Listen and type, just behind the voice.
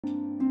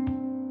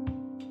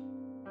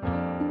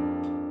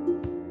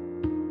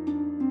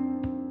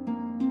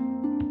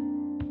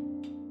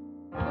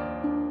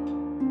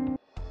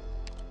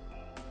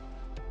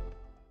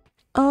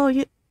Oh,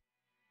 you...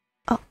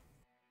 Oh.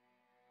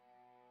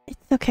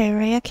 It's okay,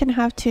 Rhea can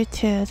have two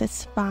too,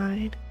 that's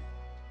fine.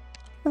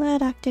 Hello,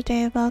 Dr.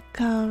 Day,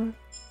 welcome.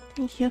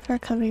 Thank you for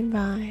coming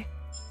by.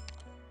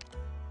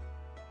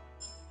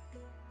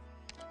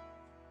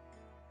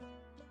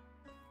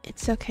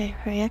 It's okay,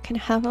 Rhea can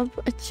have a...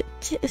 It's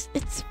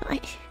fine.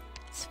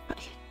 It's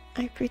fine.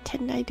 I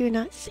pretend I do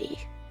not see.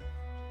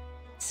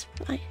 It's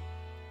fine.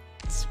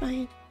 It's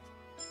fine.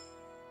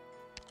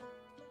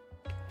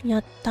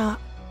 Yatta.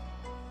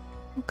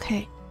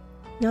 Okay.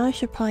 Now I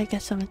should probably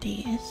get some of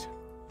these.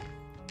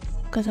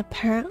 Because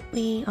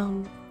apparently,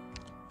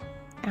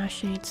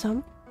 Ash needs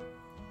some.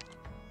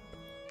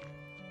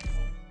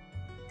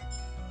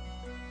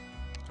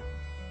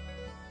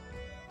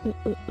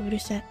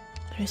 Urusa.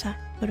 Urusa.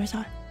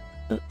 Urusa.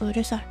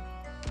 Urusa.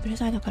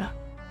 Urusa だから。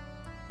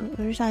う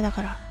るさいだ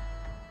から。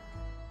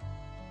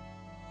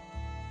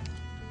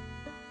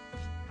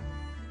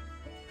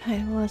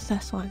Hey, what was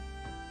this one?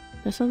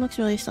 This one looks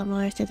really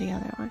similar to the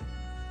other one.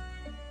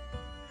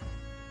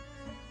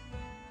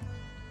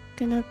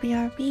 Gonna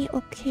BRB?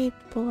 Okay,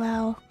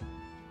 well...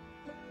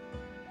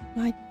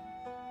 What?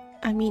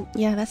 I mean,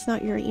 yeah, that's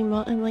not your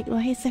emote. I'm like,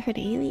 why is there an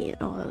alien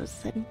all of a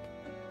sudden?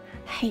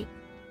 Hey.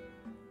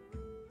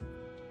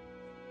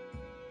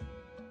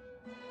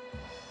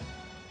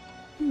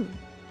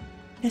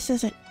 This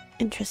is an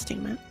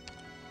interesting map.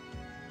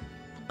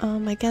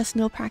 I guess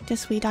no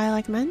practice, we die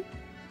like men?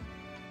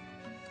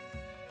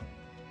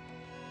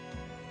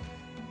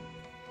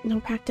 No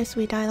practice,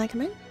 we die like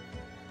men?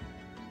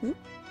 Hmm?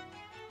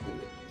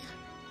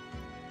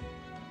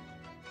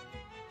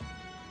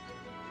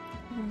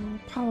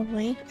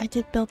 Probably. I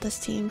did build this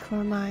team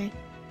for my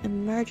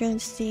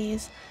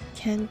emergencies,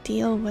 can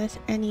deal with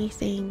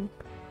anything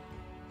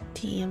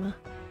team.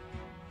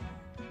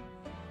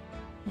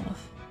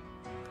 Oof.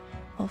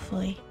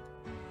 Hopefully.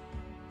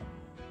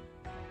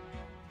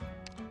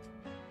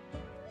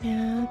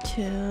 Yeah,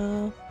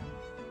 2,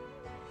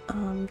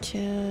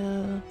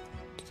 2,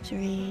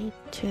 3,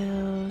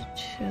 2,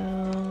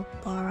 2,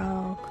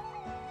 borrow.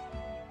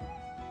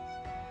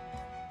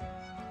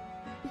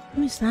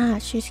 Who's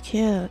that? She's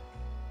cute.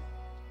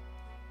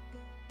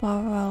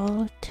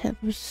 Borrow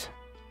tips.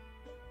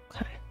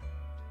 Okay.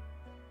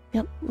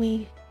 Yep,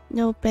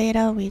 no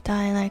beta, we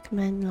die like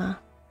men.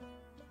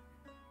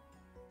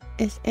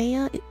 Is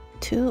Aya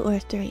 2 or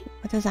 3?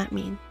 What does that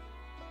mean?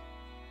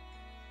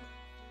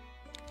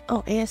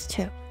 Oh, A is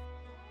 2.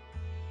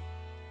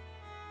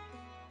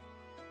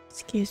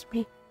 Excuse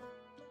me.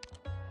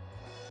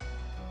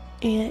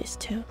 A is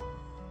 2.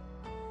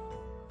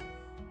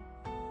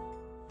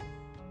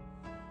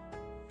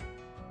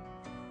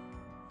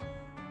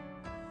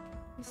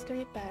 Is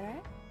 3 better?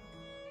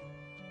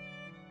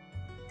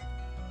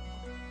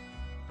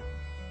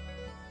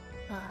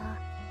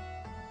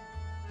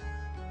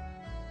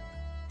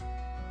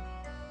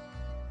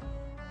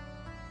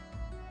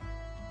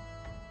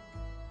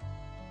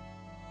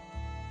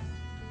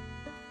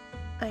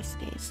 I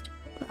sneezed.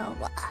 Oh,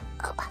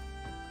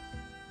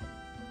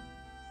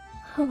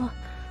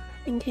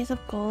 in case of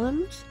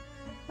golems?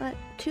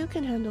 2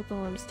 can handle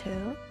golems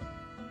too.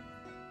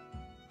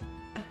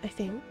 I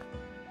think.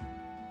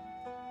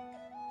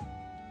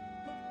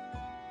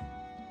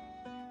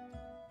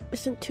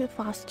 Isn't 2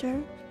 faster?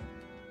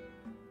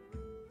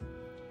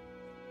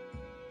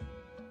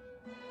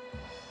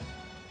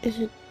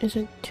 Isn't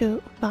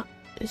 2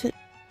 is it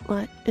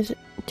what? Is it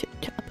 2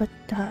 but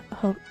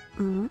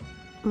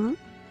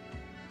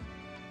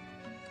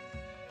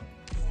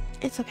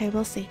It's okay,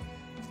 we'll see.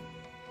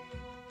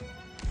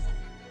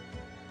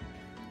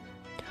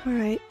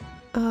 Alright,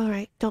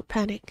 alright, don't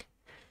panic.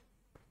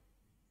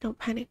 Don't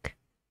panic.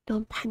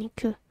 Don't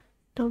panic.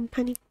 Don't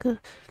panic.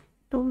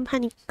 Don't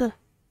panic. Good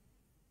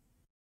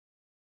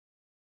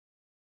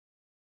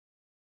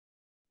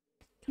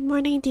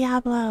morning,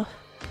 Diablo.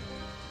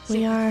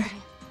 We are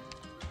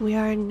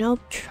no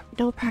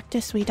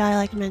practice, we die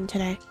like men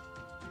today.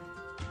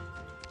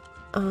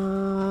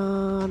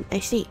 I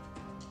see.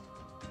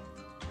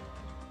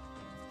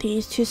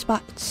 These 2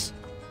 spots.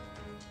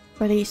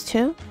 For these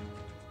 2?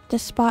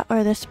 This spot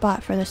or this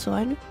spot for this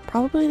one?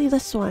 Probably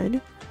this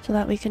one, so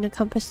that we can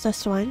encompass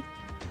this one.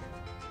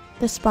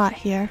 This spot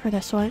here for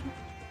this one.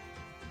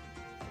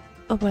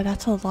 Oh boy,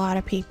 that's a lot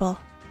of people.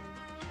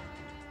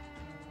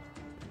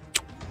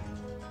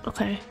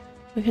 Okay,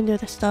 we can do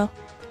this though.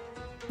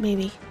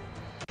 Maybe.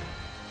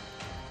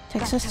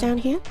 Texas down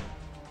here.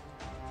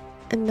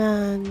 And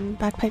then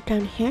backpipe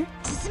down here.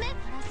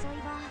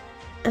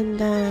 And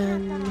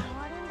then...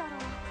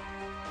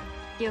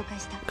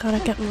 Gotta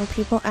get more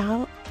people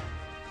out.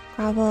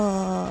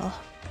 Gravel.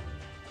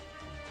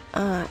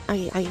 I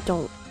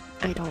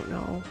don't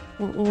know.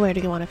 Where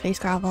do you want to face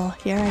gravel?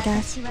 Here, I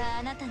guess.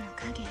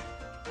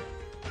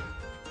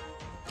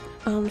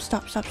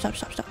 Stop.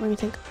 Let me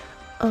think.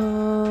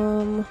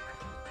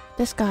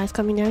 This guy's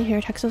coming down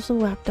here. Texas will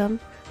lap them.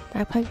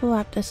 Backpipe will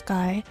lap this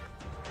guy.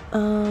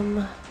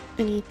 I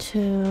need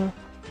to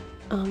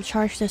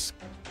charge this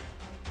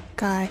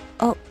guy.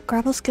 Oh,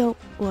 gravel skill.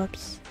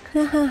 Whoops.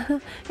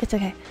 It's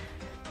okay.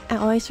 I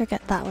always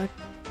forget that one.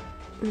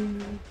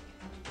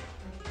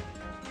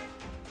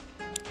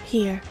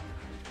 Here.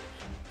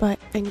 But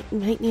I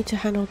might need to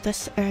handle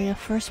this area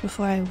first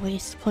before I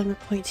waste deployment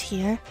points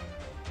here.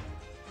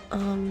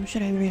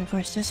 Should I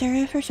reinforce this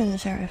area first or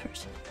this area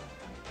first?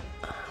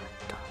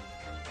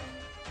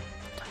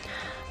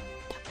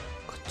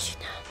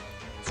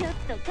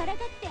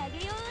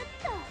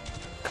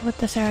 Go with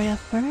this area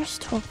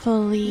first.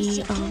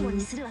 Hopefully,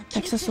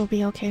 Texas will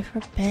be okay for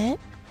a bit.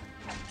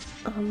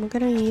 I'm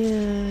gonna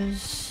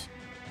use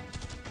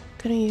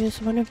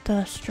one of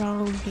the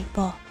strong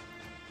people.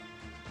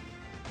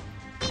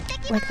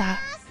 Like that.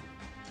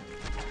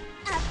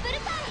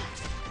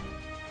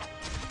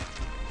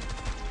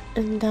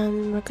 And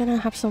then we're gonna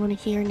have someone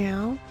here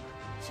now,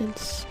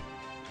 since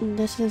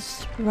this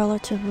is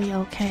relatively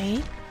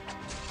okay.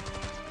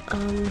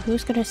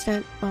 Who's gonna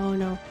stand? Oh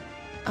no.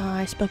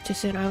 I spoke too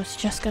soon. I was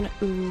just gonna...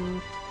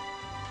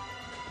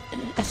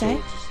 SA?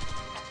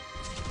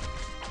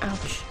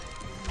 Ouch.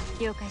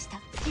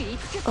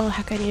 Oh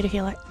heck, I need a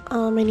healer.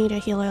 I need a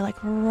healer like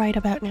right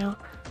about now.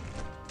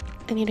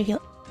 I need a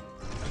heal.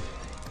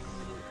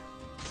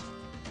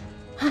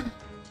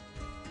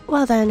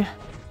 Well then.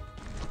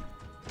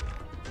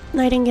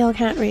 Nightingale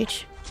can't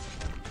reach.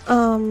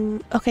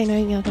 Okay,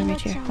 Nightingale can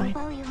reach here, fine.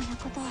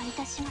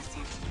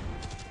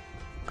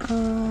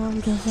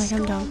 Just like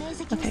I'm done.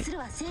 Okay.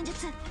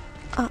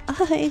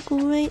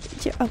 Wait,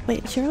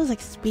 Jiro's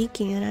like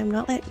speaking and I'm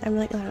like,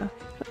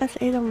 let's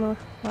aid him more.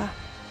 Wow.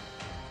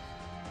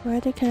 Where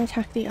they can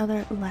attack the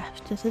other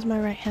left. This is my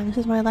right hand, this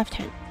is my left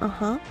hand.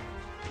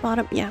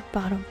 Bottom, yeah,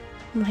 bottom.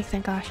 I'm like,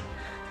 thank gosh.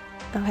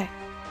 Okay.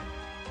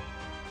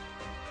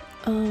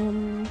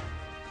 I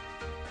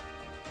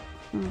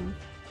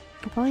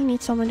probably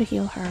need someone to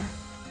heal her.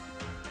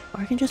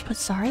 Or I can just put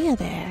Saria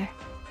there.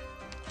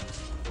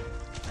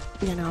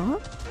 You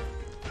know?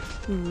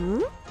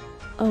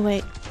 Oh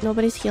wait,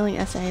 nobody's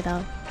healing SA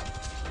though.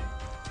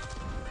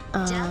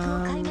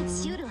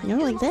 You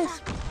know, like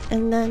this.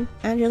 And then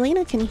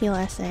Angelina can heal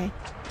SA.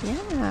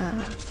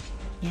 Yeah.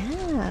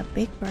 Yeah,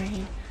 big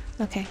brain.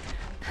 Okay.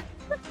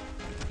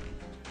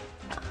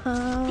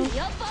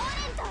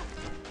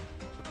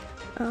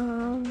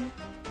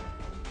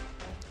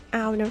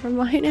 Ow, never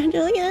mind,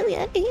 Angelina.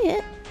 Yeah.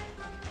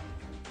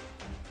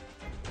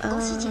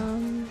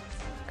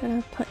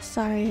 Gonna put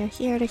Saria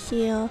here to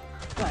heal.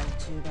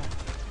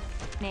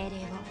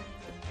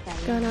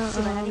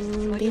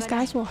 These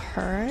guys will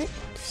hurt,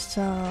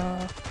 so...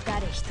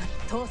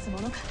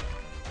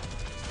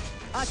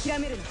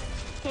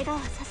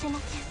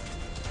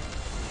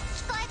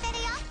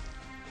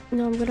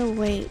 No, I'm gonna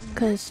wait,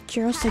 because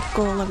Jiro said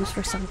golems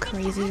for some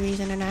crazy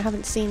reason, and I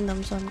haven't seen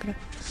them, so I'm gonna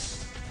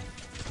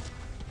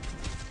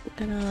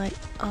like...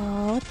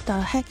 Oh, what the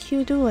heck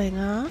you doing,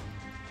 huh?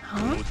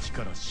 Huh?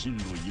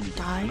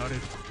 Die?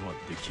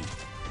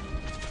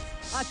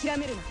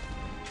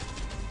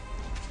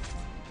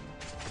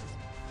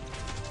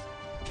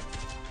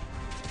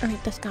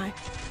 Alright, this guy.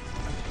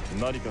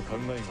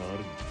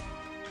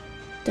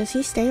 Does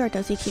he stay or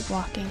does he keep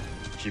walking?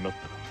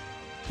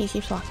 He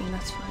keeps walking,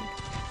 that's fine.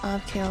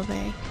 Kyobe.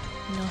 I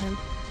know him.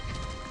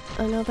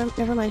 Oh no,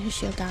 never mind his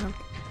shield down.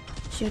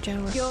 Shield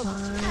down, we're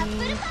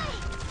fine.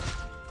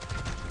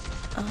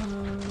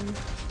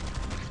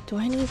 Do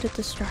I need the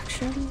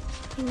distraction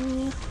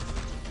thingy?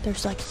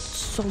 There's like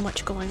so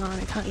much going on,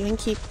 I can't even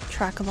keep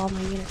track of all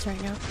my units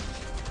right now.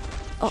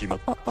 Oh,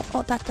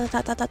 that's a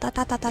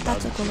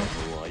golem.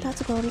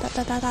 That's a golem.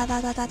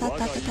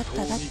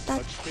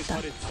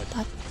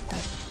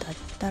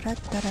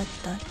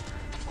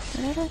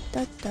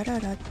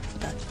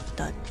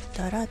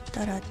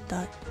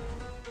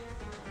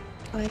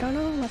 I don't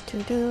know what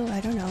to do. I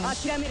don't know. I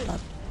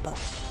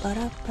don't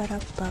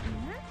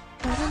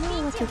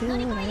know what to do.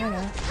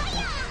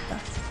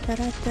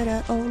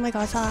 Oh my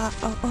god.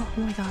 Oh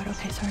my god.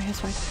 Okay, sorry, that's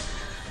fine.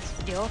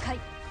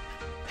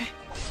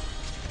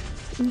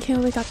 Okay,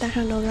 we got that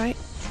handled, right?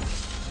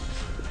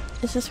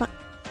 Is this fine?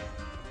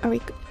 Are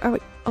we?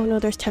 Oh no,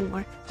 there's 10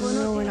 more.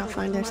 No, we're not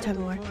fine, there's 10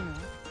 more.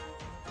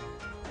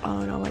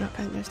 Oh no, we're not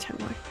fine, there's 10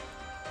 more.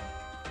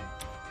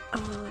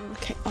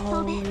 Okay,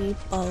 only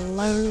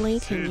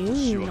baloney, can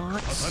you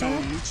not,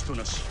 sir?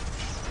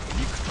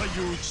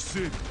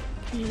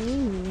 Can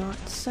you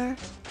not, sir?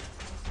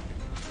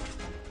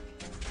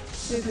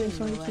 There's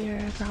one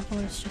here, Bravo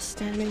is just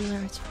standing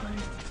there, it's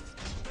fine.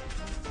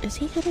 Is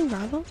he hitting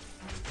Bravo?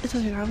 It's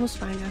okay, Bravo's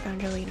fine, I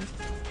found Angelina.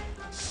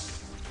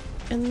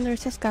 And then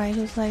there's this guy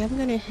who's like, I'm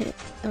gonna hit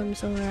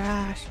Silver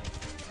Ash.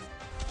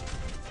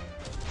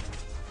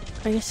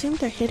 I assume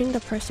they're hitting the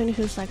person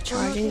who's like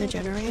charging the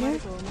generator?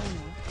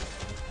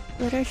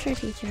 Literature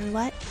teacher,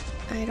 what?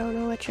 I don't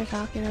know what you're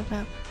talking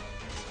about.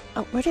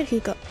 Oh, where did he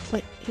go?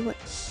 Wait, he went...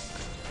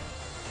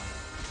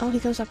 Oh, he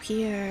goes up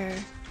here.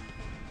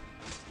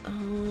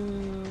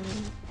 Oh,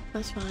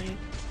 that's fine.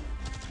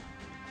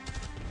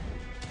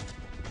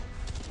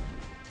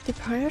 They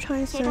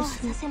prioritize those...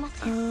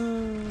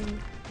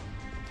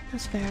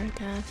 that's fair, I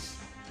guess.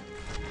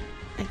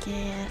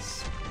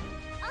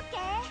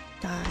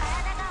 Die.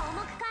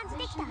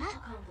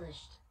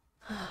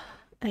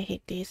 I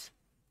hate these.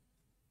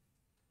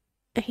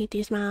 I hate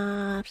these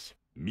maps.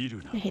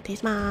 I hate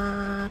these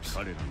maps.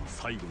 But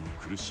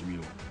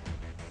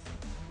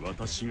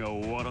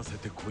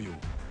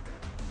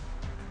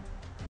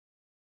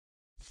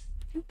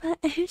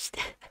it's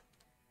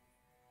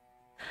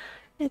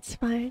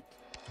fine.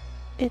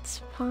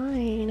 It's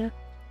fine.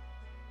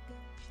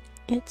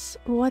 It's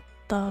what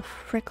the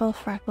frickle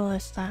frackle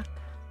is that?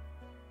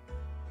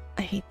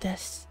 I hate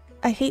this.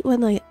 I hate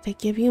when they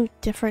give you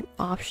different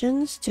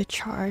options to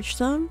charge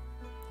them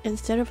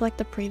instead of like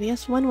the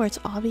previous one where it's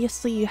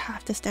obviously you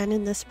have to stand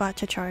in this spot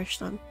to charge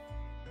them.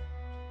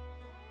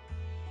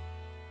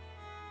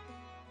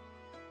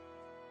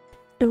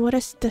 And what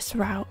is this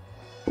route?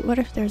 What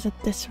if there's a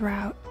this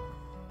route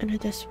and a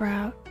this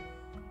route?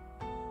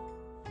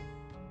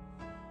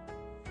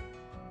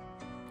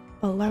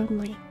 Oh,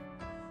 lonely.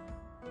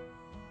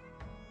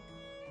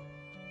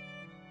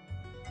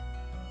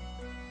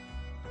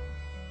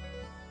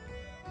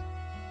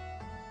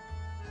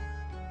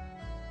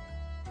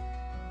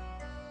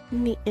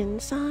 In the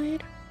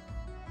inside?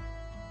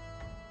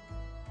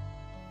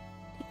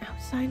 The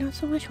outside not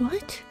so much?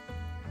 What?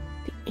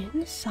 The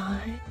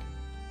inside?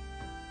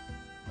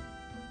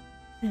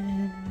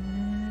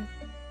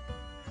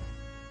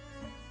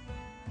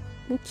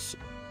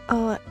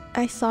 Oh,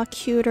 I saw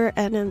cuter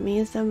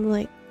enemies. I'm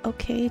like,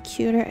 okay,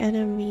 cuter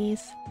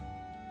enemies.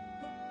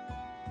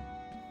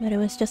 But it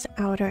was just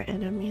outer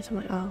enemies. I'm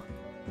like, oh,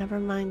 never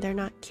mind, they're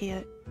not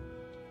cute.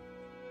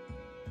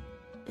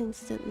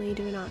 Instantly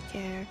do not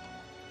care.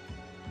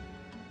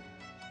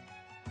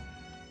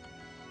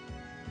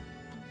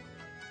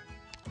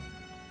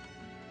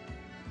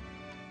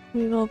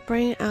 We will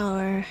bring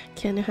our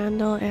can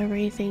handle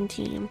everything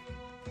team.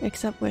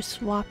 Except we're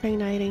swapping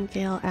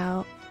Nightingale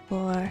out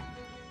for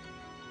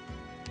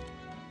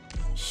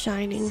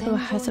Shining, who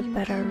has a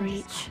better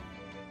reach.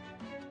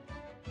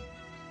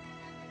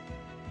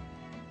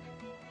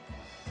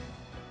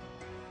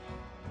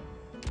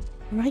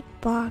 Right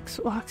box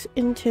walks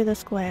into the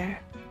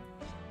square.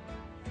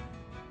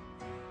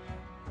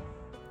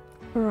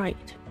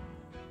 Right.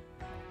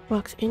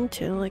 Walks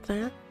into like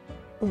that.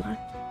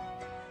 Left.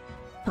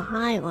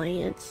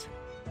 Silence.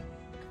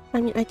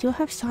 I mean, I do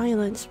have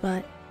silence,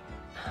 but...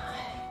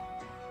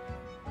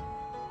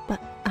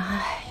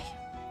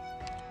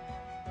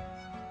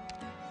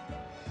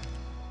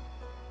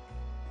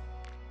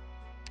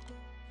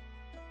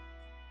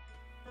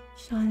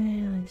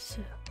 Silence.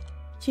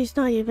 She's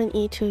not even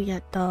E2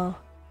 yet, though.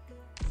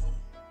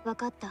 わ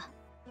かった。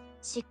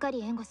しっか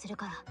り援護する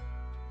から。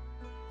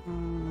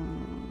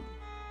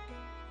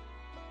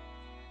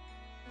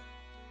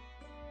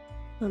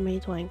Let me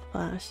doing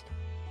first.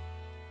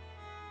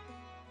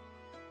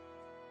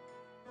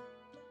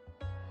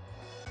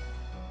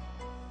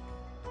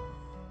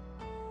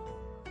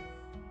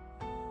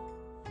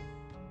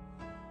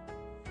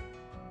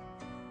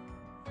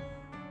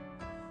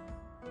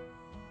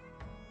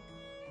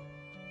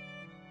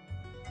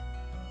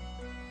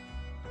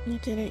 You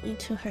didn't eat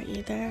to her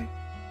either?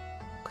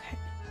 Okay.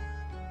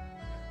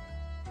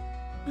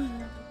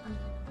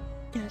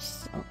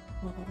 Yes,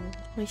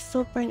 we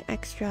still bring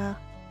extra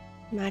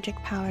magic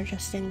power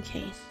just in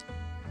case.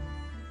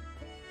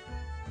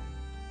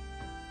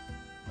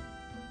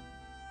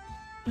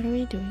 What are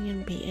we doing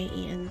in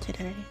BAEN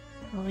today?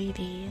 Probably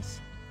these.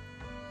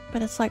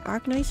 But it's like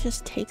Arknights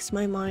just takes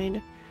my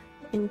mind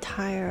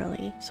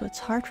entirely, so it's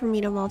hard for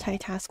me to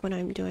multitask when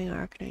I'm doing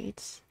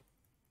Arknights.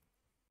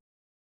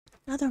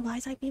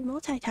 Otherwise, I'd be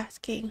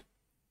multitasking.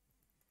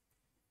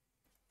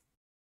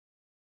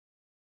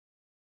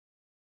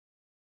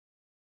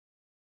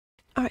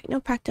 Alright, no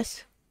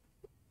practice.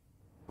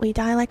 We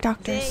die like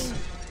doctors.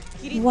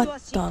 What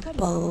the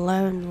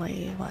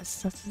baloney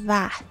was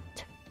that?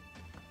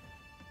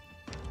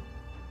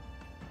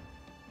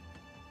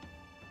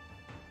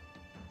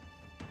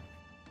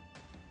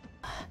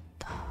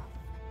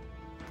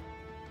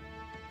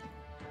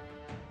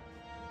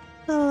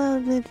 Hello,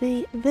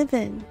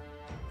 Vivin.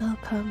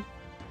 Welcome.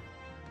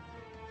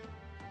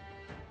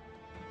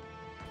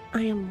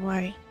 I am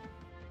worried.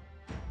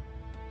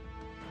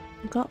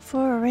 Got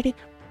 4 already,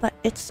 but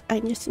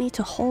I just need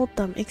to hold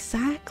them.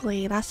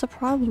 Exactly, that's the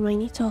problem. I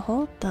need to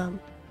hold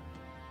them.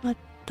 What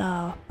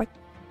the frick?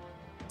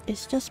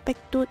 It's just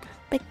Bekdut.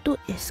 Bekdut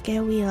is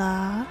scary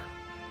lah.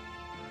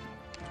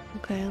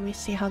 Okay, let me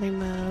see how they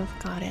move.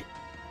 Got it.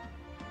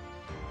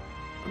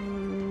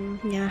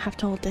 Yeah, I have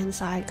to hold the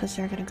inside because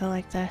they're gonna go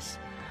like this.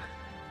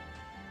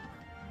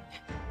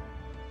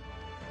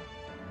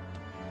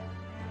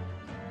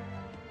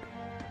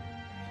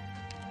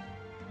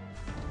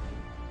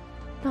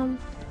 Bum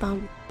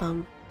bum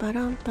bum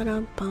ba-dum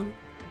ba-dum bum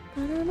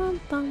ba-dum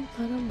bum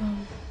ba-dum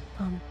bum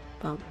bum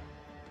bum.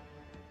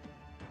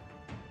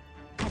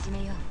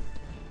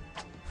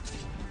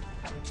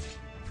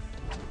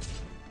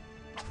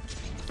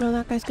 Oh,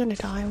 that guy's gonna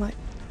die. What?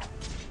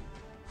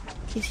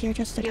 He's here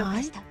just to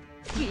die?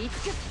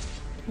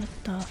 What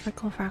the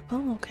frickle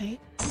frackle? Okay.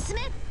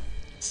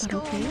 But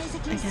okay,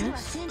 I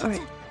guess.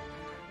 Alright.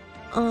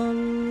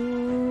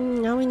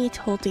 Now we need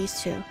to hold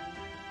these two.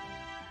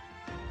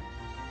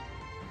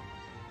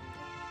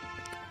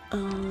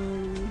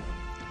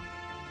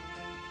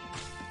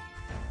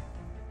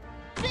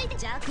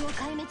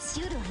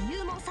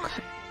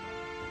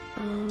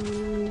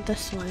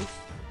 This one.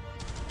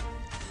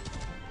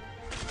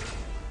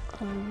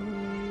 I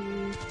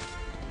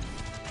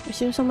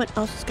assume someone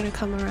else is gonna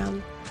come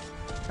around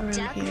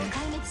here.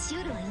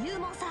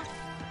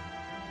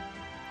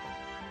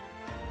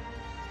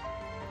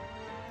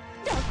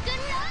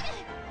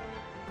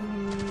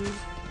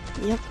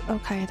 Yep,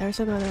 okay, there's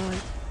another one.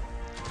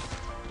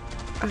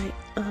 Alright,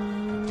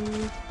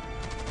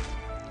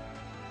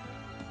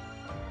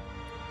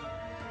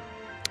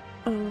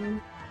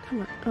 come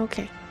on,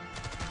 okay.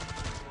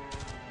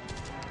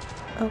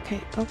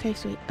 Okay,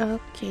 sweet.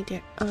 Okay,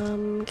 dear.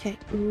 Okay.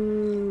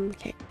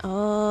 Okay.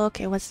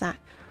 Okay, what's that?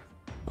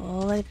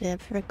 Oh, the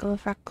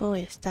freckle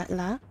is that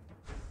là?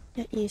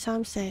 1,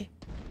 2, 3, 4.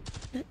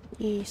 1,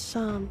 2, 3.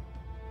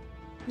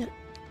 1,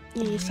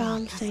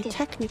 2, 3, 4.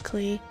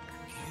 Technically,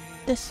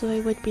 this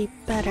way would be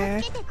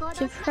better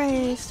to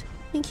praise.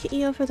 Thank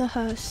you, Io, for the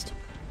host.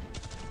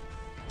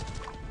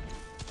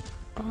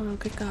 Oh,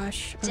 good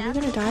gosh. Are we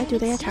gonna die? Do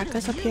they attack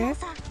us up here?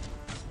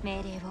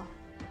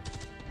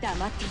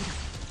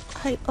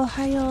 Hi,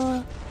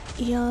 Ohio.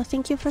 Io,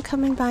 thank you for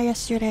coming by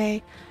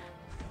yesterday.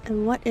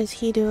 And what is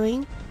he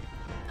doing?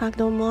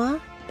 Pardon-moi?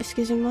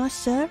 Excusez-moi,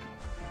 sir?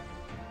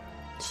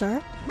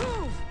 Sir?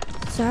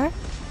 Sir?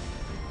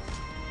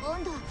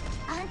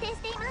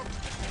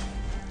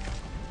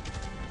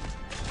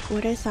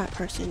 What is that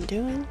person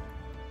doing?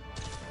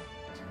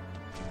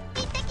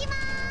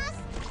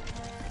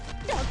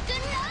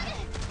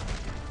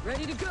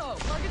 Ready to go.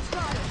 Target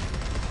spotted.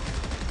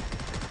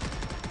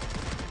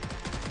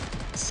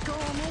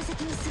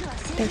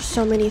 There's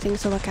so many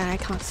things to look at, I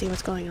can't see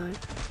what's going on.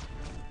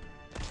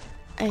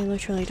 I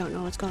literally don't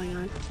know what's going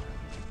on.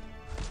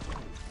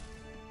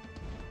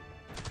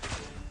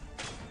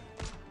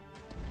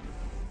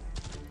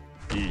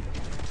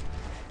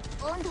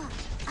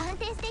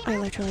 I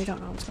literally don't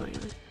know what's going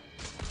on.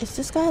 Is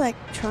this guy like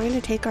trying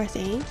to take our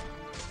thing?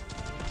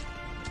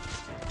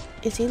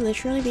 Is he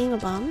literally being a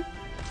bum?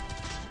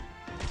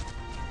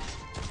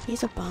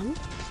 He's a bum?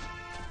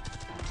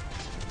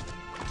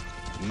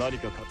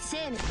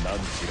 Zane.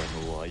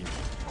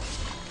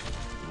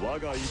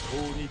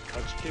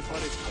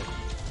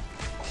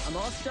 I'm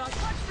all stock.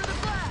 Watch for the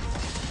blast.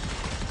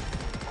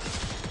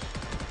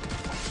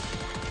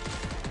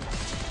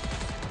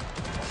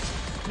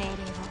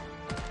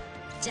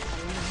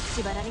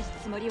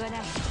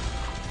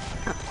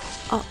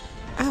 Oh,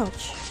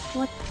 ouch.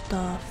 What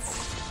the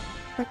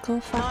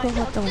frickle fuckle,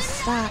 what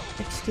was that?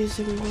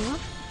 Excusez-moi?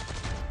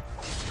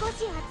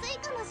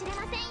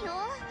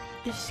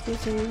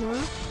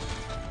 Excusez-moi?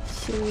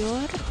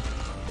 Senor?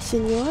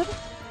 Senor?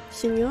 Senor?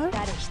 Senor?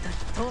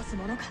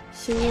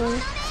 Senor?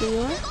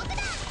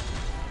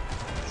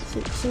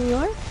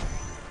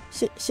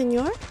 Senor?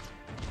 Senor?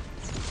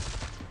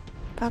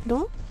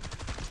 Pardon?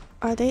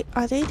 Are they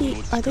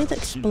the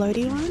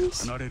exploding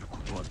ones?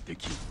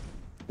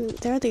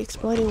 They're the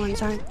exploding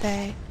ones, aren't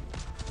they?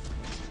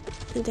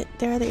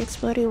 They're the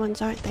exploding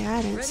ones, aren't they?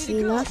 I didn't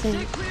see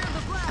nothing.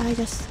 I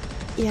just...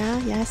 Yeah,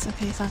 yes,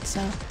 okay, thought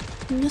so.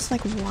 I'm just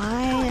like,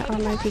 why are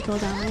my people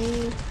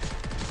dying?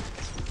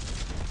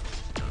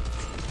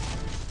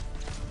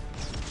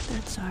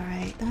 That's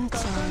alright,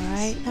 that's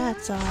alright,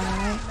 that's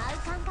alright.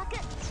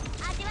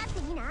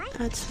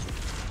 That's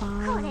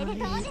fine.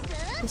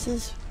 This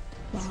is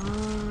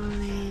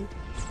fine.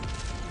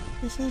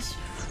 This is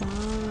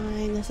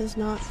fine. This is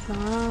not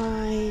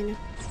fine.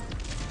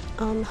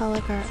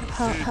 Helicar.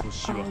 Oh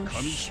shit,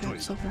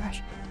 Silver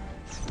Ash.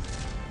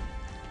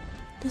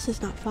 This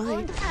is not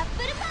fine.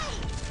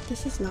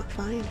 This is not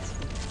fine.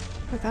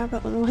 Forgot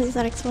about the ones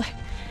that explode.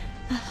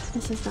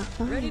 This is not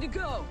fine. Ready to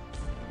go.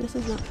 This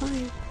is not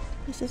fine.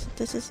 This is fine.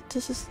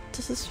 This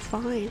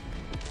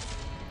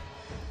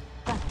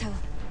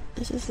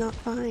is not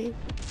fine.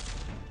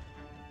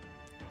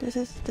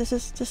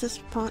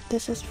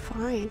 This is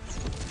fine.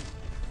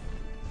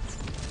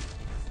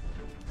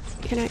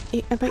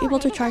 Am I able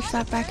to charge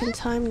that back in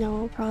time?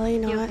 No, probably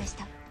not.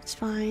 It's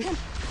fine.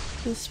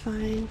 It's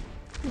fine.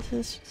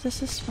 This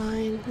is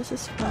fine. This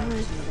is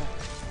fine.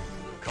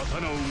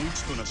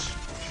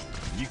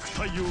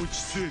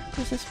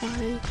 This is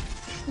fine.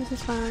 This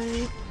is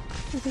fine.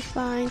 This is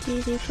fine.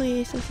 GG,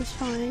 please. This is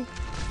fine.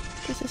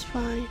 This is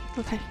fine.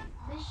 Okay.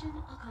 Mission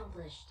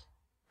accomplished.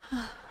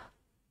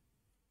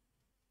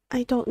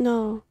 I don't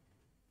know.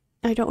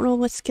 I don't know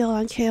what skill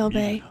on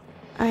Kailbei.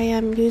 I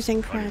am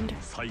using friend.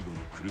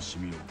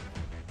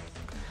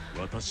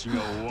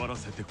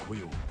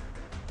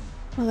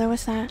 Well, there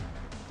was that.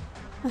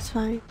 That's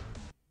fine.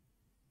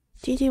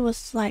 Gigi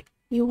was like,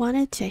 you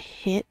wanted to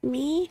hit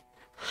me?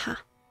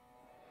 Ha.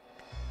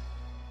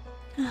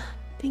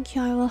 Thank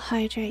you, I will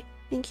hydrate.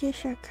 Thank you,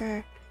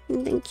 Sugar.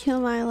 And thank you,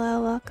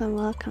 Milo. Welcome,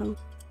 welcome.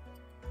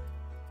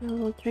 I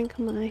will drink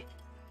my...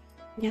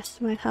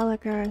 Yes, my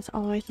Heligar is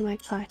always my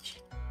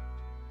clutch.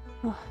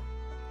 Oh.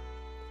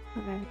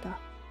 Alright,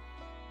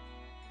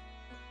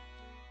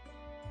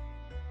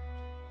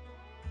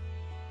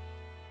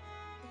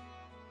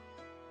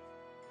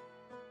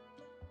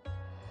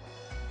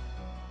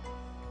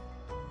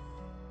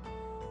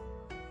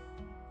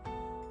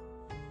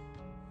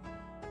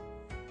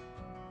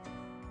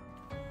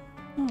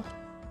 Oh.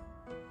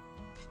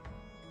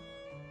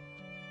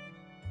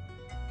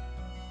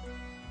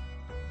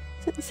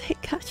 Since I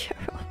got your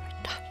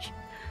overdose.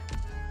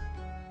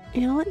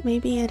 You know what?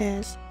 Maybe it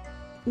is.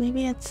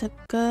 Maybe it's a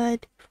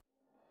good...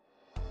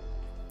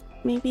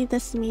 Maybe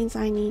this means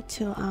I need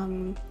to,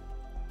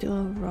 do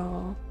a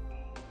roll.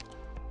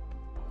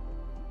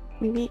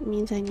 Maybe it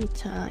means I need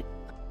to, like...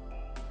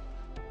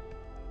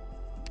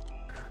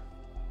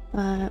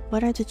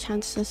 what are the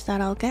chances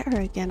that I'll get her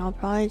again? I'll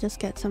probably just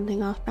get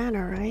something off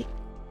banner, right?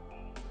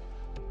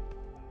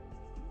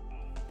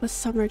 What's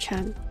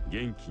Summer-chan?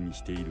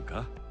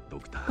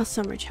 What's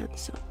Summer-chan?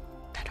 So,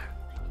 I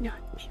don't know.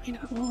 Maybe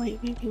not. We'll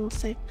wait. Maybe we'll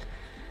see.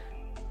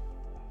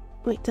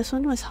 Wait, this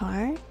one was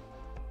hard?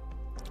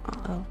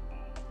 Uh-oh.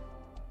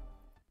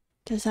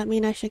 Does that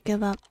mean I should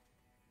give up?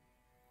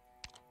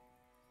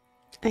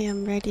 I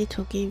am ready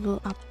to give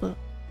up.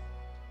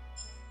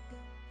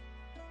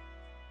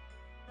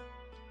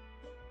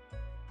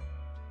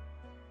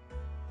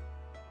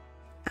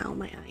 Ow,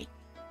 my eye.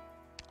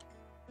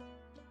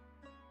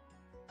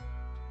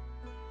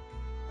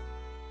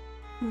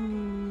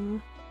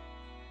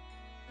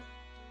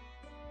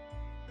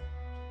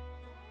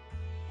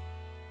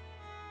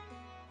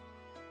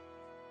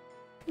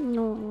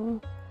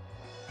 No.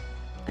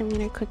 I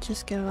mean, I could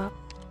just give up.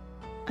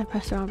 I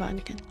pressed the wrong button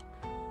again.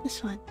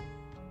 This one.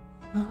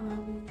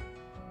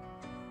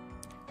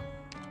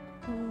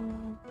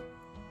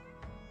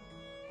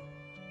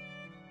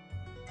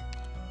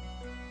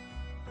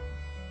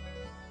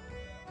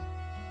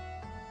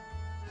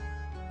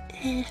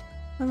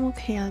 I'm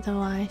okay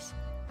otherwise.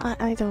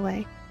 Either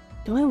way.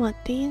 Do I want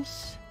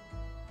these?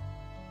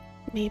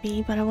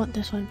 Maybe, but I want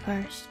this one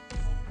first.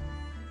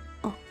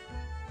 Oh.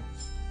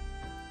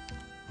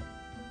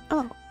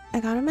 Oh, I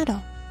got a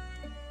medal.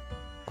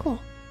 Cool.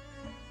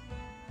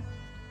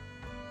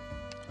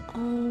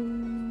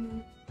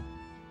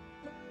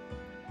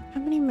 How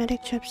many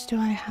medic chips do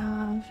I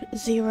have?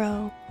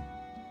 0.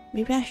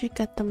 Maybe I should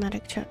get the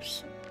medic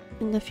chips.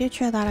 In the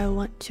future that I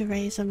want to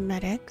raise a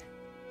medic.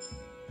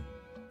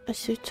 A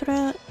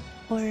sutra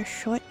or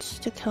shorts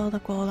to kill the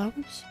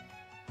golems.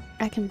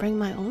 I can bring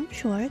my own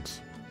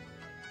shorts.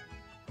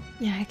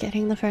 Yeah,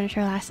 getting the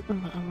furniture last.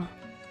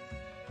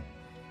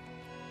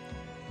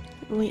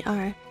 We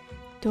are.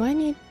 Do I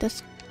need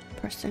this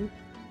person?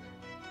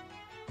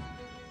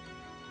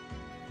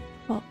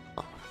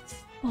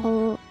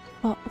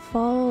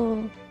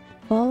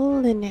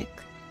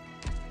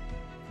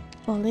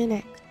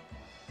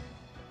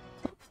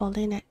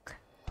 Volinic.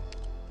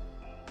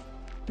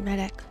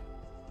 Medic.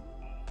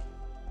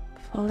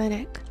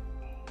 Volinic.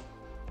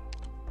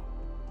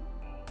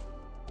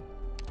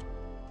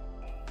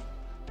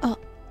 Oh,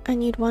 I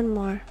need one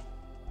more.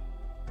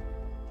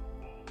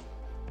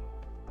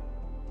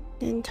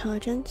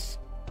 Intelligence.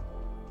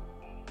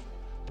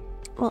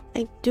 Well,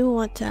 I do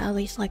want to at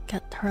least like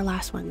get her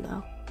last one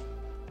though.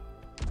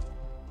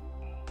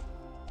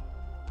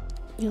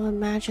 You'll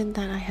imagine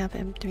that I have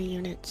M3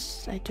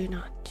 units. I do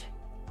not.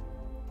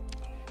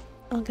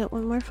 I'll get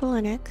one more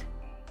Volinic.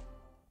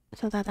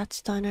 So that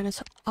that's done and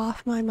it's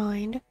off my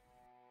mind.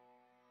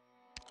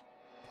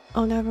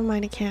 Oh, never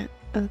mind, I can't.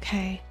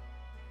 Okay.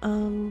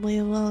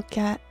 We will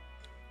get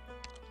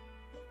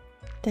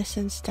this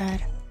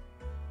instead.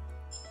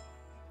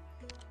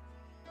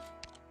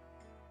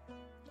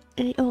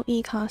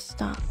 AOE cost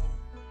stop.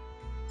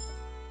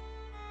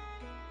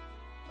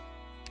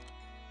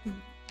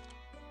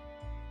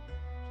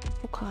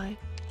 Okay.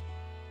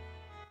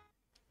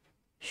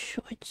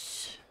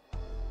 Shorts.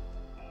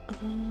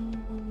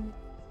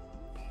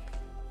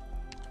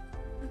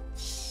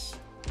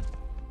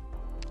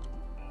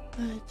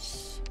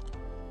 Let's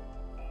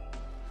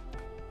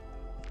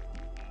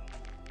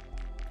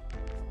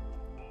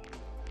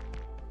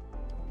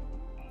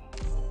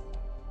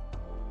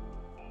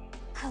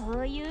こ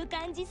ういう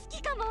感じ好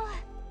きかも。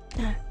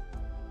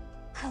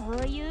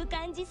こういう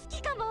感じ好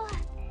きかも。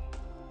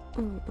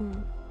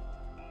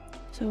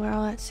So we're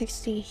all at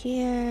 60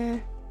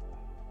 here.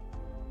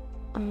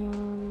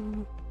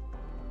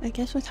 I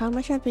guess with how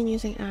much I've been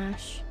using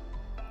Ash,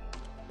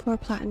 poor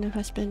Platinum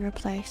has been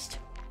replaced.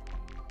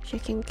 She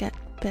can get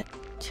bit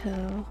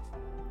too.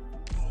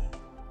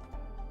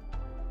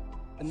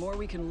 The more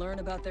we can learn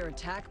about their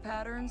attack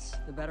patterns,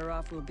 the better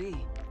off we'll be.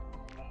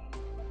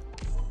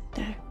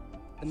 There.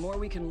 The more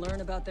we can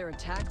learn about their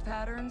attack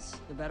patterns,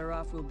 the better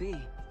off we'll be.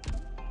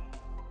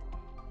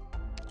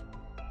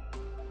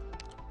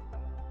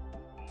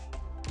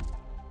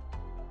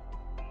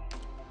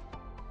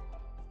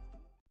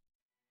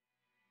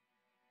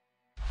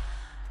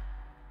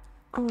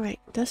 Alright,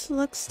 this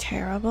looks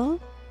terrible.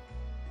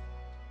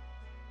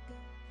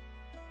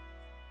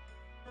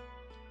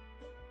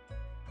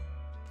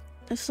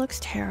 This looks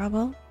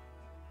terrible.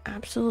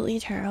 Absolutely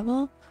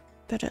terrible.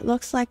 But it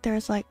looks like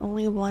there's like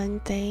only one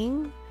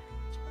thing.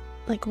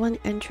 Like one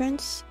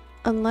entrance.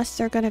 Unless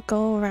they're gonna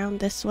go around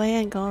this way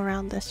and go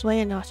around this way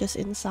and not just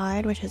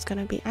inside, which is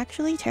gonna be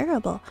actually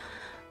terrible.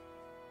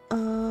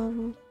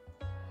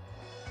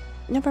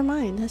 Never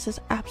mind, this is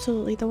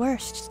absolutely the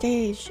worst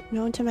stage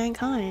known to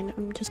mankind.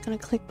 I'm just gonna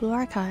click Blue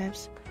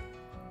Archives.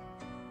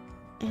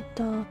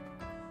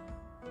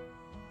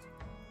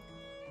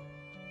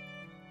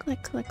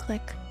 Click, click,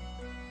 click.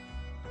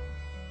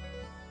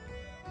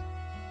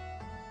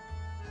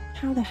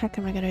 How the heck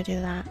am I gonna do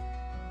that?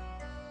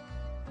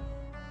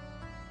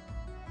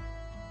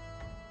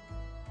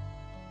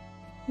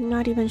 I'm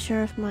not even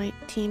sure if my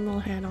team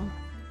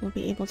will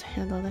be able to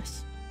handle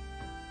this.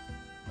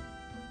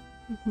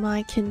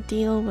 My can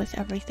deal with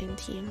everything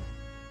team.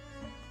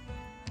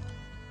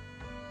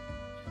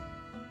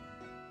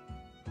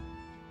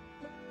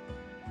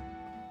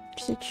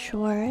 Is it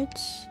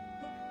shorts?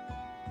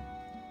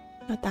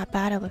 Not that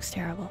bad, it looks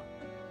terrible.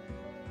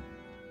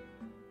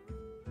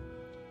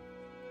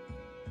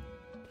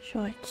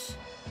 Shorts.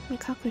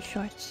 Mikaku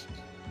shorts.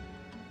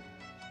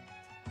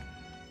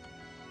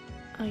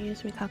 I'll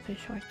use Mikaku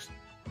shorts.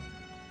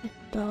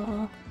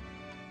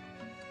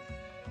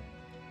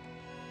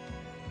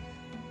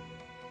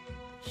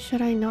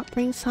 Should I not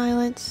bring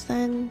silence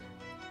then?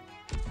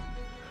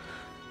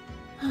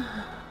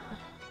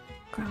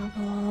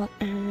 Gravel,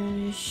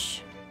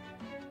 ash.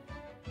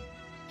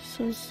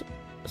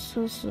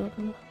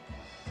 Suzu.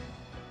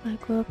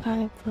 Micro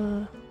pipe.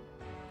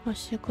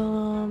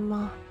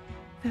 Washigoma.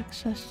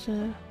 Access.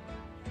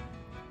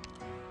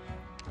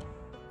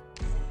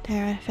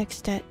 There, I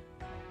fixed it.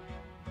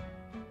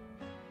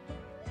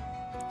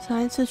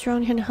 Science's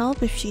drone can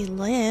help if she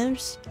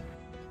lives.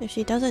 If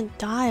she doesn't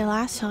die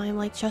last time,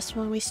 like just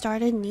when we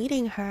started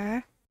needing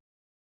her.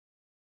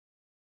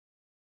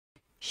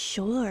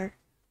 Sure.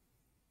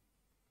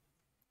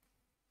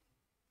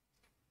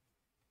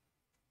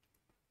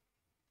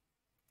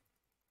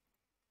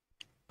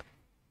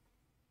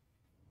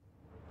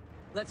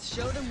 Let's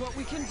show them what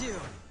we can do.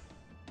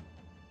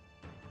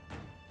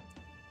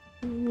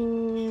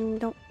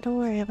 Don't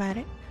worry about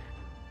it.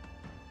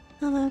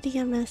 Hello,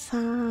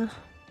 DMS.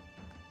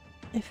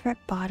 If we're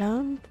at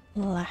bottom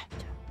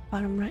left,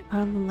 bottom right,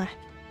 bottom left.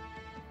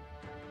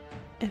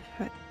 If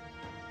we're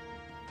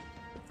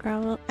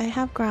gravel, I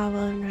have gravel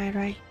and red,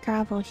 right?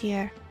 Gravel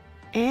here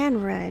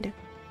and red.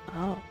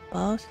 Oh,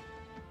 both.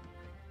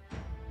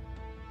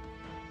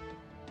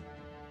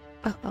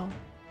 Uh-oh.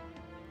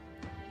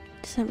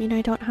 Does that mean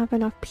I don't have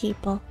enough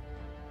people?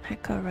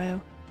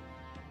 Hekaru.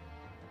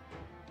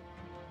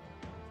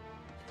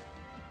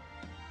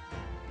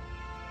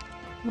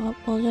 Well,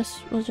 we'll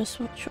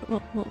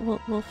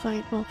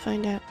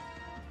find out.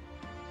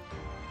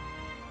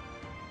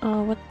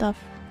 Oh, what the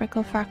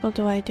frickle frackle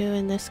do I do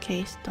in this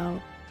case,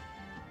 though?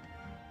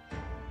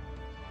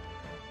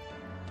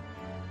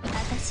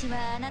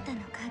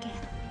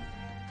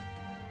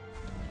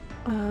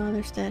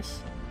 There's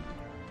this.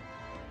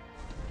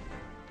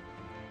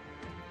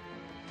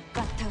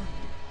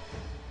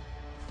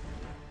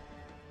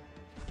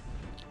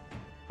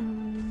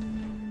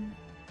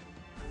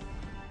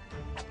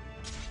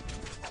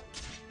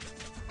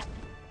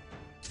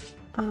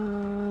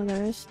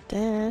 There's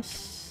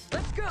this.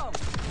 Let's go.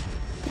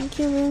 Thank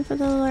you, Loon, for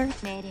the alert.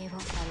 We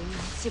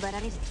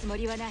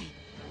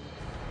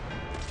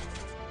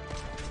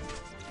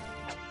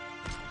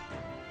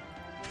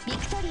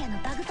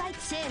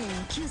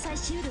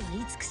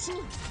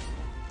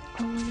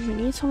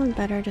need someone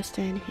better to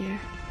stand here.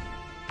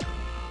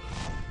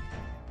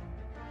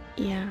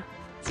 Yeah.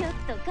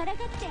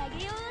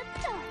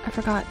 I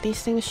forgot,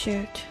 these things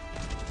shoot.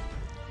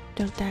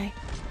 Don't they?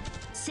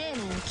 No,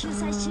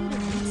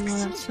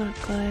 that's not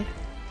good.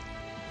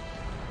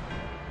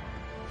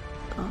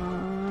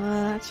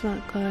 That's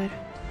not good.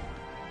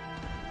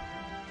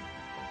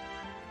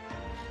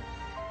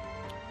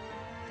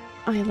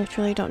 I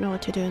literally don't know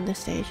what to do in this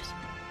stage.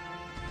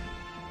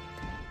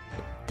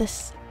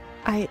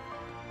 I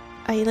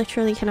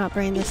literally cannot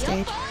brain this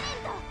stage.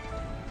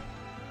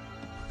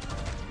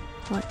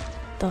 What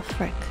the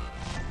frick?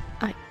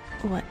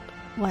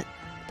 What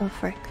the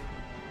frick?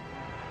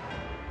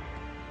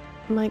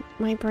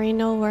 My brain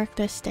no work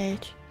this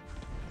stage.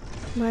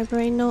 My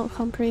brain no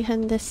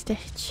comprehend this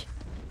stage.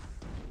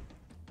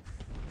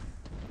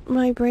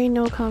 My brain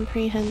no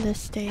comprehend this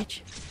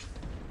stage.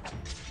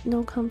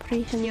 No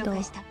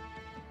comprehendo.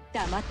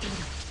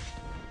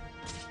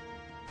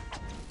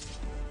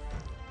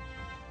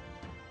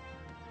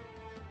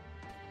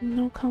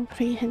 No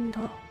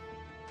comprehendo.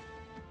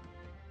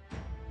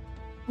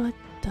 What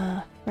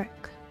the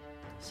frick?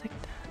 It's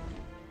like that.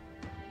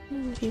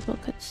 People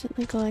could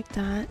simply go like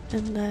that,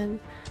 and then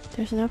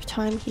there's enough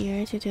time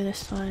here to do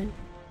this one.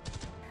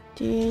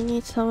 Do you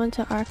need someone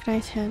to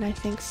Arcanite hand? I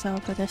think so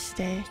for this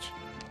stage.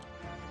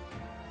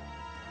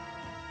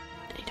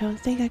 I don't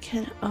think I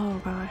can.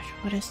 Oh gosh,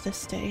 what is this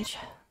stage?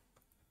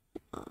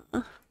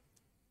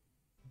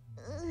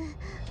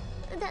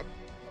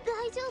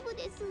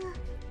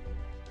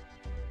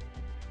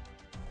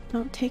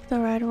 Don't take the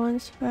red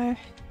ones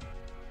first.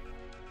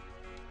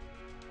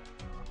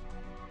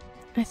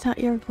 I thought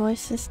your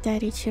voice is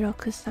Daddy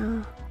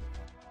Chiroku-san.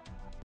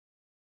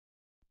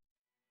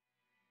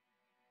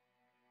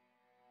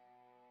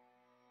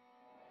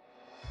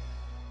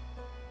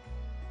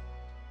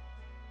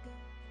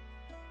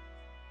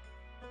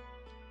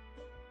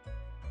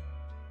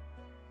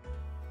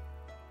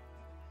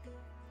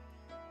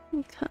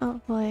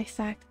 Cowboy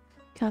sack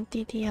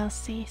County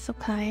DLC,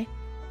 okay.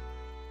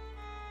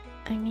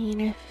 I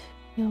mean, if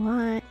you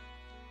want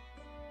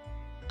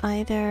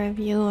either of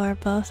you or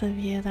both of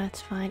you,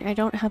 that's fine. I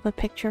don't have a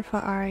picture for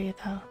Arya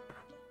though.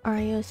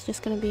 Arya is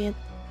just gonna be a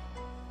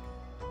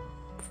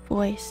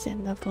voice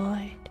in the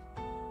void.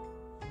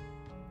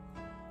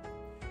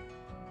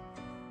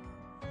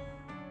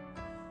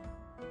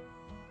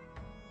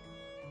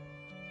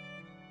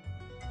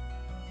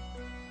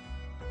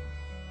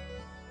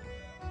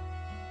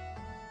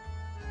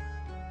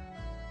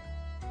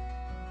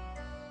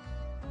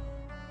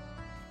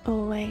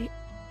 Oh wait,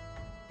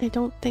 I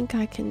don't think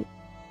I can.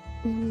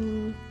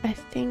 I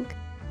think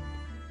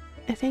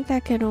I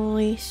can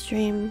only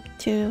stream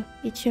to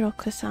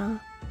Ichiroku-san.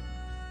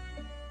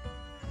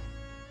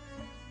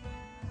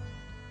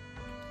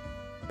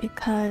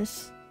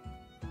 Because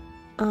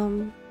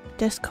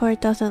Discord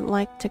doesn't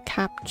like to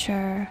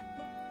capture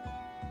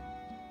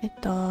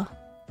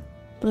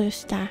blue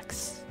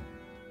stacks.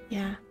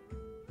 Yeah.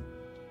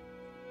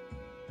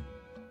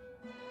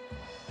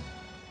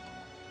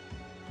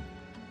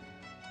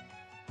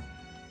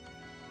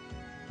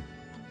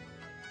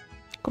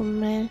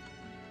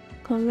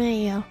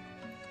 Gomeyo.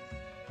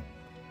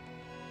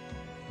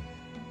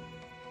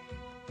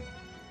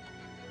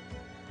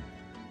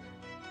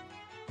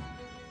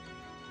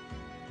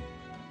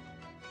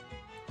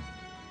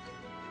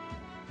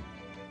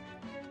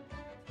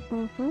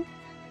 Mm-hmm.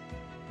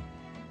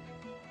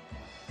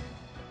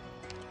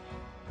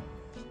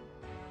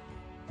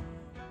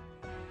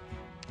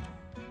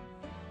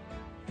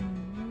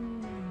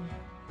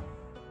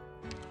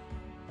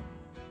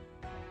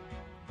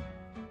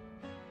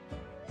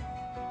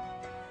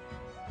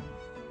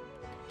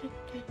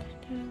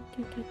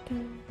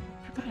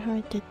 Forgot how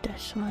I did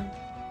this one.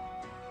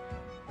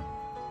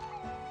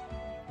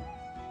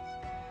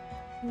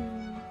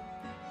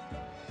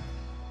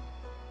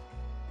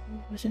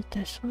 Was it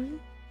this one?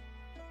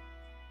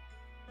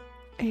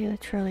 I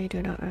literally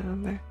do not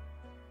remember.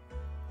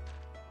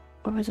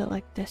 Or was it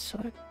like this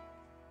one?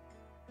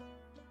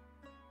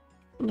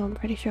 No, I'm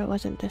pretty sure it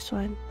wasn't this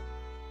one.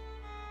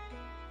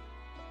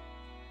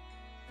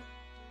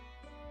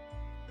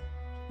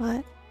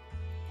 What?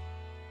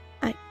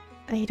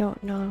 I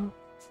don't know.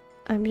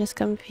 I'm just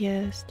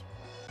confused.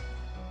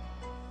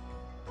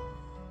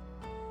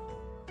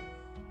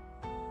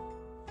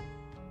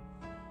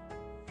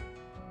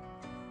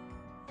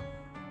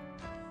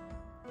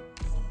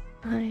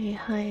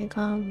 Hi,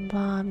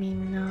 ganba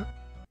minna.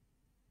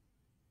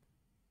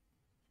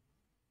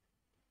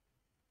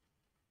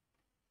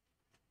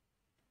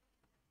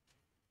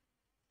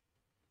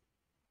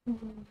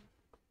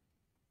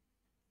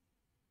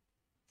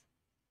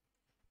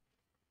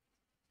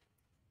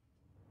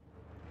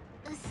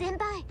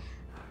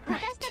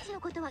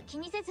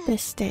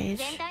 This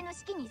stage.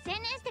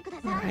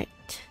 Right.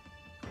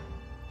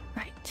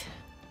 Right.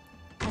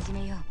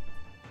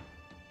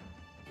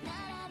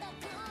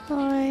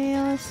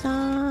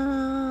 Oreo-san.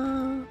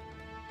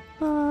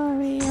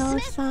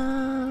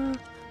 Oreo-san.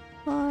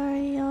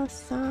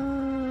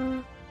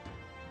 Oreo-san.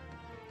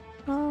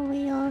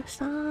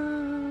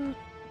 Oreo-san.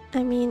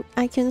 I mean,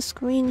 I can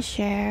screen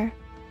share,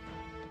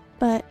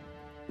 but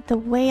the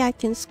way I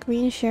can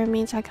screen share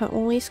means I can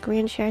only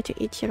screen share to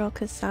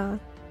Ichiroku-san.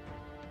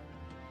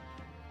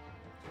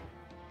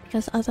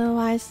 Because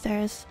otherwise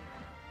there's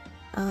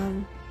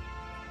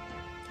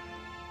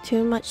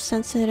too much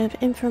sensitive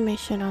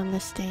information on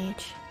this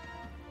stage.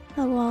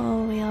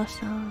 Hello,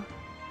 Oreo-san.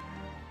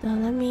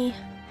 Now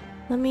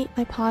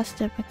I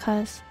paused it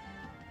because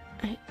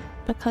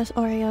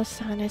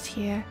Oreo-san is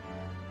here.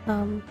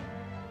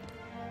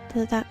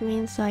 So that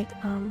means I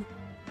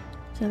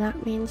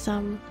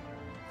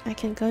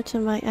can go to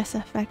my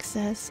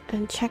SFXs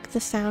and check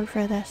the sound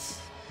for this.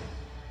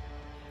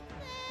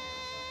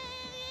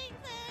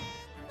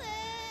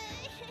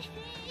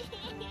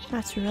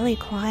 That's really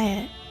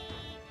quiet.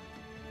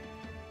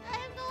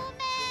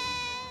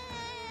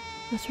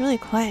 It's really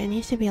quiet, it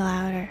needs to be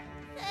louder.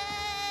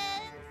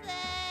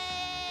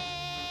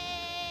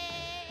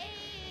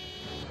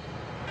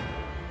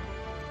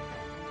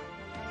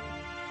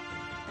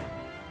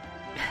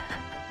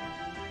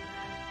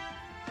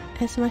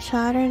 Is my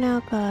shatter now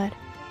good?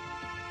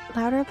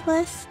 Louder,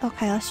 please?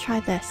 Okay, let's try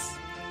this.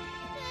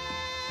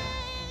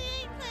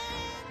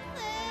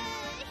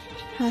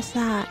 How's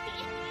that?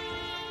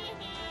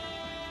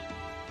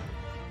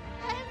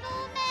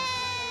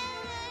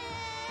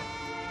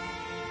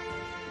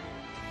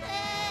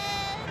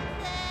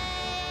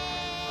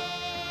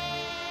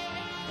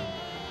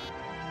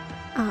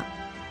 Ah.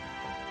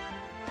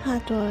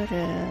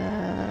 Paddle.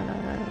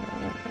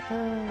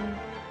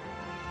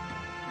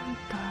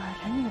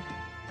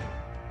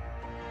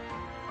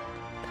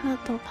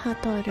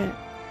 파도를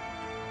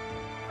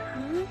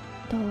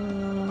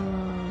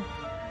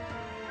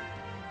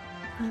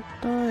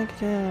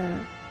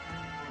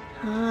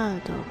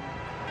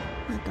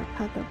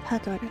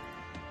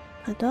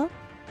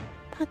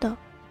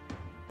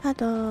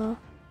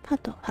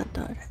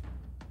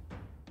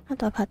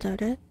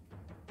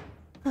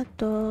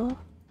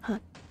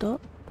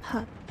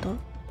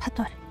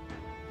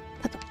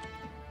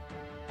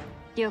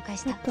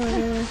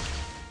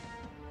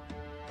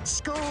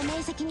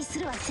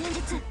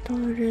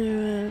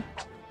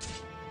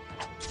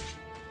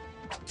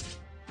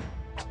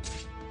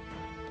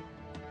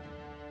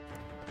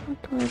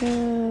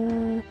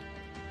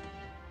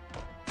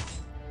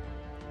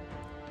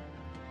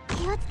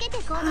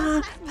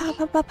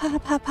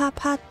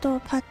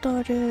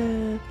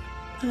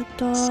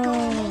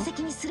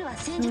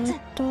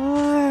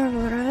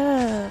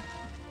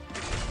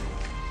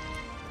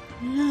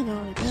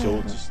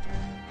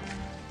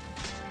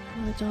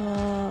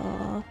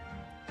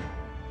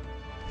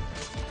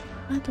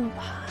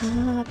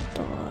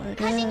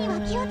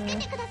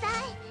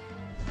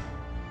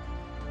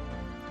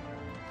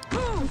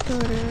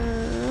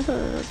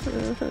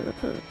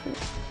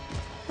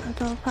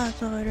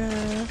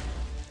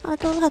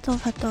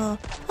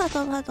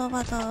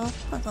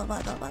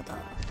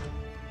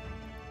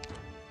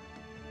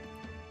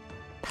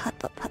パ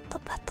トパト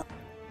パト。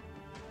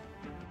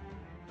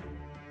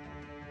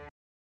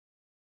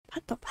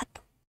パトパ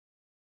ト。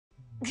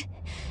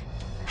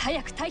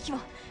早く退避を。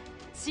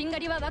しんが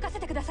りは任せ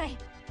てください。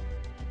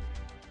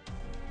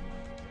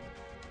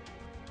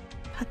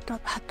パト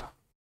パト。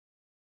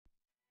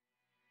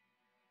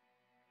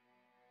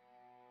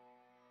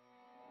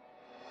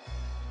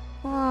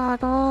わあ、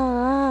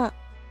ど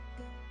う？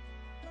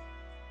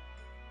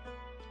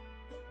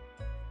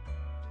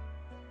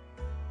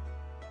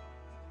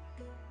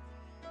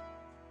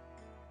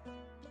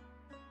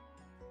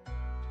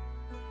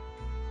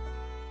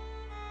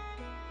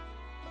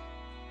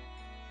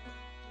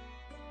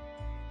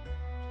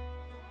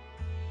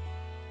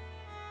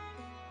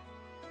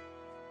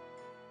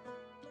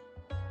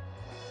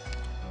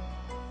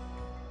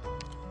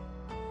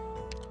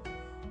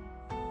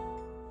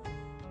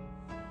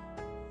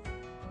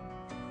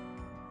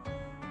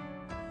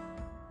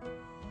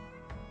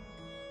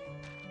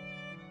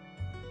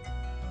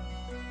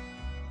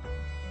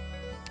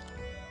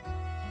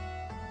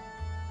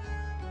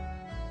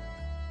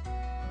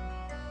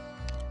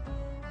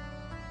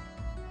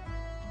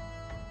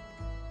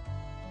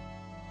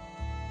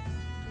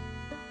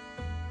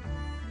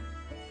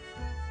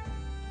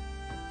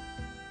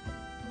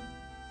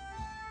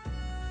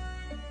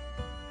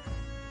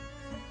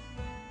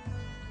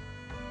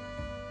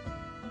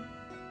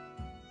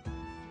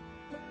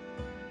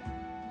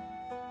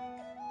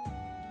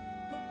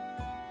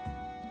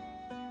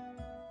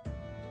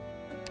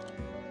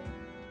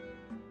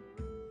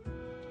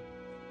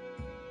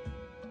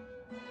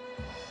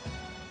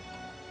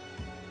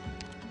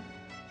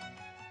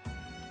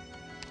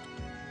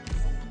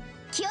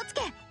気をつ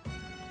け。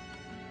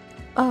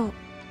 Oh.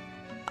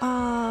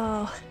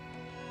 Oh.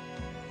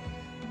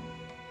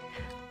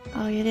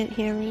 Oh, you didn't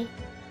hear me?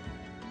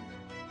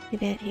 You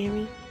didn't hear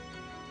me?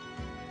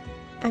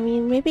 I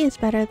mean, maybe it's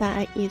better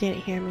that you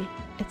didn't hear me.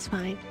 It's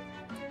fine.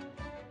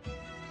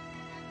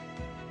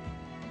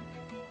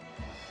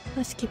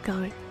 Let's keep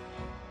going.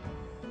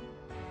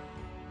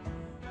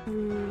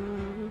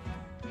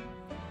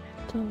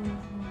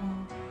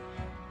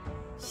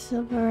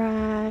 Silver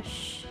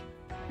Ash,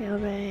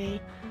 Yobei,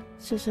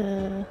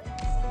 Suzu.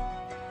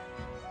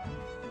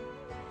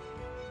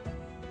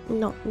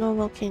 No, no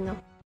volcano.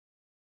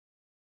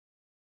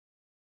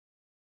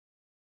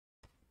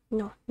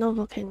 No, no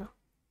volcano.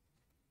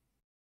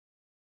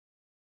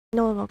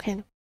 No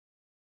volcano.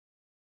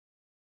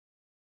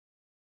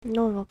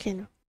 No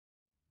volcano.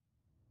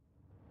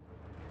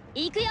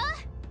 行くよ。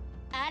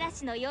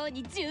嵐のよう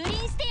に蹂躙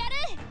してやる。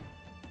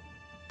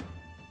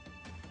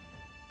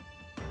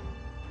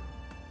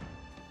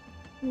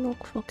 No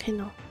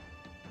volcano.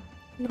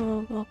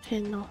 No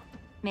volcano.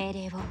 命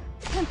令を。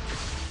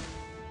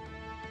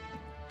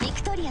ビ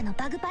クトリアの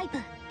バグパイプ、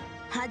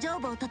波状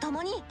棒とと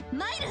もに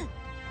参る。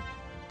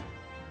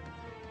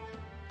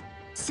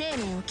生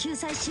命を救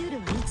済しうる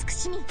は慈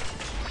しみ。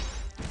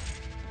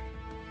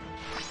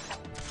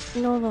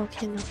 No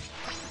volcano.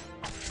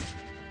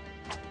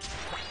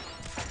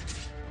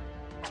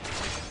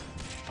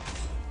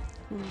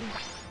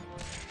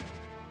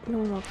 No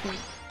volcano.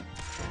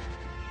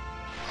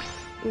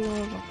 No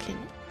volcano.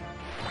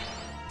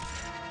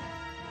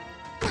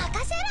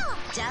 任せろ。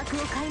邪悪を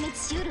壊滅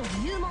しうるは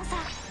勇猛さ。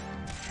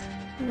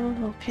 No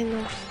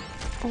volcano.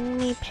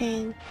 Only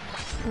pain.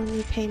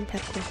 Only pain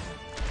pickle.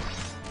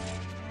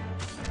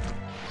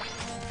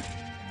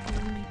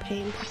 Only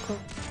pain pickle.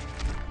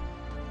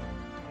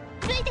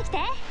 ついてきて。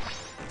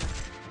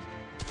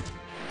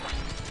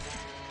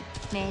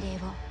命令を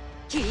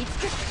切りつ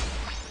く。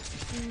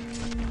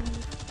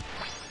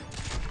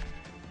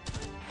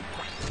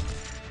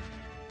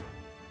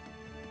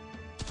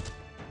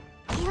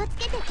気をつ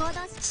けて行動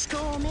し。思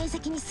考を明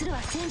晰にする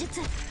は戦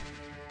術。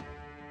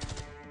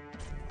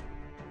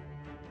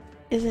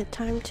 Is it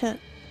time to...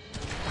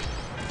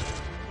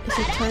 Is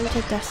it time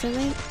to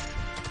decimate?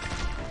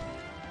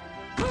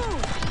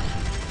 Hmm.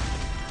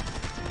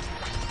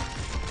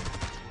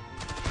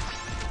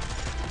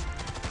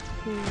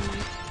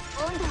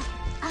 温度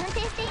安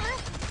定しています。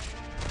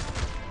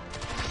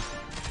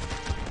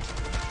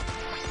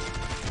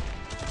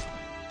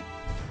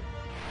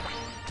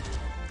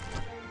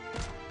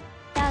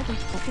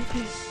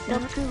Okay.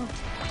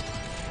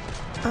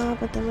 Oh,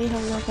 but then we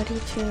have nobody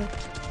to.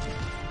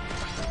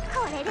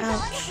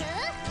 Ouch.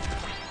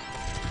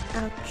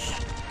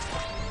 Ouch.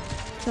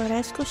 そ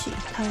れ少し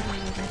痛いも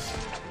のです。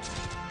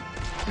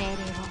命令を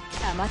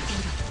黙ってい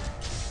ろ。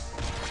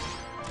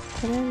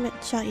それめっ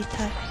ちゃ痛い。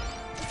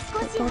ど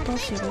う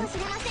する？ど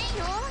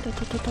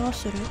う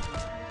する？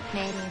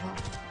命令を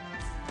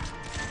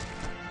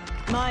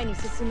前に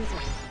進むぞ。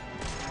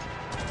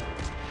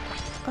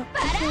Oh,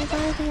 okay,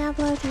 bye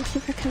Diablo, thank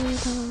you for coming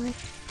by.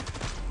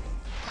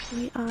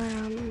 We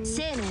are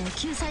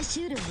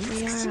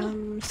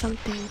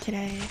something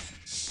today.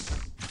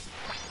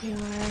 We are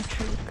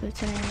Paniku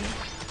today.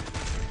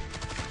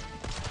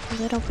 A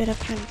little bit of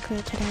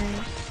Paniku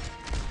today.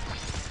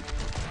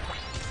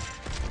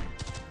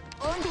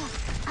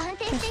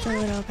 Just a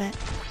little bit. I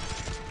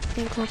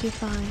think we'll be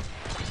fine.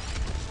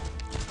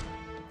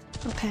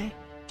 Okay.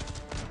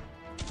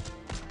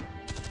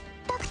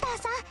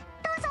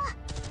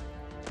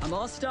 I'm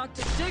all stocked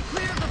to stay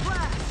clear of the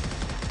blast!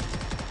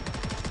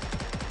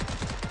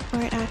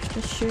 Alright, Ash,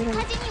 just shoot him.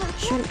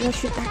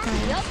 Shoot that guy,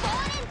 Ash.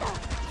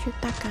 Shoot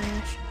that guy,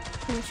 Ash.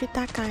 Shoot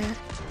that guy, Ash.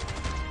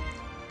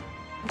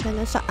 Okay,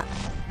 let's okay.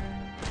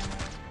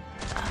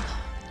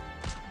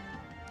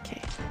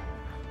 Okay.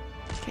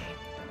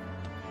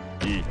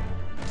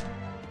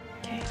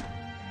 Okay.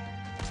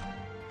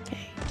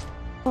 Okay.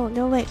 Oh,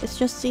 no, wait, it's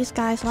just these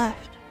guys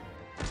left.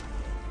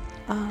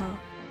 Oh.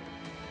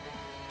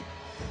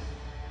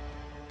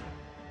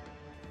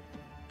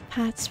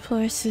 Hats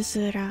for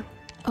Suzura.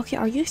 Okay,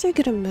 are you three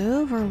gonna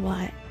move or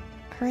what?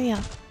 Hurry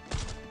up.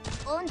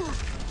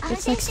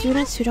 It's like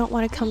students who don't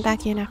want to come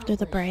back in after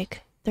the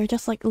break. They're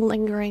just like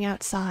lingering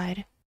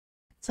outside.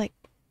 It's like,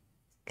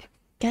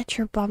 get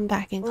your bum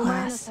back in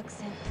class.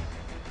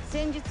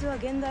 It's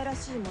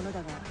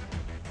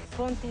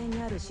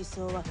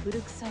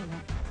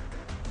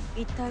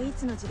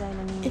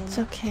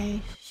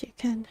okay.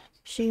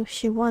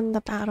 She won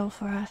the battle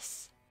for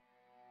us.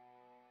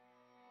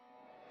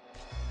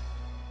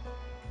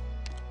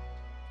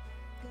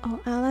 Oh,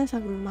 allies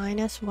have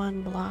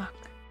 -1 block.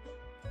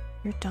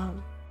 You're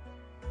dumb.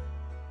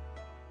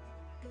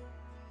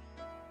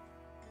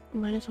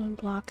 -1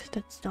 block,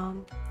 that's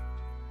dumb.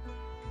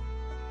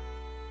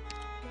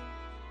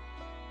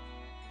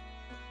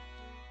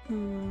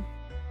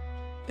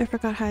 I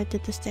forgot how I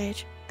did the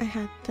stage. I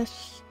had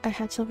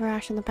Silver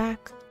Ash in the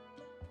back.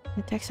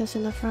 And Texas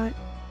in the front.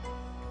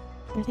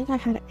 I think I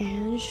had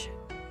Ange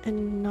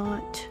and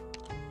not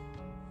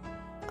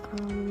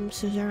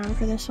Suzerain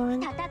for this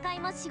one. I'm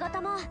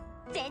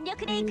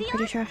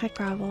pretty sure I had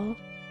Gravel.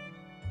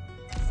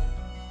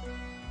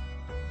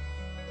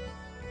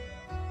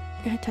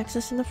 I had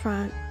Texas in the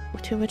front,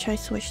 to which I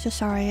switched to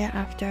Saria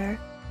after.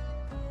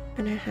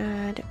 And I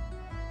had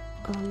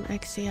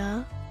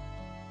Exia.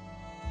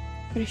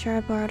 Pretty sure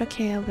I borrowed a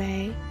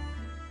KOA.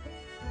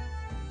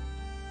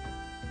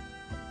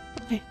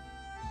 Okay.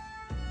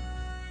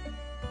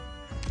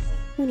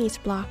 Who needs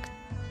block?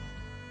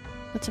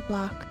 What's a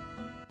block?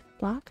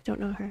 Block? Don't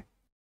know her.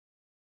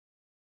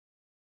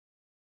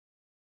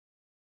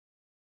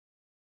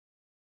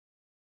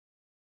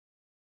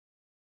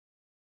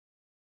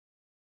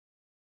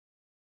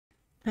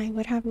 I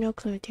would have no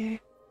clue, dear.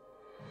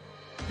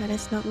 That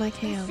is not my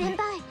KO.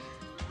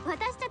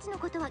 私たちの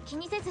ことは気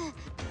にせず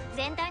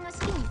全体の指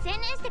揮に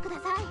専念してくだ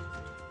さい。は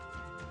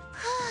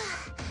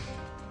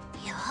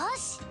あ、よ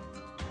し。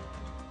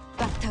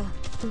バッタを。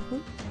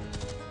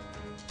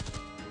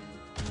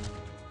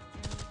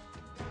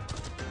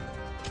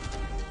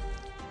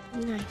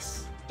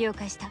Nice. 了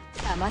解した。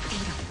黙ってい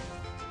ろ。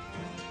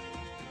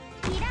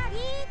キラリーっ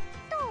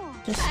と。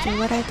Just do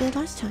what I did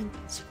last time.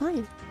 It's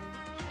fine.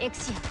 エク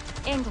シ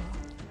ア、援護を。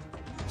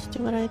Just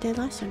do what I did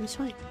last time. It's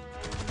fine.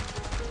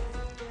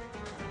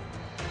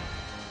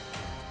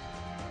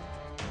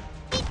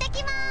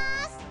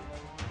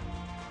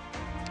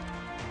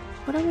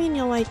 What do we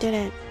know I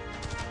didn't?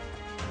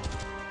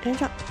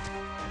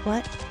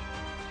 What?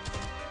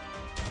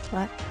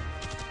 What?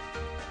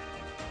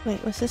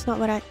 Wait, was this not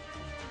what I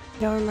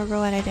don't remember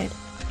what I did?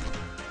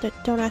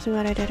 Don't ask me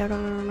what I did, I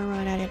don't remember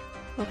what I did.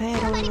 Okay, I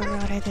don't remember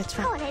what I did, it's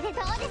fine.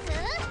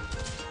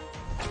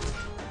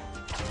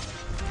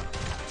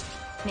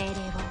 命令を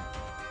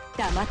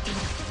黙っていろ。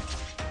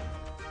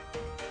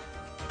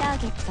ター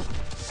ゲット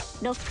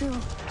ロックオン。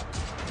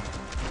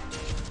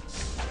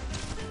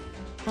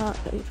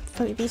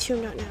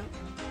B2 not now.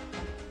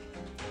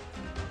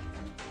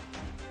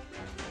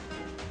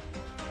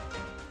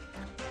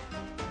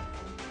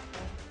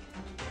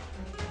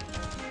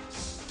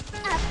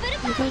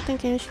 You don't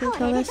think Ange can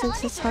kill this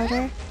since it's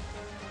harder?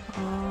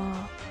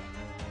 Oh,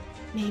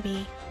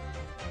 maybe.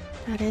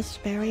 That is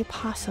very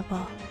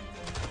possible.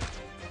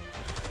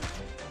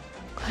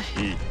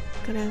 Okay,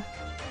 I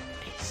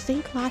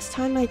think last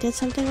time I did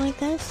something like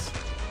this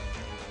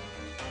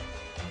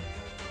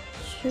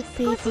should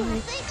be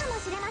fine.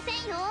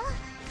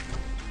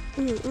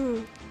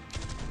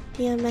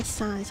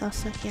 DMS is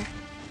also here.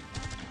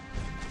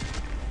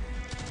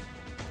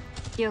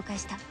 了解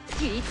した。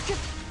気ぃつけ。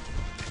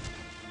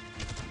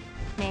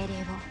命令を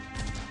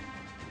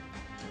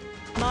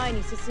前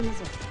に進む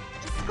ぞ。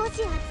少し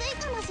暑い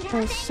かもしれ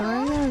Does ません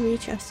よ。 Saria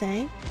reach a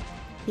say?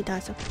 He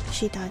does. Okay.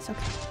 She does. Okay.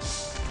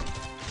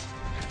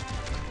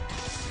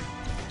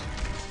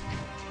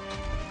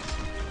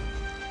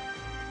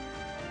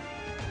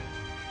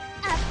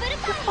 アップル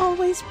パイ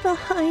Always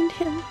behind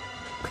him.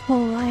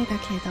 怖いだ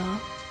けど。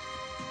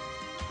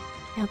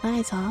やば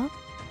いぞ。温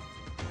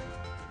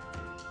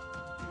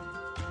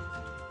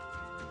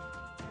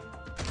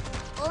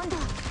度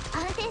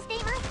安定してい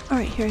ます。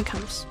 Alright, here he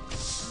comes.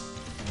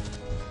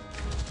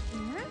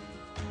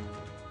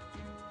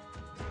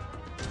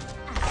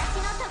 私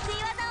の得意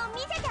技を見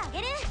せてあ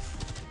げる。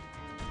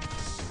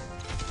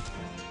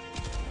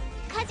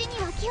火事に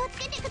は気をつ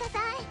けてくださ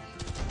い。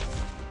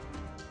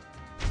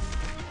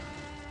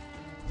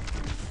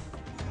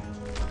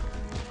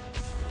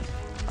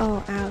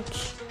 Oh,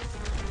 ouch.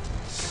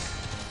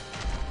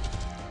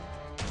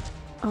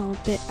 Oh, a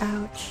bit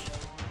ouch.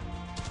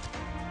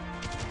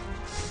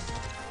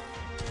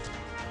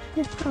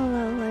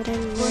 Hello, I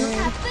didn't know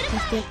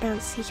this big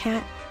bouncy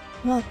cat.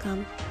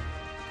 Welcome.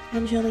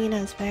 Angelina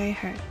is very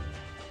hurt.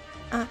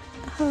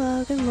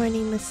 Hello, good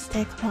morning,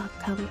 Mystic.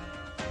 Welcome.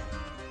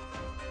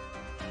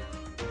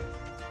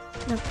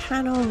 The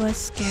panel was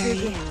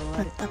scary,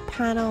 but the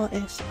panel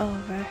is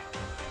over.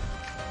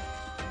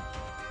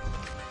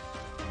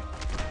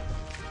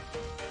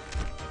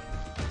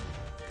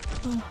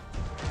 Oh.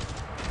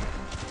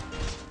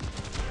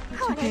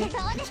 It's okay,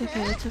 it's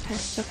okay, it's okay,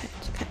 it's okay,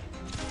 it's okay.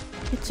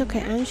 It's okay,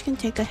 Ange can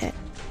take a hit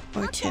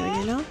or two,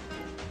 you know?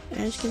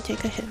 Ange can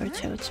take a hit or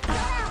two, it's fine.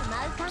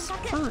 It's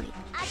fine.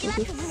 She'll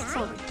be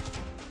fine.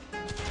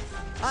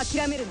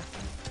 諦めるな。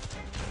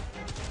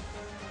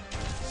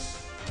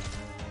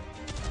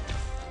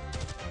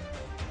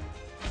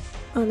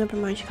 Oh, never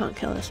mind, she can't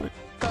kill this one.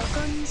 こ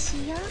こに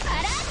しよう。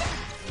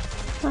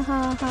 Ha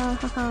ha ha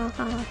ha ha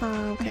ha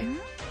ha, okay.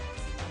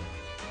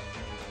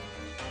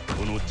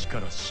 この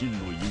力真の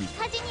意味。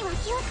火事には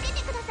気をつけ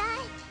てください。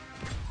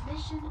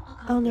 Mission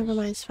Oh, never accomplished.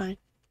 mind, it's fine.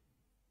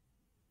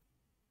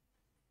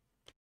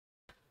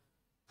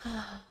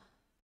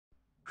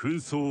 紛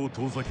争を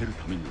遠ざける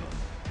ためには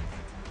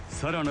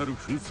さらなる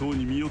紛争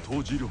に身を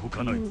投じるほ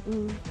かない。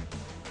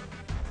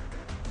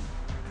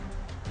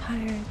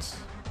Tired.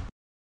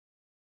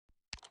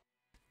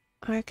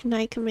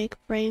 Arcanite can make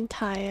brain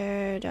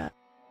tired.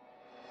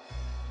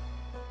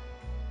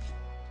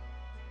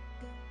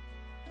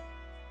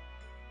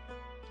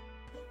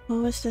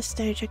 What was the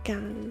stage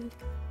again?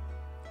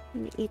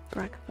 Let me eat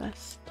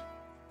breakfast.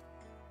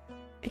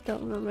 I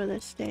don't remember the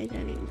stage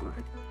anymore.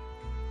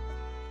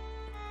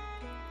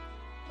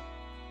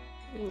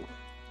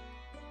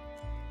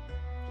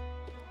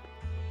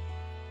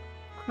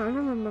 I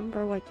don't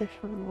remember what this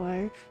one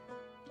was.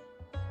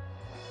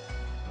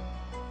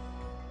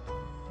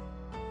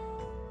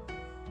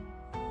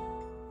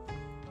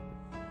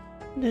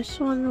 This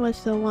one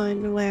was the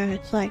one where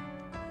it's like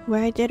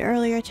where I did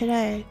earlier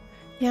today.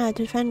 Yeah,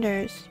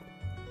 defenders.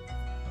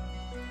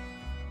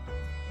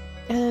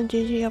 And then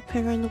Gigi up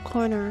here in the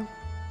corner.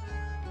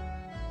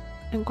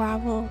 And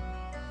gravel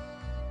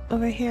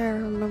over here,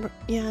 remember?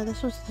 Yeah,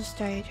 this was the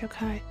stage,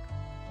 okay.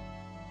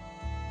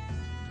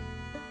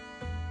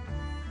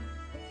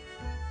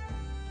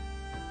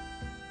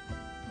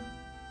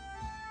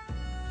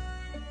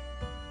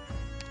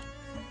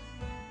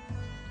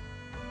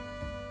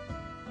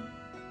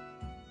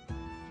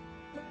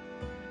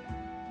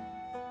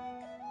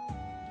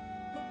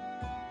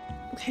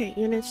 Okay,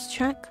 units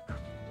check.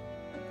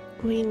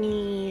 We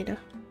need...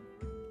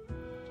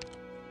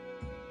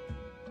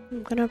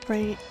 I'm gonna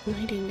bring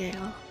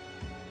Nightingale.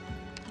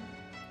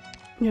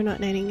 You're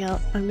not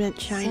Nightingale, I meant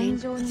Shining.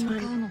 That's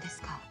fine.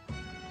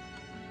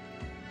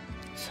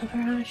 Silver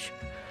Ash,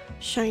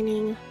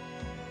 Shining,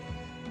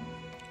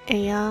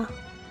 Aya.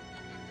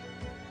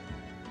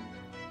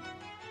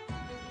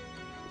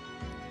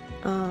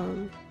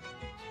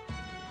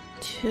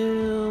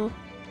 Two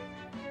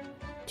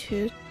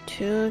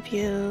of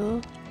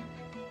you.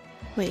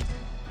 Wait.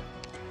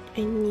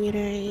 I need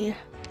a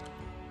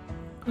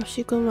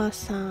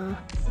Oshiguma-san.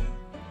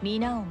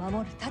 皆を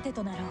守る盾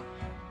となろう。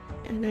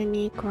 And I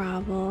need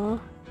gravel.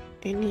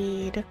 I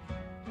need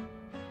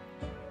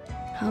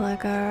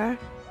Halagar.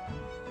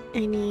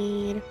 I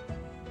need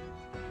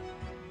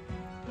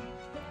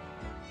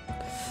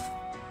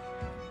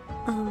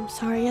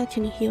Saria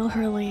can heal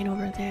her lane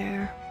over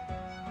there.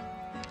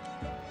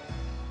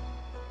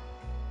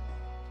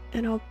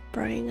 And I'll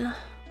bring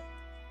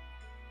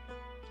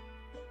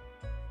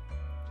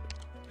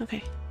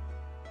okay.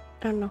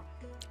 I don't know.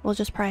 We'll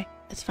just pray.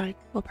 It's fine.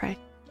 We'll pray.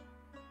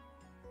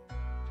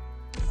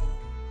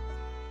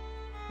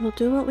 We'll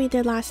do what we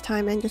did last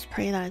time and just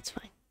pray that it's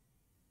fine.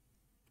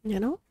 You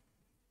know?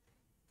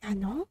 I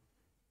know?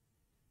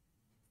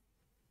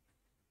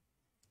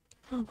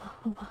 Hold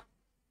on.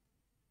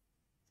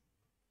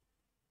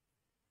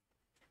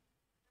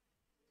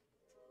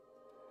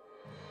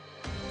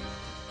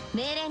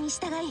 命令に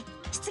従い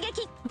出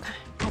撃。 Okay.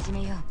 始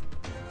めよう。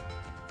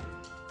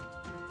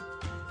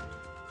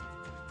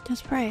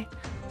 Just pray.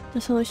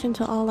 The solution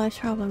to all life's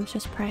problems,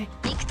 just pray.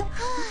 行くと。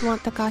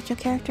 Want the gotcha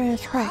character?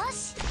 Just pray. よ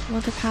し。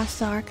Want to pass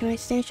the Arcanite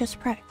stage? Just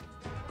pray.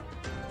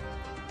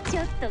 ち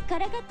ょっとか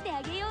らかって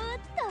あげよう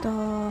っ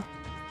と。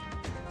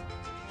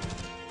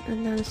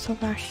 And then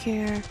Silver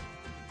here.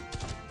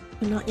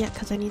 But not yet,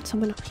 because I need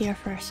someone up here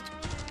first.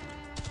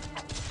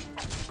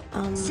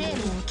 I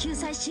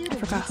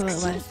forgot who it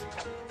was.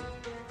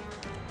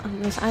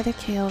 It was either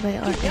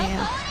Kyove or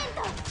Aya.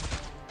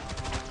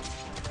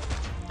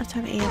 Let's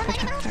have Aya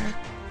protect her.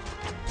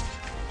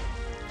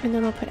 And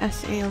then I'll put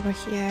SA over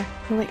here.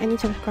 Oh wait, I need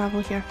to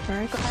gravel here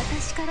first.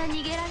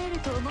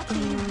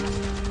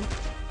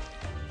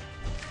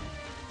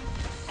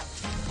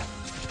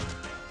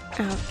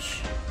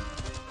 Ouch.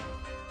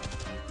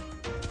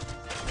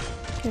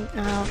 And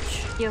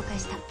ouch.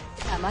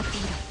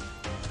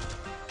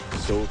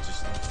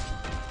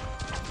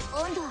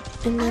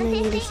 And then I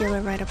need a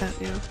healer right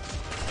about now.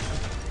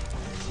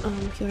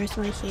 Where's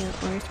my heal?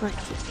 Where's my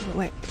heal?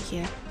 Wait,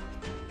 here.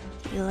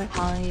 Healer.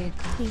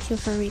 Thank you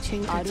for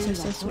reaching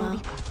Texas as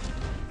well.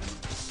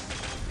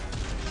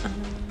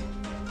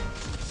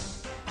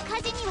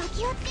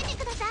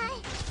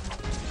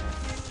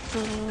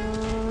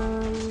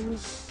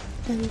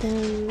 And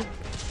then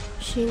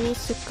she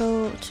needs to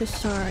go to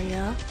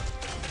Saria.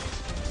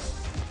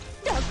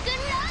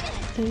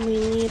 And we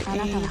need a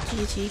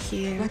GG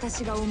here.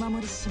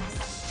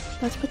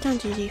 Let's put down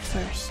GG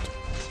first.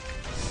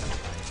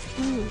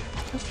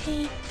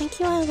 Okay. Thank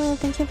you, Isla.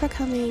 Thank you for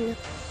coming.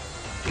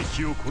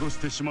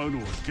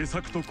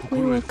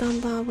 We will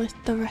gamba with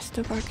the rest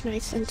of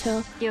Arcanites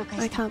until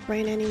I can't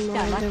brain anymore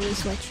and then we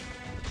switch.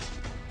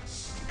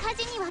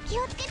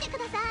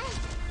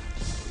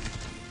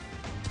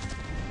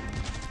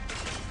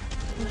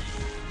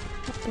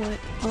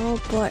 Oh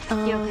boy,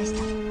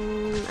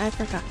 I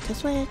forgot to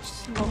switch.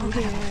 Over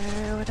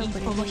here, what am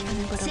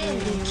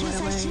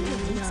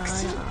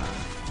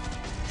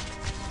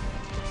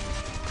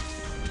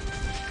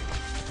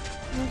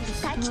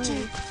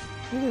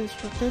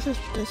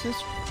This is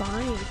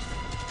fine.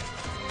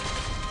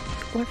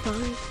 We're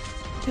fine.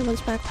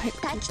 Everyone's backpipe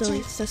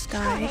deletes this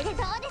guy.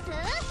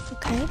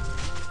 Okay.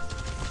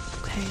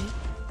 Okay.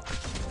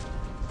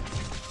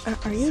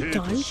 Are you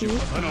done? Do you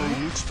die?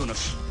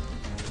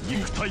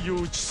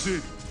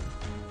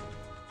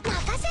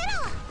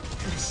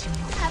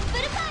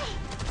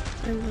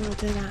 I'm gonna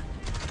do that.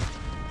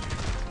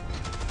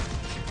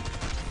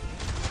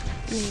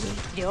 Maybe.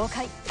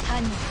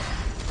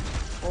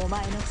 お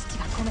前の父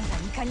が込めた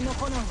怒りの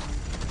炎を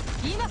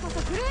今こそ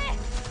震え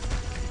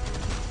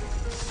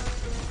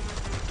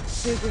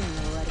すぐに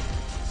終わる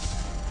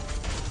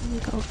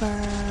Go over.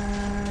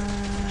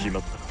 Should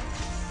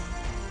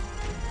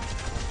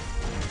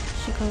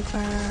go over.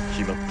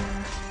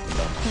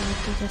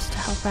 I'll do this to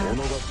help out.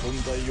 Go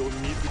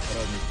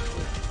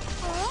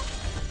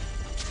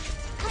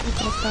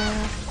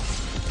over.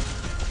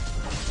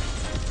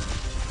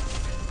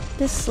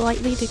 This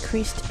slightly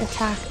decreased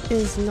attack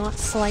is not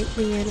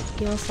slightly and it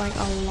feels like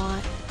a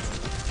lot.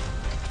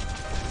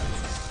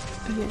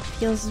 And it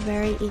feels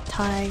very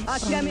itai. Oh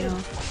no. Oh no.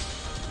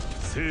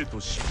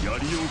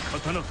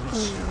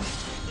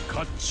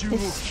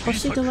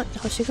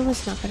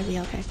 Hoshiguma's not gonna be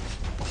okay.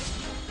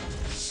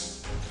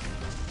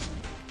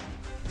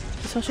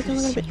 Is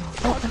Hoshiguma gonna be—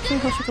 oh, actually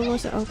Hoshiguma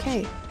wasn't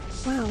okay.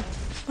 Wow.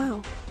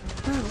 Wow.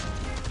 Wow.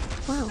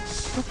 Wow.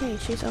 Okay,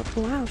 she's— oh,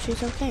 wow,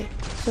 she's okay.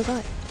 So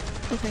good.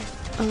 Okay.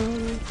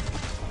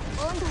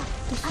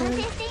 This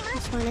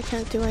one I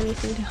can't do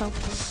anything to help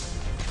them.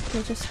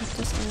 They'll just have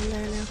to stand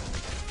there now.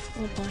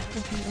 Oh boy,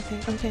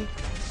 okay.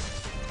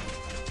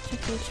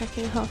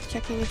 Checking health,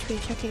 checking HP.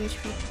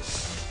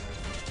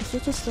 Is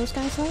it just those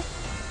guys though?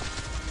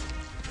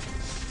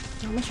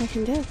 Not much I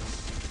can do.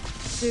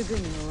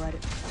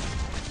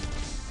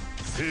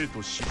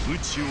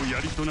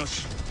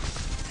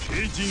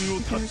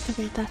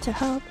 Activate that to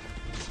help.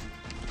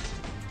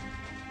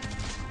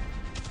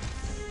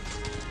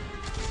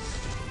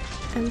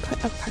 And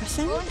put a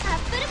person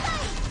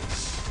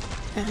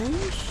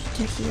and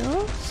to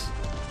heals.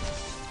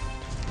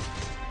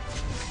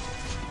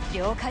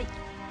 Oh.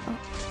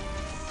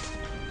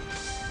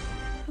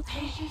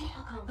 Okay.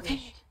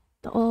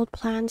 The old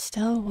plan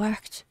still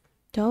worked.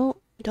 Don't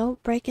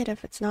break it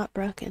if it's not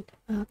broken.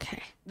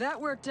 Okay.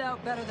 That worked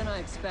out better than I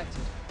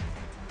expected.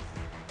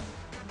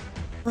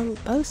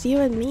 Both you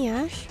and me,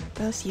 Ash.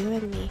 Both you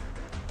and me.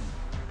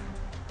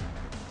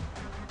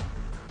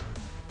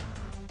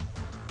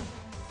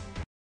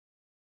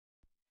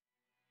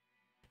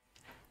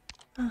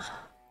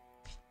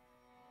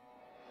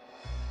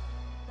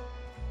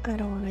 I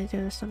don't want to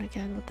do this one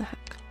again. What the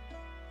heck?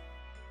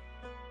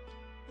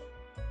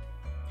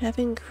 Have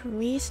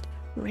increased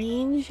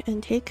range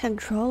and take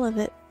control of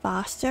it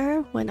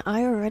faster when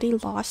I already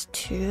lost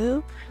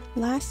 2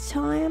 last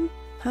time?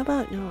 How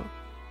about no?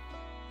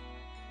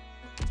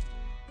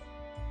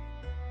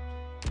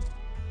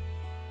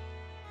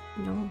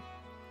 No.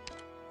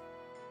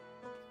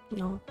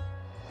 No.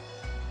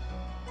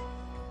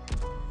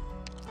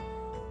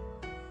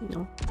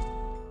 No.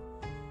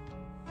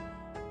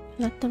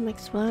 Let them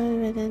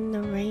explode within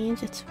the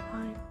range, it's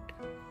fine.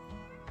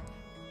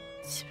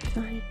 It's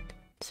fine.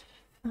 It's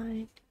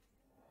fine.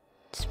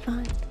 It's fine.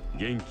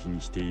 元気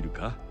にしている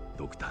か、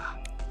ドクター。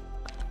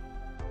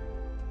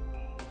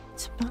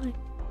It's fine.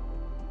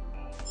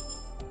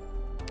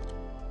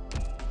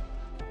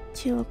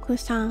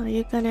 Chioku-san, are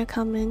you gonna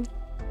come in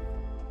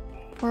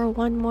for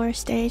one more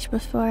stage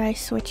before I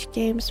switch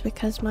games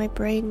because my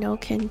brain no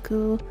can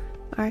go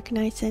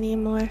Arknights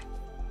anymore?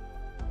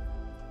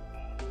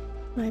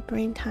 My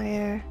brain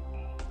tire.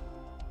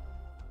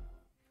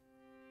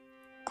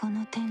 こ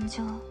の天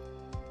井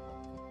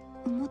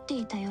思って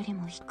いたより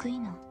も低い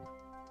な。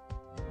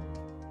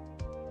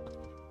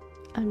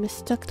 I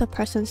mistook the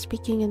person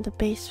speaking in the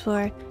bass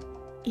for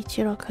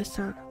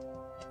Ichiroku-san.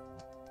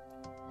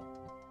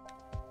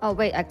 Oh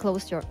wait, I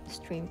closed your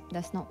stream.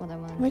 That's not what I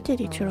wanted. Where did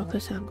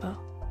Ichiroku-san go?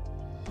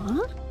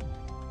 Huh?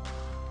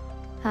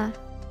 Huh?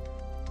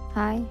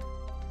 Hi.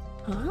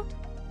 Huh?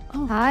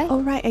 Oh. Hi.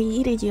 Oh right, I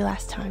yeeted you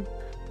last time.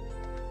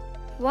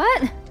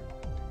 What?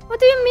 What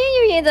do you mean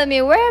you yeeted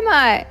me? Where am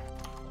I?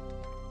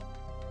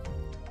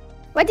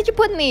 Where did you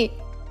put me?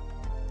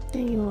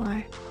 There you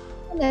are.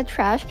 In the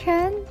trash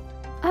can?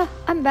 Ah,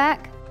 I'm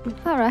back.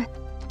 Alright.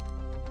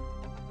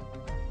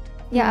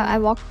 Yeah, I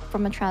walked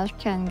from a trash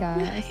can,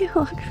 guys. You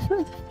walked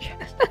from the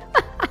trash.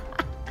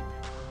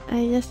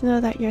 I just know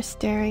that you're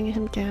staring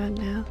him down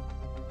now.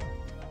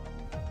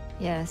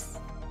 Yes.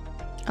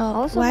 Oh,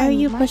 Also, why are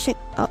you my- pushing?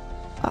 Oh,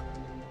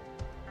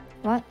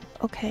 What?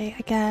 okay,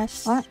 I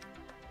guess. What?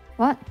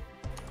 What?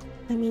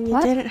 I mean, you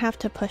What? didn't have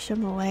to push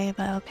him away,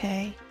 but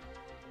okay.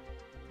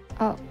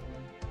 Oh.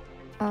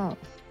 Oh.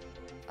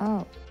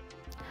 Oh.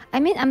 I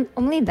mean, I'm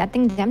only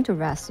letting them to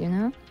rest, you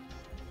know?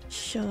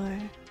 Sure.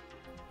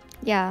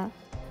 Yeah.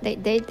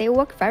 They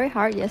worked very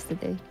hard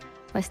yesterday.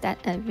 Was that,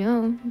 you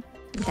know,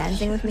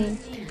 dancing with me?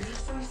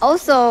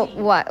 Also,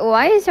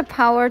 why is your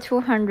power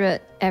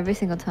 200 every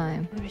single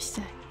time?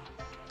 Versailles.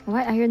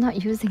 Why are you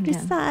not using them?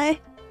 Versailles.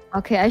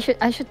 Okay, I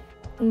should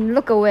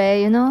look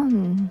away, you know?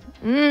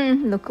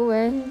 Look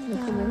away.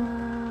 Look away.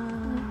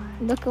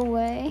 Look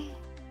away.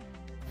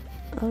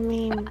 I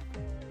mean,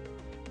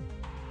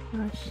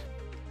 gosh.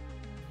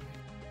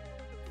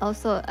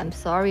 Also, I'm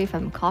sorry if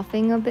I'm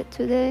coughing a bit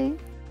today.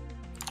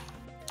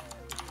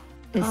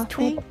 It's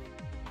Coughing? too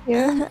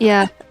here.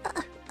 Yeah.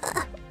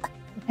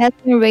 It has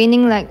been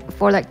raining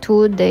for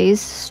 2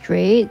 days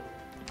straight.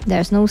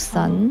 There's no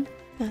sun.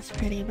 That's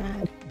pretty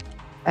bad.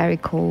 Very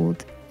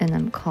cold, and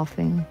I'm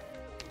coughing.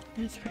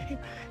 That's pretty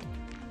bad.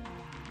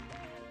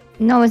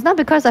 No, it's not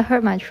because I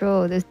hurt my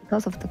throat. It's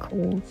because of the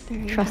cold. Are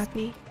you Trust.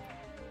 happy?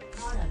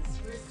 Products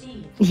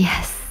received.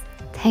 Yes.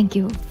 Thank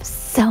you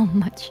so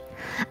much.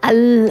 I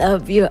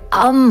love you.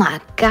 Oh my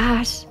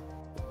gosh.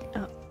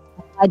 Oh.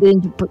 I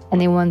didn't put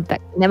anyone back.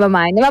 Never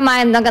mind. Never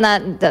mind. Not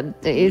gonna.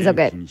 It's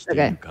okay. It's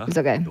okay. It's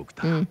okay.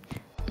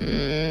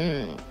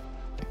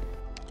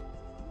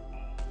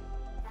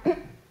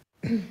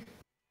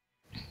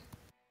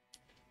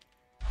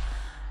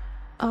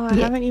 Oh, I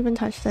Yeah. haven't even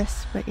touched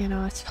this, but you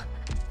know, it's fine.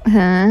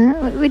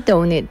 Huh? We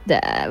don't need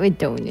that. We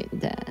don't need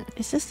that.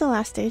 Is this the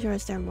last stage or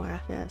is there more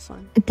after this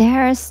one?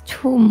 There's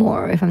 2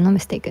 more, if I'm not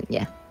mistaken.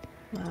 Yeah.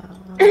 Wow.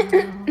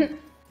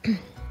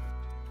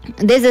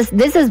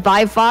 This is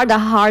by far the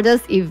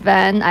hardest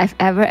event I've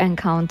ever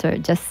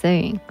encountered. Just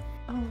saying.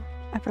 Oh,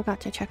 I forgot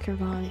to check your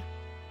volume.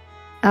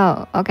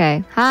 Oh,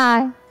 okay.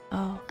 Hi.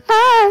 Oh,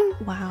 Hi.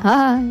 wow.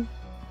 Hi.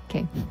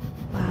 Okay.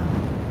 Wow.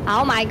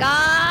 Oh my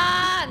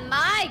god,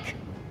 Mike!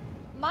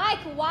 Mike,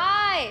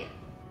 why?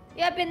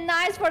 You have been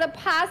nice for the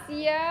past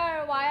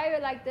year. Why are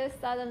you like this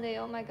suddenly?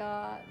 Oh my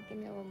god. Give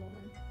me one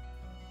moment.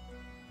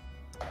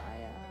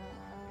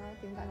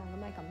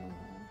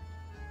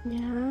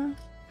 Yeah.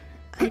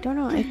 I don't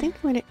know. I think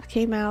when it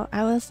came out,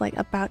 I was like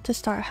about to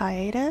start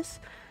hiatus.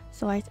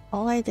 So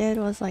all I did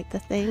was like the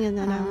thing and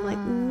then I'm like,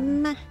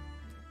 meh.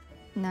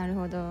 なる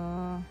ほど。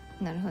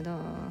なるほど。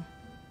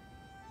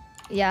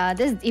Yeah,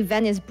 this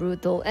event is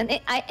brutal, and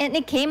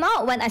it came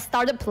out when I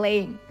started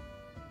playing.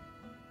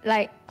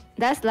 Like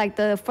that's like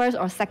the first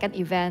or second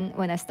event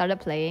when I started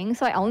playing,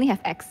 so I only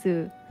have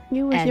Exu.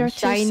 You with and your 2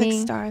 Shining.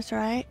 6 stars,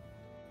 right?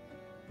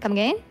 Come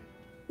again?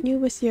 You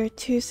with your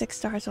 2 6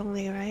 stars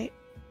only, right?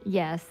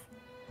 Yes.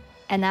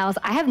 And I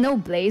have no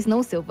Blaze,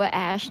 no Silver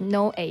Ash,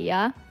 no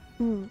Aya.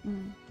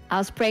 I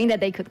was praying that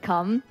they could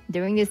come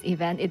during this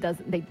event. It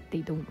doesn't.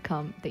 They don't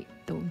come. They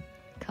don't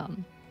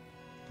come.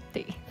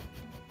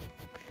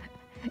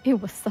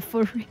 It was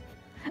suffering.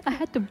 I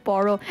had to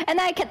borrow, and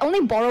I can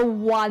only borrow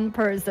 1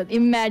 person.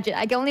 Imagine,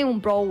 I can only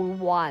borrow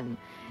 1,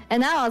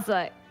 and I was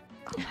like,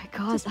 oh my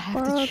god, Just I have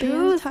borrow to the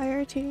choose.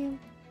 entire team.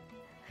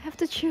 I have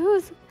to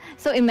choose.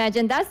 So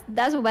imagine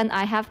that's when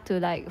I have to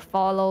like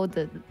follow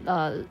the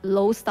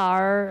low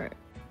star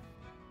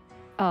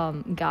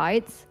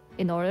guides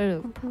in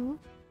order to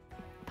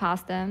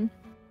pass them.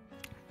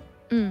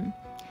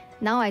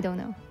 Now I don't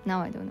know.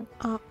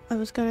 I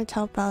was gonna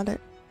tell Belle that.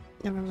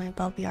 Never mind,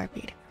 Belle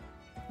BRB'd.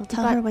 I'll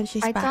tell But her when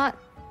she's back.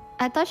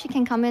 I thought she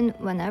can come in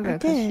whenever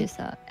because did. she's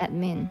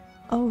admin.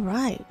 Oh,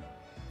 right.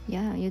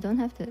 Yeah, you don't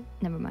have to.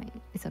 Never mind.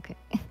 It's okay.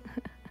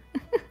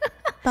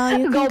 Belle,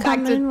 you can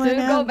come in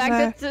whenever. Go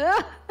back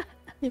to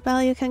 2.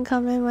 Belle, you can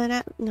come in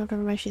whenever. No, never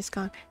mind, she's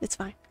gone. It's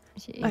fine.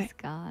 She is Alright.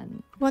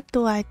 gone. What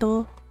do I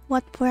do?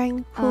 What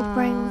bring? Who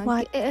bring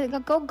what?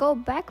 Go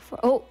back for.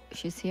 Oh,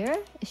 she's here.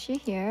 Is she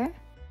here?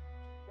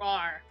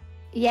 Roar.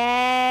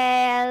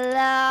 Yeah,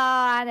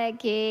 hello,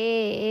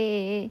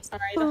 Anarchy.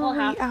 Sorry, the whole Only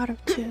half out of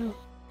 2.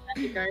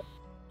 had to go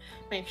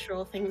make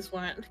sure things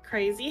weren't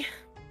crazy.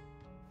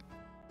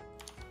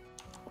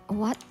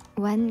 What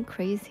went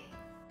crazy?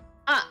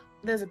 Ah,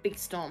 there's a big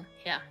storm.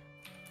 Yeah.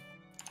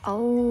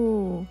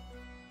 Oh,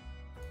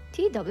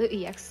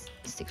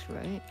 TWEX6,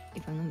 right?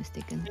 If I'm not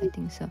mistaken, I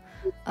think so.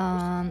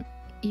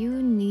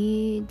 You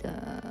need.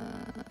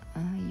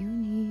 You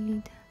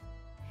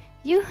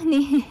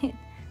need.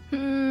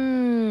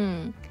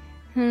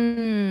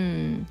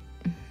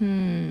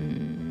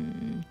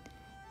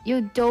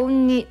 You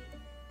don't need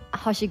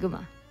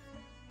Hoshiguma.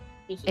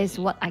 Is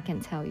what I can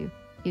tell you.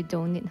 You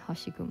don't need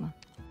Hoshiguma.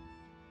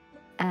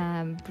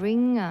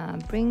 Bring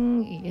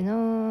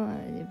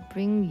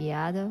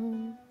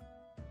Yado,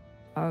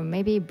 or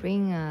maybe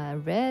bring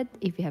red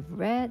if you have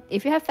red.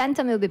 If you have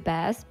Phantom, it'll be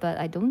best. But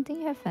I don't think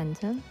you have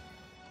Phantom.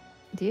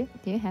 Do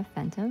you have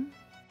Phantom?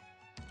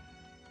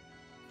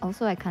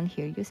 Also, I can't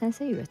hear you,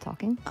 Sensei. You were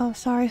talking. Oh,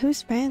 sorry.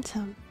 Who's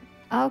Phantom?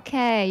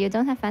 Okay, you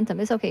don't have Phantom.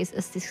 It's okay. It's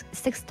a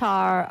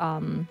 6-star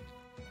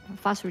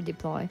fast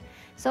redeploy.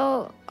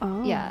 So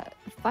Oh, yeah,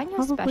 find your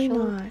probably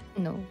special. not.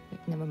 No, wait,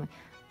 never mind.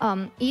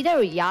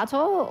 Either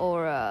Yato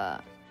or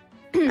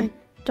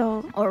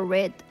Don't. or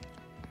red.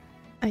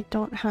 I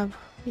don't have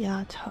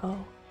Yato.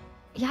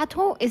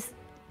 Yato is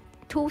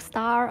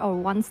 2-star or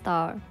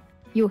 1-star.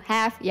 You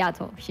have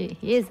Yato. He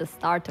is a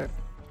starter.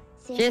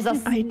 She's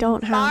a I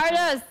don't have.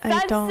 starter.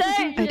 I don't.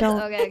 Sensei! I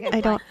don't. Okay,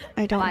 I don't.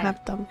 I don't Fine.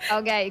 have them.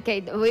 Okay.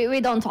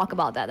 We don't talk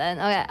about that then.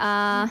 Okay.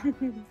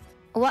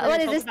 What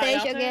is this talk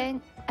about stage Yato?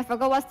 again? I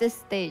forgot what's this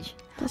stage.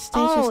 The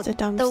stage is the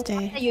dumb the one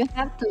stage. that you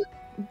have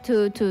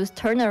to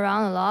turn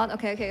around a lot.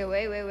 Okay.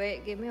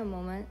 Wait. Give me a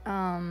moment.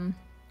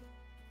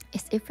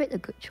 Is Ifrit a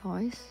good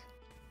choice?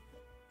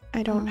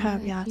 I don't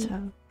have he-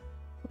 Yato.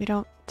 We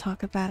don't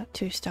talk about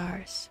 2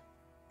 stars.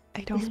 I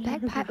Is don't.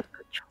 backpack a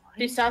good 2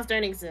 choice? stars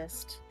don't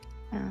exist.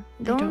 Yeah.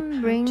 don't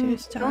have Don't 2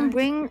 stars.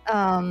 bring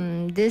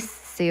this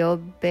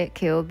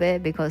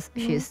Kyobit because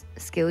Mm. she's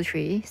skill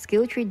tree.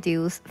 Skill tree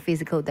deals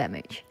physical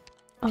damage.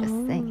 Just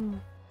saying. Oh.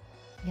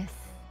 Yes.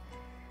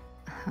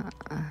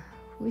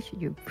 Who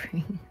should you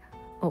bring?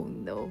 Oh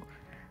no.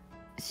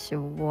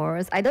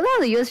 Shawars. I don't know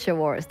how to use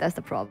Shawars. That's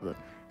the problem.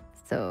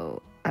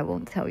 So I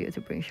won't tell you to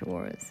bring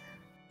Shawars.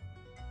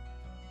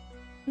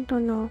 I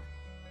don't know.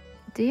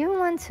 Do you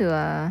want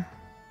to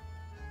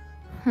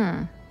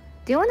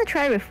Do you want to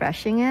try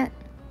refreshing it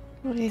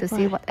Wait, to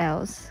see what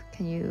else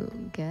can you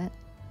get?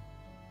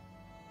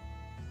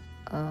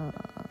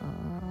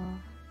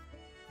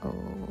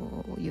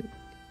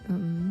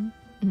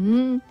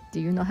 Do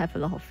you not have a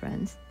lot of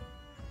friends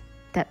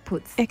that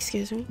puts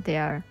Excuse me.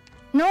 their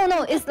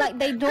no, it's like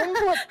they don't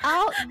put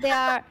out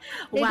their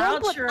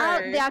don't put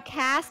out true. their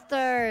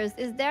casters.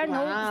 Is there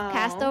no Wow.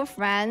 caster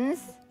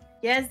friends?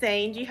 Yeah,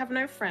 Zane, do you have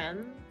no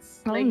friends?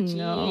 Oh Like,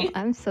 no, gee.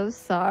 I'm so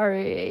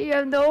sorry. You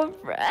have no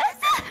friends.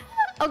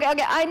 okay,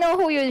 I know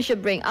who you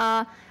should bring.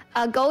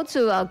 Go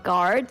to a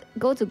guard.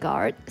 Go to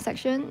guard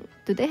section.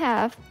 Do they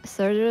have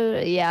Sir?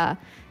 Yeah.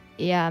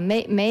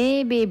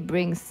 Maybe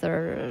bring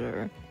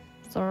Sir.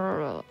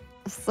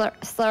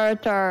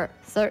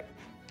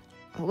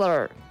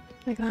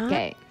 Like that?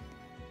 Okay.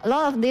 A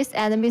lot of these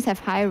enemies have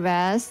high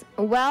res.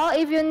 Well,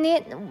 if you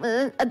need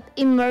an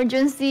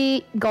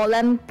emergency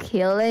golem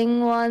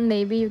killing one,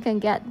 maybe you can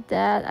get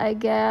that, I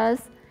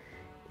guess.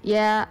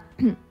 Yeah.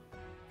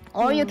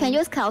 Or you can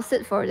use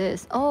Calcit for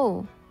this.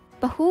 Oh,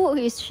 but who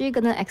is she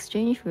gonna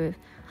exchange with?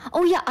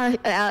 Oh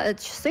yeah,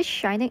 switch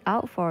Shining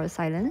out for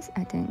Silence,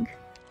 I think.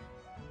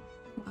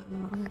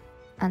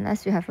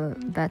 Unless you have a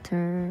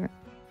better.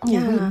 Oh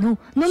Yeah, wait, no.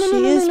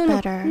 she is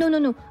better. No.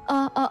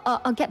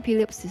 Get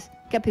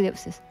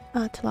Peleopsis.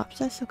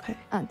 Telopsis? Okay.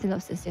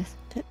 Telopsis, yes.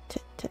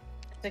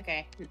 It's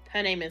okay.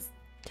 Her name is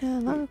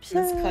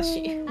Telopsis.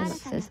 Koshi.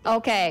 Telopsis.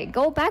 Okay,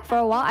 go back for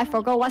a while. I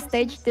forgot what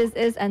stage this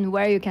is and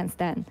where you can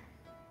stand.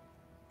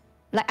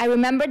 Like I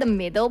remember the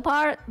middle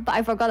part, but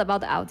I forgot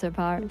about the outer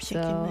part. I'm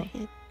shaking my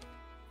head.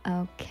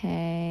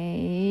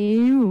 Okay,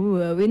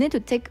 we need to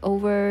take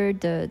over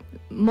the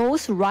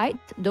most right,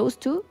 those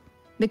two,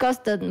 because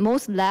the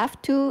most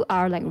left two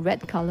are like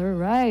red color,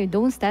 right?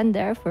 Don't stand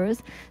there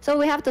first. So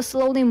we have to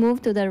slowly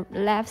move to the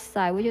left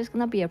side, which is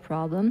gonna be a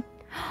problem.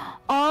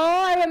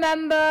 Oh, I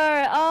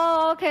remember.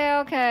 Oh,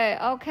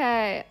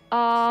 okay.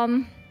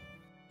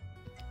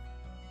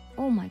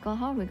 Oh my god,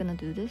 how are we gonna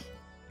do this?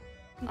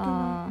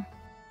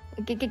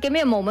 Give me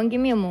a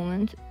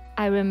moment.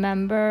 I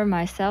remember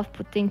myself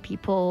putting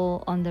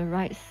people on the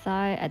right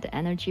side at the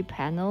energy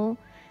panel,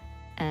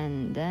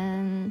 and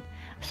then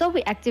so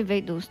we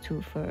activate those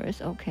two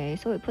first. Okay,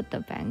 so we put the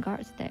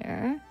vanguards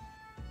there,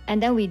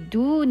 and then we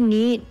do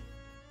need.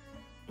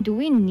 Do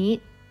we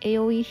need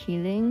AOE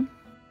healing?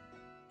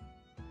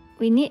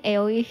 We need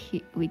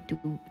AOE. We do.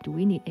 Do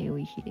we need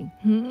AOE healing?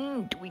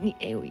 Do we need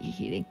AOE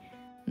healing?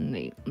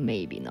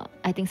 Maybe not.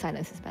 I think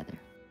silence is better.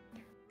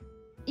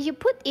 You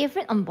put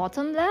Ifrit on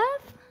bottom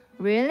left?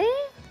 Really?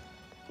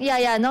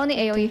 Yeah, no need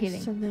AoE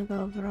healing. Something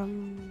about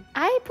rum.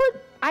 I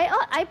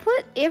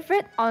put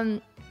Ifrit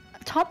on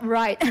top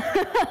right.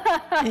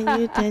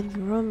 And you did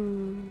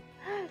rum.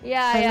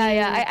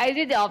 Yeah. I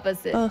did the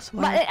opposite. Both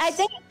but I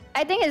think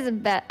it's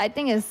bad. I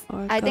think it's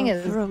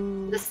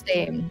rum. the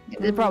same.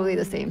 It's probably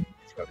the same.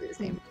 It's probably the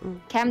same.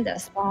 Cam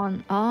that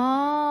spawn.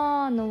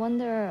 Oh, no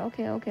wonder.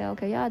 Okay.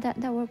 Yeah,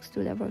 that works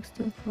too.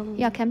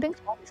 Yeah, camping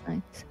spawn is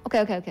nice.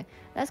 Okay.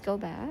 Let's go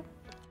back.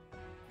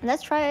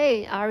 Let's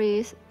try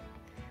Ari's.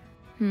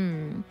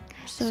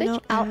 So Switch no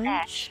out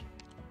Ash.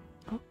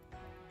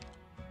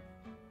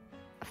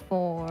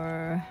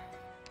 for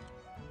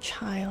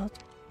Child.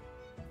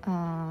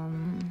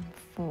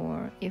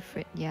 for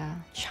Ifrit, yeah.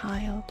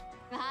 Child.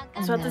 I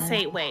was about to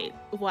say, wait,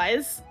 why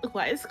is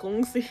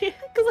Gongzi?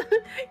 Because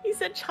he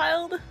said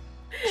child.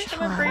 And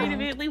my brain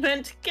immediately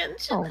went to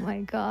Genshin. Oh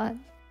my god.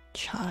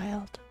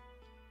 Child.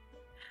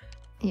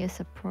 You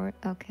support,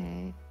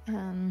 okay.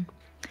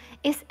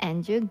 Is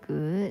Angel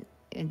good?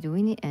 Do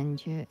we need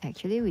Angel?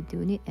 Actually, we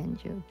do need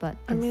Angel, but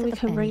I mean, we instead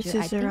can of bring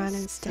Angel, I think Suzuran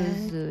instead.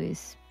 Suzu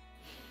is...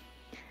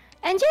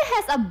 Angel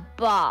has a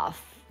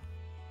buff.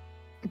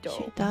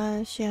 She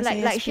does. She has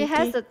like she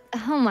has a...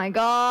 Oh my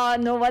god,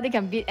 nobody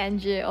can beat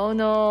Angel. Oh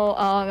no.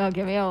 Oh no,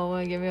 give me a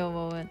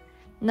moment.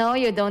 No,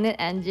 you don't need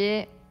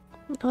Angel.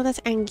 Oh, that's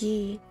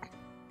Angie.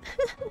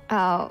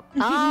 Oh,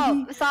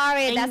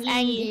 sorry, that's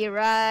Angie,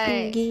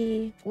 right?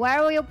 Angie.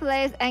 Where will you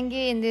place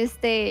Angie in this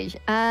stage?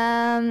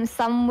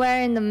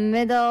 Somewhere in the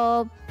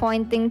middle,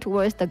 pointing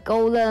towards the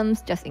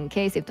golems, just in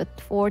case if the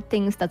 4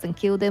 things doesn't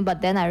kill them.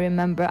 But then I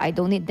remember I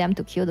don't need them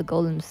to kill the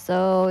golems,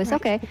 so it's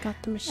okay. We got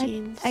the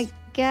machines. I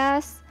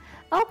guess.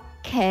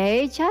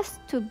 Okay, just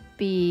to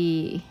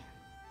be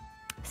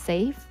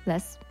safe,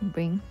 let's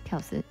bring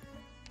Kelsey.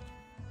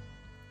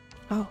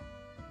 Oh.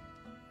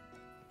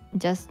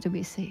 Just to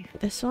be safe.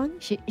 This one?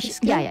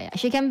 Yeah.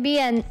 She can be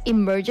an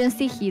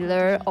emergency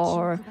healer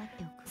or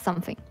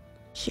something.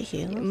 She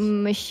heals?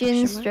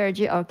 Machine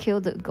strategy or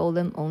kill the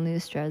golem only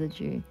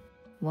strategy.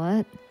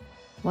 What?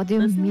 What do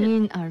you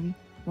mean, Ari?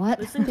 What?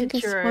 Listen to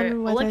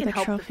Churro. All I can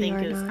help to trophy think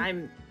or is not.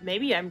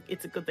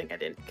 it's a good thing I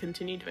didn't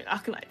continue doing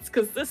Arcanites,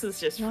 because this is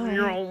just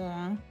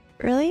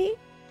Really?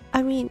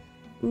 I mean,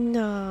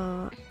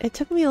 no. It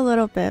took me a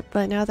little bit,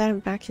 but now that I'm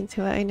back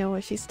into it, I know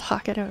what she's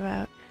talking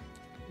about.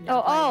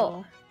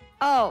 Oh.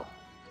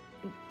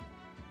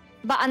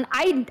 But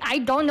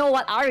I don't know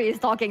what Ari is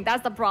talking.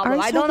 That's the problem.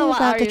 Ari's I don't know what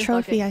about Ari the is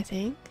trophy, talking. I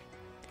think.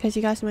 Because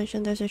you guys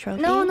mentioned there's a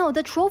trophy. No,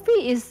 the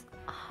trophy is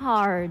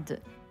hard.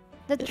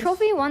 The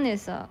trophy one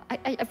is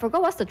I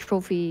forgot what's the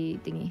trophy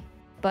thingy.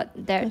 But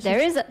there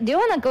is a, do you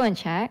wanna go and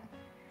check?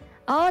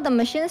 Oh, the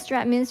machine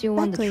strat means you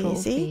want the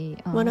trophy. See?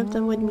 One of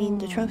them would mean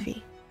the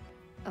trophy.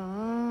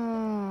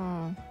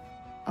 Oh.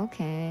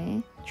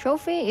 Okay.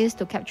 Trophy is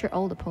to capture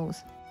all the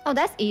posts. Oh,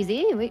 that's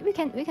easy. We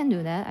can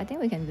do that. I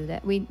think we can do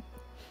that.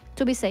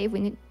 To be safe, we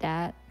need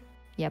that.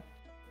 Yep.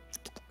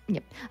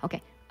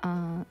 Okay.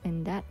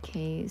 In that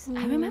case,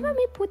 I remember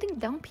me putting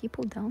down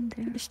people down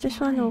there. Is this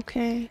one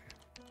okay?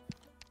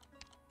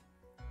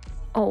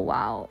 Oh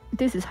wow,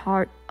 this is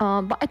hard.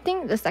 But I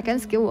think the second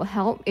skill will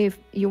help if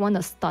you want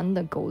to stun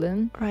the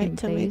golem. Right,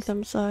 to make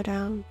them slow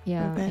down.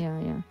 Yeah.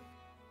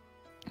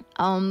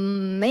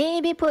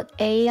 Maybe put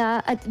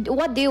Aya.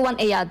 What do you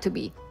want Aya to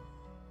be?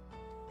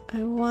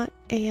 I want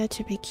Aya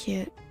to be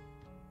cute.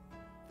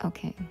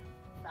 Okay.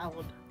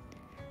 Valid.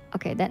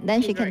 Okay,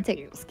 then she can very take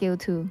cute. skill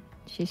 2.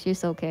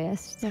 She's okay.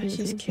 Yeah,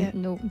 she's cute.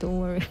 No, don't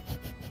worry.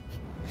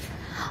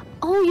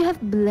 Oh, you have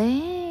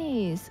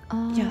Blaze.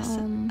 Yes,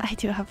 I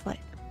do have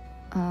like.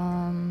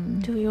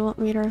 Do you want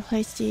me to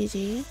replace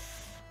Gigi?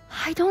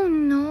 I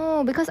don't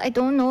know because I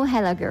don't know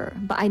Helager,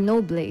 but I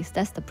know Blaze.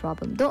 That's the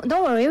problem. Don't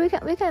worry. We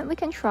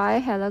can try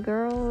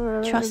Helager.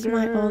 Trust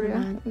my old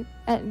man.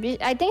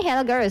 I think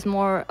Helager is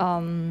more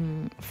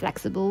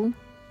flexible.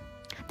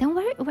 Then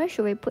where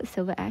should we put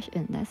Silver Ash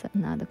in? That's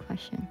another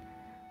question.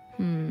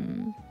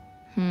 You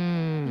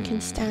can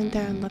stand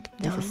there and look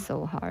down. This is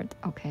so hard.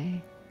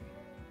 Okay.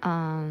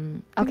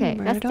 Okay.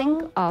 Let's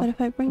think of but if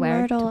I bring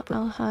where Myrtle, to put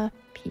I'll have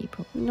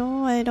people.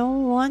 No, I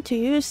don't want to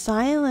use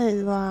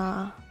silence.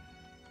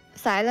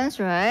 Silence,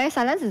 right?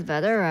 Silence is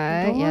better,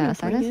 right? Yeah,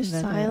 silence is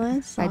better.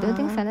 Silence. I don't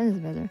think silence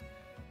is better.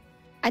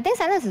 I think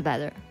silence is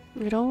better.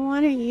 I don't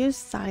want to use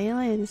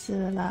silence.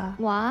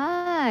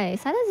 Why?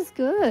 Silence is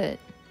good.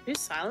 Who's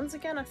Silence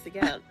again? I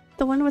forget.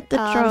 The one with the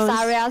drones.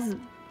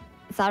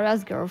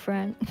 Saria's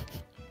girlfriend.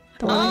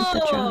 The one with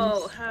the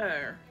drones. Oh,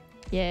 her.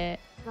 Yeah.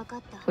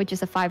 Which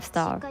is a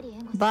 5-star,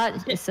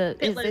 but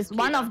it's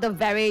one of the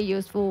very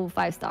useful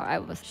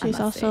 5-star. She's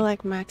also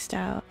like maxed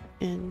out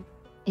in.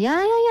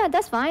 Yeah.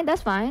 That's fine.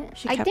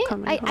 She I kept think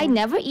coming I home.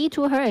 never E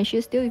to her, and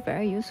she's still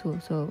very useful.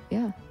 So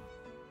yeah.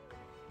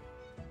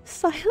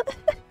 Silence.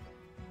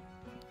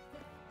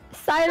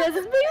 Silence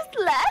is being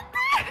slapped.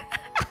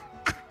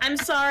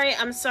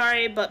 I'm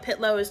sorry, but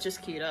Pitlow is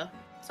just cuter.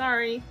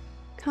 Sorry.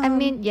 I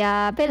mean,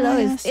 yeah, Pillow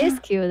is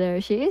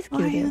cuter. She is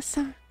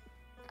cuter.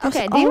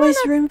 Okay, there's always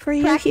room for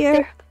you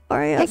here.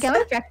 Oreo. Hey, can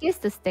we practice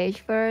the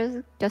stage first,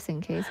 just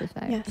in case if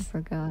I Yes.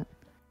 forgot?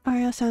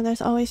 Oreo-san,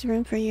 there's always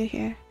room for you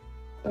here.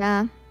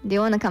 Yeah. Do you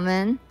want to come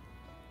in?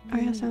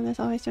 Oreo-san, there's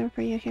always room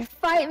for you here.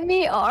 Fight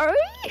me, Ori.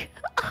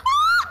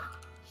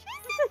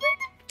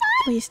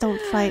 Please don't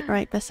fight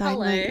right beside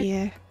my Hello.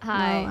 ear.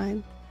 Hi. No,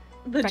 I'm.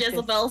 The Practice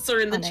Jezebels are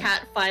in the on it.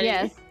 chat fighting.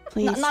 Yes.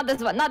 Please. Not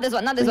this one. Not this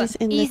one. Not this one. Please,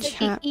 in the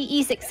chat.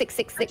 E 6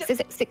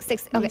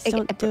 Okay. Please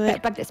don't do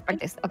it. Practice.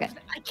 Okay.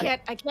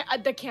 I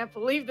can't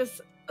believe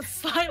this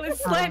silent Um,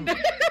 slander.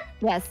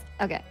 Yes.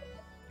 Okay.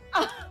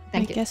 I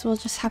Thank you. guess we'll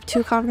just have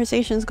two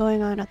conversations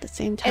going on at the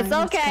same time. It's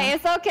okay.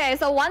 It's okay.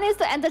 So one is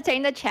to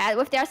entertain the chat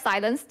with their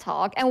silence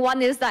talk, and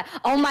one is like,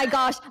 oh my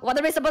gosh, what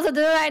are we supposed to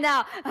do right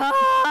now?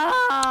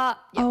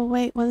 Oh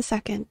wait, 1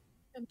 second.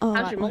 Oh,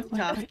 How's your wait,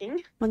 multitasking?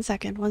 1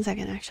 second. 1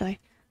 second, actually.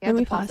 You Let have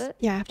me to pause pause. it?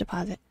 Yeah, I have to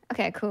pause it.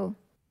 Okay, cool.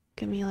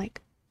 Give me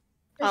like.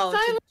 Oh,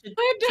 Silent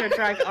to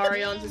drag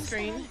Ari onto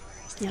screen.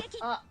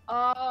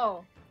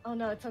 Oh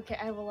no, it's okay.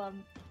 I will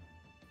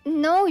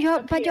No,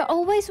 but you're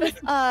always with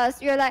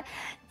us. You're like,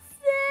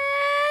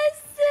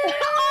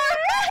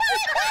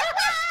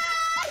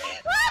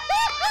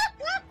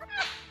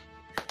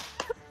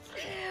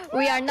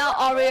 we are not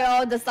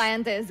Oreo the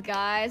scientist,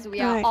 guys. We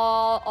are Right.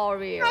 all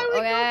Oreo. we go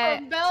Okay.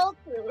 from Bell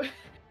to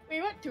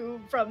we went to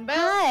from Bell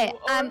Hi, to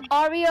I'm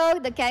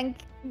Oreo the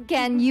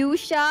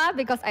Yusha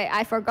because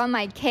I forgot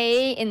my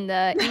K in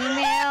the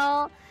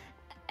email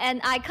and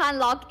I can't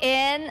log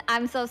in.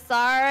 I'm so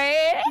sorry.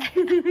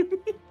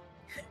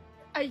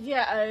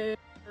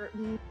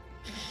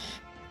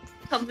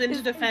 Comes in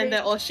to defend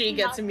it, or she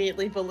gets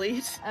immediately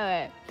bullied.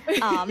 Okay.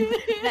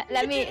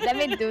 Let me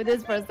do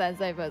this for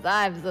Sensei first.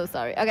 I'm so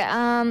sorry. Okay.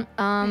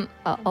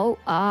 Oh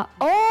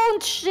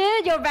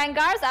shit! Your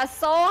vanguards are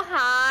so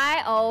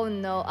high. Oh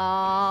no.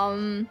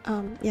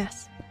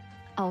 Yes.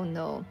 Oh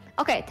no.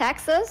 Okay,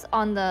 Texas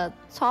on the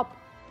top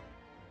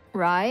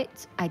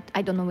right.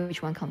 I don't know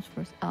which one comes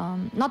first.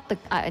 Not the.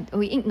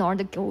 We ignore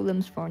the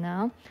golems for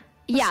now.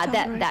 Yeah, top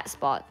that right? that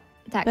spot.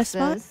 That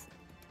Texas.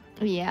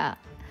 spot? Yeah.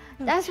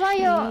 That's why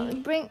your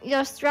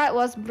strat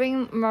was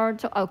bring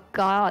Myrtle. Oh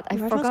god, I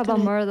Myrtle's forgot about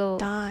gonna Myrtle.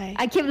 Die.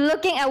 I keep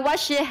looking at what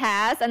she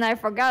has and I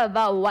forgot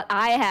about what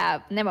I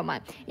have. Never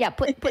mind. Yeah,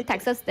 put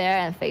Texas there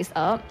and face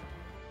up.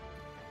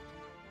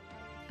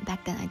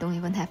 Back then I don't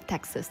even have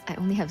Texas. I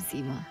only have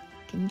Zima.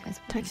 Can you guys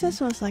believe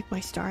Texas me? was like my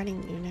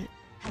starting unit.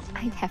 I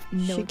have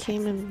no She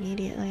came Texas.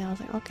 immediately. I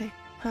was like, okay,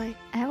 hi.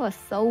 I was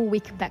so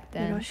weak back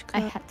then. Hiroshika. I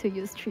had to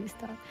use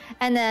 3-star.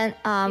 And then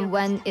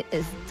when it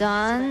is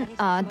done,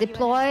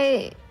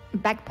 deploy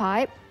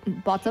bagpipe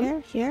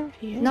bottom. Here.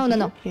 No,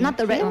 here, not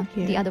the red here, one.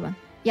 here, The other one.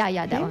 Yeah,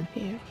 that here, one.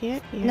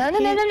 Here. No,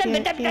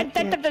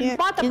 here,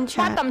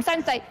 bottom,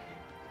 sensei.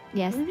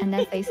 Yes, and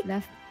then face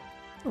left.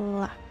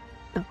 Left.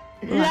 No.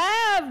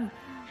 Left.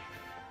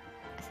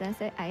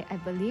 Sensei, I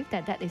believe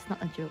that is not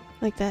a joke.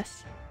 Like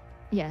this.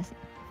 Yes.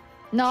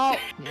 No.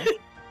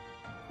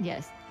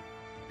 Yes.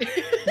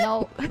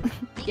 No.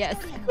 Yes.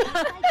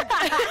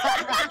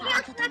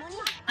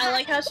 I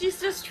like how she's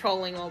just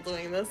trolling while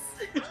doing this.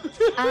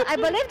 I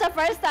believe the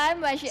first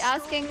time when she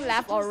asking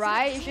left or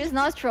right, she's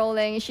not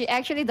trolling. She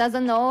actually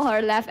doesn't know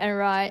her left and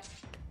right.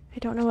 I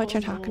don't know what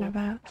you're talking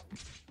about.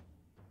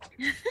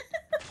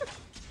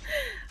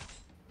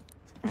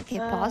 Okay,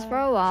 pause for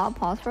a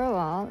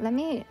while. Let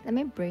me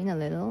brain a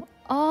little.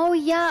 Oh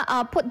yeah,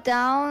 put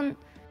down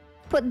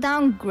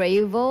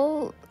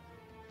gravel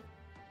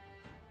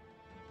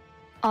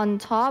on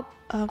top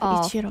Of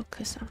of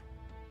Ichiroku-san.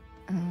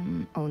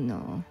 oh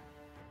no.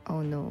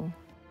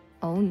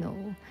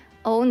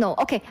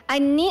 Okay, I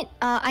need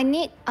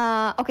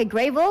okay,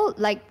 gravel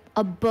like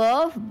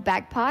above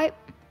bagpipe.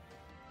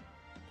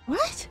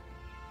 What?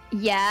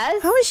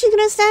 Yes. How is she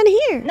gonna stand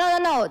here?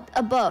 No,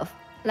 above.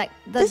 Like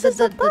the This is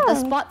the above.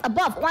 spot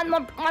above. One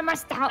more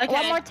tile. Okay.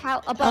 One more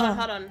tile above.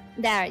 Hold on.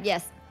 There,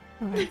 yes.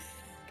 Alright.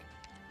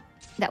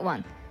 That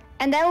one.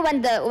 And then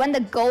when the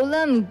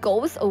golem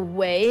goes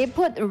away,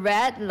 put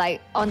red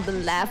like on the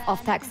left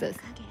of Texas.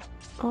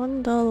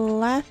 On the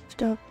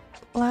left of.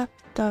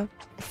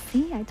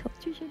 See, I told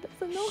you she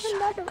doesn't know her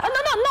left. Oh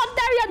no, not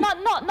there yet.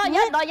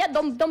 Not yet.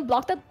 Don't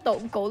block the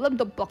golem.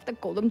 Don't block the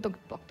golem. Don't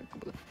block the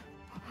golem.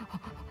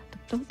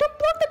 Don't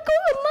block the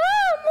golem,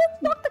 Mom. Don't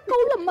block the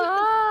golem,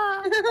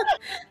 Mom.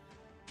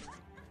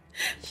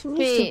 She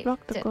needs to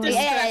block the goal.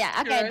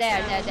 Yeah. Okay,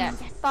 there.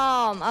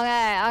 Boom.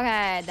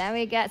 Okay. Then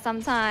we get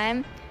some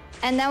time.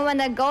 And then when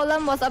the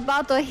golem was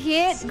about to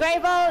hit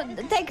Gravel,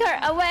 take her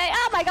away.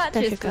 Oh my god,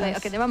 There she's she too late. goes.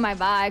 Okay, never mind.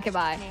 Bye. Okay,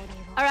 bye.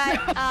 Alright,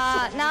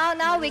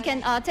 now we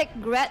can take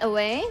Gret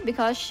away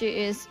because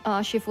she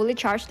fully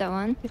charged that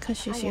one. Because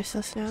she's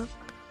useless now.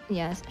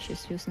 Yes,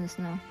 she's useless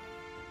now.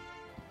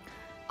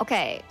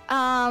 Okay,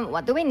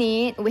 what do we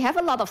need? We have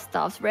a lot of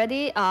stuffs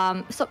ready.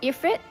 So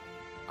Ifrit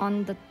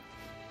on the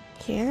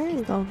Here,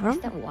 and go is from.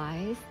 that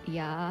wise?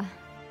 Yeah.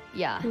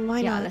 Why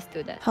yeah, not? let's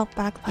do that. Help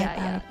backpipe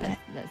Yeah, out a bit.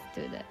 let's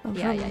do that. Oh,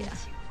 Yeah.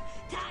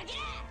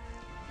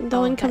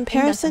 Though Oh, in that thing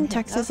comparison, doesn't hit.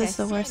 Texas is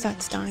Okay. the worst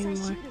at dying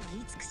more.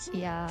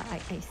 Yeah, I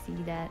see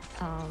that.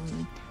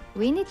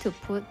 We need to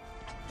put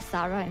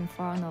Sarah in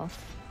front of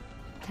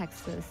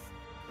Texas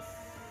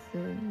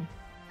soon.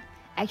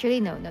 Actually,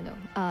 no.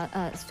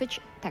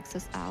 Switch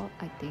Texas out.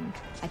 I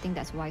think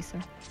that's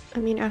wiser. I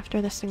mean, after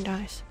this thing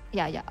dies.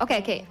 Yeah.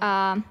 Okay.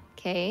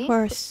 Okay.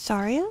 For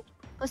Saria?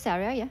 Put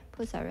Saria, yeah.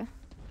 Put Saria.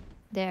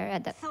 There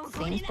at that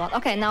same spot.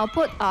 Okay, now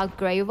put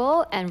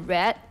gravel and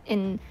red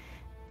in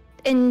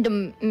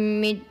the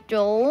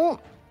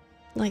middle.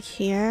 Like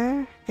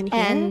here and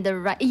here? And the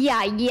right.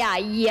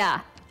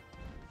 Yeah.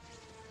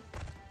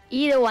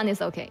 Either one is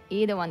okay.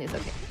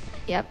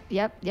 Yep.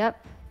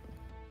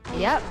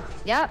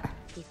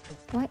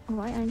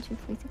 Why aren't you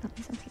facing up?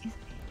 It's okay.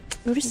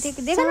 They're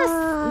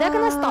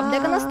gonna stop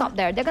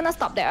there.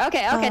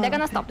 Okay. They're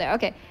gonna stop there.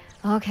 Okay.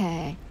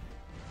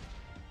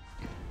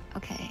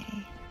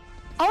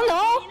 Oh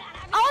no!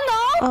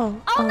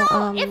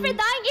 Ifrit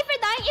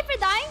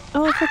dying!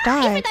 Oh, I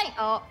forgot. Ifrit dying!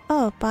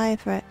 Oh, bye,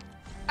 Ifrit.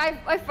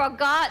 I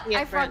forgot.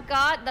 Yeah, I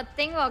forgot the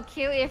thing will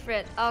kill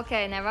Ifrit.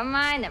 Okay, never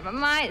mind.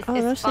 Oh,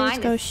 It's those fine.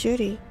 things go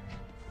shooty.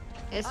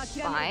 It's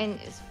fine.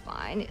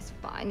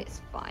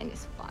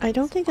 I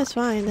don't think it's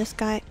fine. This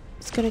guy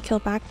is gonna kill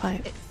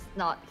Bagpipe. It's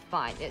not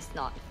fine.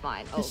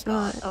 Oh It's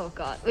god. not. Oh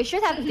god. We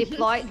should have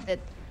deployed the.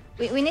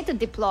 We need to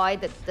deploy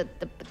the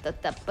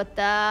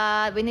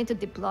we need to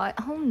deploy.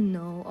 Oh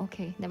no.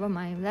 Okay, never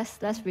mind. Let's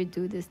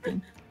redo this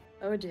thing.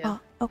 Oh dear. Oh,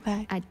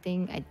 okay. I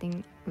think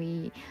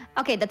we.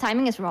 Okay, the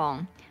timing is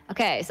wrong.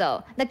 Okay,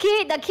 so the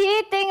key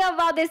thing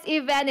about this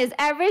event is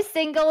every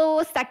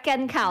single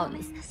second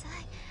counts.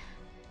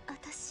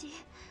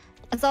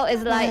 So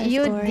it's like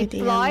you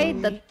deploy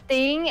the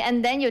thing and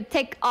then you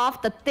take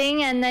off the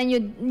thing and then you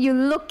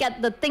look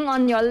at the thing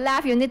on your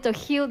left. You need to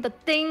heal the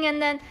thing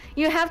and then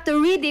you have to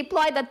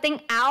redeploy the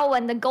thing out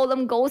when the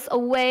golem goes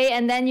away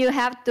and then you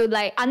have to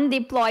like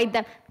undeploy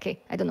them. Okay,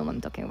 I don't know what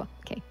I'm talking about.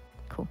 Okay,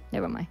 cool.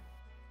 Never mind.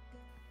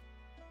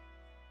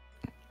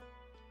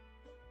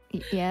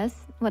 Yes.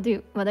 What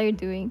are you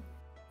doing?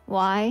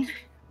 Why?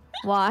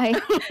 Why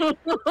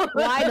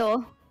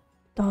though?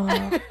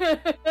 Oh.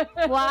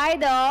 Why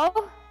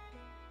though?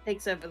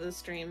 Takes over the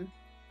stream.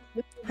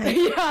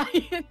 Yeah.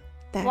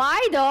 Why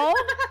though?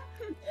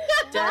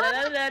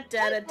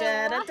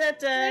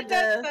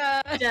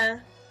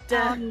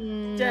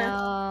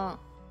 No.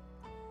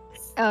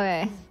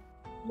 Okay.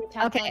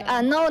 Okay.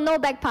 No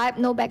bagpipe.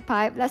 No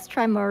bagpipe. Let's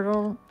try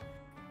Myrtle.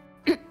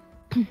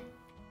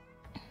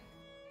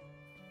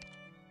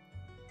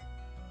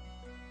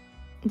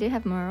 Do you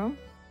have Myrtle?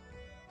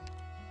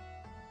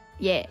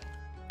 Yeah.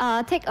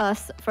 Take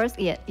us first.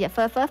 Yeah.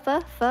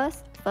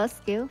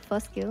 First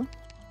skill.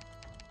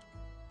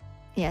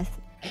 Yes.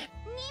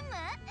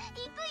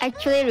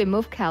 Actually,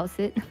 remove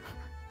Calcit.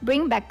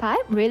 Bring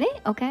bagpipe? Really?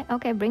 Okay.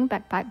 Bring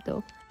bagpipe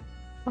though.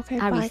 Okay,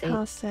 I bye, resave.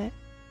 Calcit.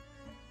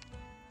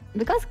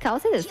 Because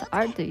Calcit is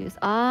hard to use.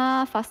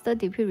 Faster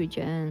DP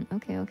regen.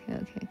 Okay.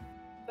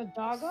 The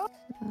doggo?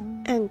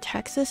 And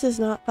Texas is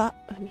not that.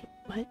 I mean,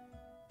 what?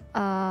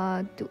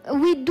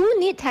 We do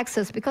need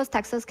Texas because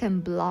Texas can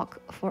block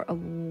for a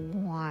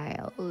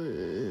while.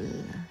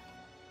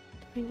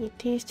 We need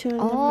these two in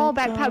the Oh,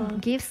 middle.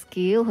 bagpipe gives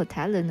skill her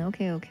talent.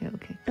 Okay.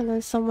 And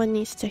then someone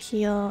needs to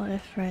heal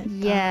Ifrit.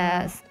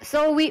 Yes.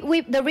 So we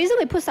the reason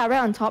we put Sarah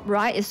on top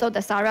right is so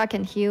that Sarah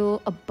can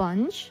heal a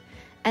bunch,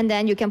 and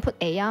then you can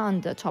put Aya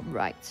on the top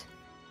right.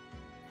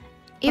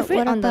 But Ifrit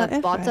what on the about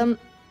Ifrit? bottom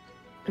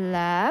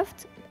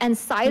left, and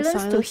silence to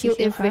Silence to heal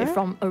heal Ifrit her?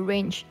 from a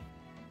range.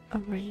 A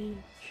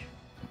range.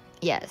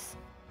 Yes.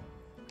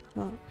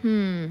 Oh.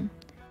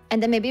 And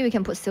then maybe we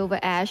can put Silver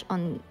Ash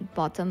on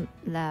bottom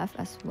left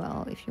as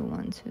well if you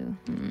want to.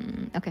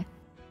 Okay.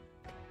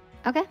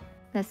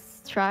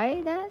 Let's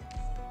try that.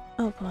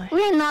 Oh boy.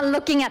 We're not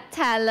looking at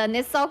talent.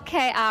 It's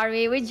okay,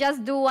 Ari. We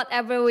just do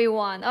whatever we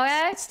want.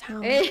 Okay. It's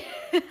talent.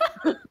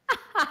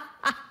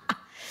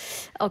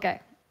 Okay.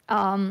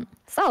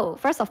 So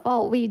first of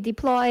all, we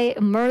deploy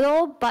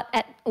Myrtle, but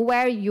at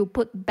where you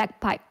put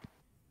bagpipe.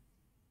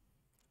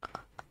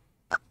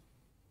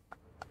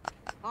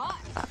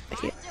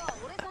 Here.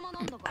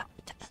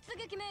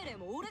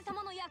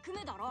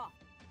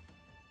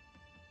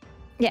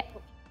 Yeah.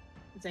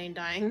 Zane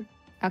dying.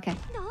 Okay.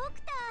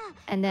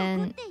 And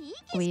then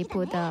we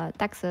put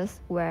Texas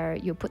where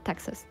you put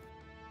Texas.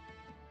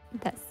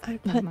 That's I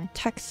never put mind.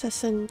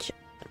 Texas and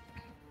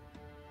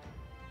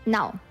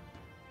Now.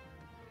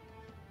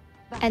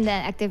 And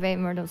then activate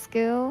Myrtle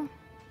skill.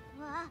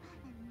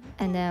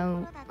 And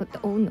then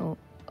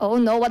oh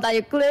no, what are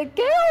you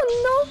clicking?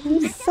 Oh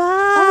no.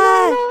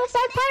 Side.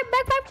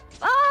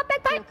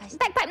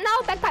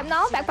 Bagpipe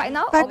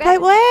now.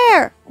 Bagpipe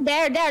where?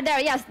 There.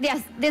 Yes.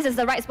 This is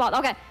the right spot.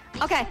 Okay.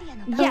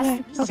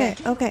 Yes. Okay.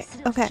 Okay.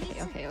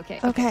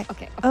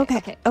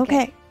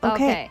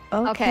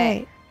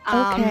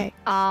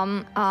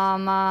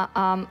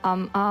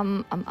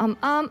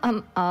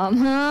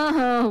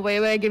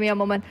 Wait, give me a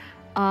moment.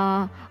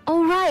 All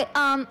right.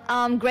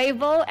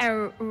 Gravel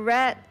and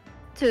red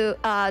to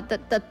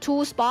the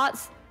two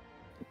spots.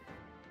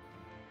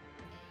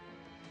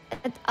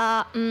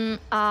 You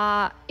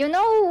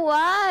know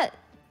what?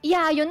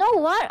 Yeah, you know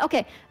what?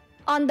 Okay,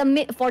 on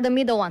the for the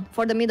middle one.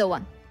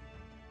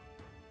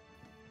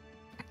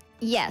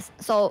 Yes.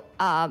 So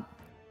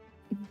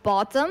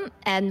bottom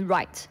and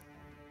right.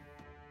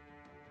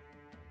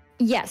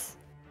 Yes.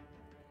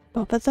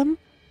 Both of them?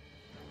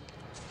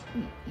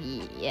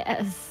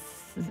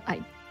 Yes.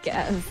 I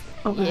guess.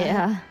 Okay.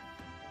 Yeah.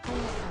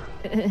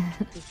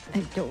 I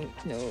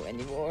don't know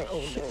anymore.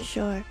 Oh no.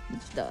 Sure.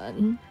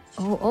 Done.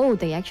 Oh,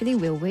 they actually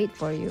will wait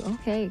for you.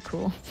 Okay,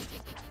 cool.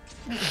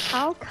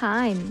 How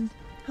kind.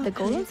 The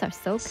Okay. golems are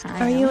so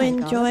kind. Are Oh you my God,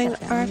 look enjoying at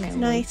them, Arc they're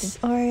Knights,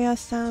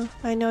 Oreo-san?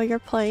 I know you're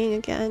playing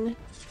again.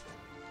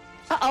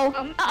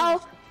 waiting.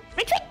 Uh-oh.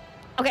 Retreat!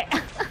 Okay.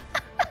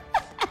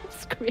 I'm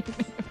screaming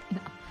right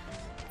now.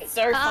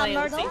 So funny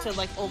Myrtle? listening to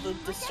like all the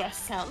distress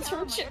sounds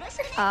from Chitter.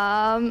 It's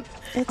Oh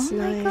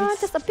my nice. God,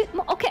 just a bit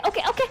more. Okay.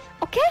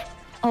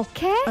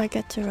 I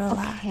get to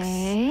relax.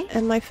 Okay.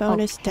 And my phone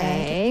is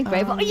Okay, dead.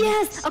 Gravel.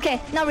 Yes.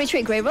 Okay. Now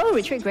retreat Gravel. My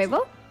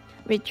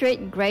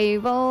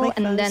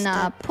And then phone's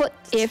dead. put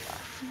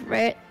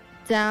Ifrit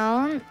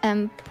down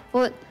and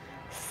put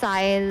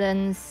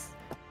silence.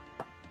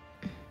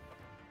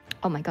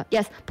 Oh my God.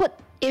 Yes. Put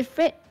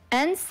Ifrit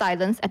and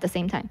silence at the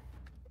same time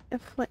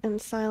Ifrit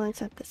and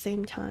silence at the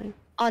same time.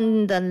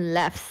 on the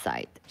left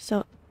side.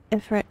 So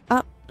Ifrit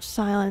up,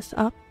 silence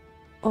up,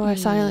 or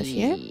silence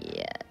here?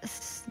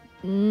 Yes.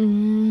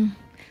 No.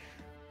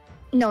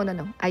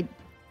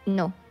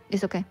 No.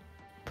 It's okay.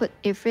 Put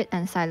Ifrit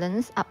and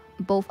silence up,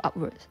 both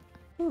upwards.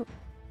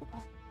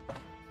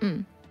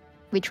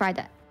 We tried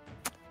that.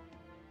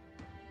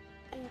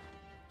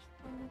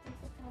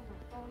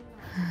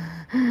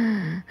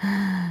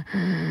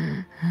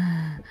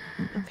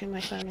 Okay,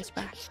 my phone is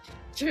back.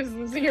 She was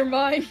losing her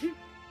mind.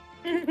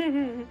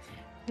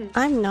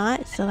 I'm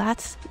not, so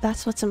that's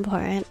what's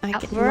important. My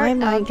Upward,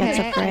 mind gets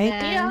okay, a break.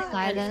 and then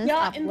silence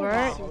Yeah, in the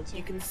upward. wild,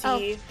 you can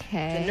see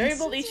Okay. the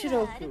noble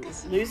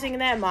Ichiroku losing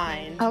their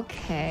mind.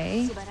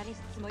 Okay.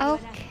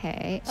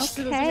 Okay.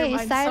 She losing her Okay.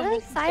 mind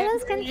Silence. so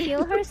Silence can badly.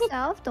 heal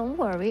herself. Don't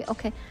worry.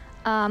 Okay.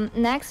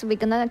 Next we're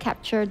gonna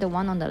capture the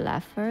one on the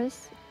left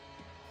first.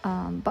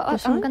 But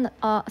This I'm one?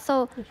 gonna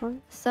so This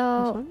one? This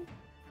so. one?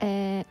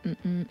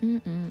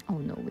 Oh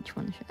no, which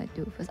one should I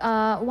do first?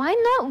 Why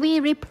not we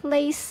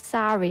replace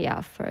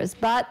Saria first?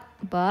 But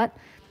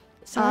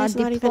Sorry's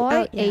not even deploy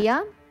out yet.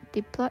 Aya.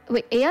 Deploy.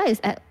 Wait, Aya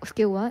is at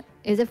skill what?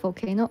 Is it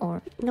volcano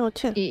or? No,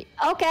 two.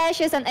 Okay,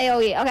 she's an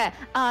AOE. Okay.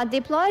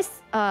 Deploys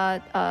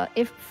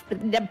if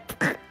the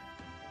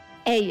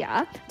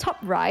Aya top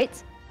right.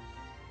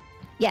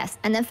 Yes,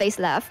 and then face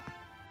left.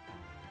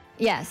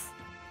 Yes,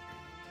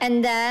 and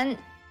then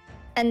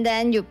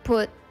you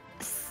put.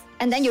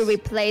 And then you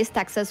replace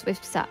Texas with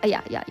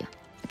yeah.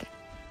 Okay.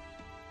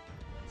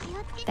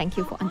 Thank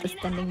you for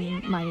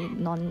understanding my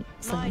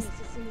nonsense.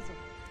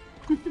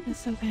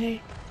 It's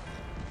okay.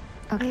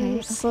 Okay.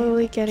 I'm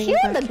slowly getting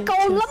Kill back the into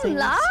golem things.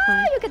 lah!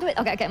 Fine. You can do it.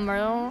 Okay,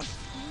 Merle.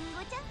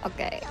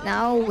 Okay,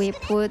 now we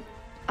put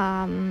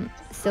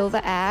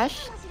Silver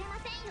Ash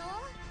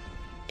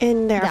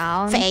In their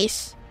down.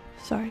 face.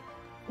 Sorry.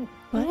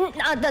 What?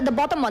 The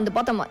bottom one.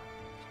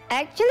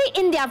 Actually,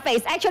 in their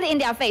face.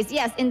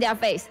 Yes, in their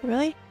face.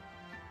 Really?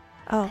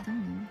 Oh, I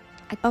don't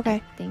know. Okay.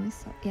 I think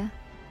so. Yeah.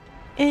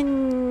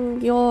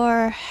 in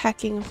your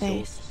hacking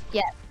face.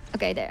 Yeah.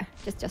 Okay, there.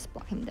 Just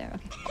block him there.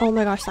 Okay. Oh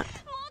my gosh, okay.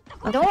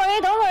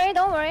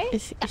 Don't worry.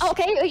 Is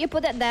Okay, you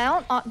put that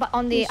down, but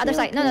on the Is other it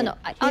side. No.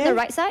 okay? On the Here?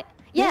 right side.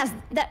 Yes.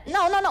 That.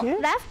 No. Here?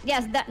 Left.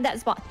 Yes. That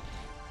spot.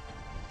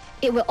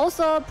 It will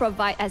also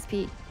provide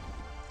SP.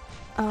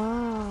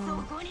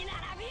 Oh.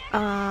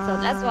 So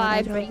that's why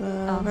I bring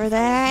over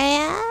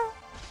there.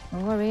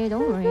 Don't worry.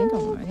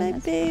 My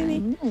That's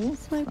baby. fine.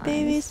 It's My fine.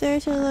 baby's there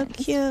to look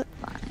It's cute.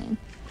 Fine.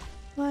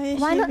 Why is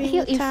Why she not being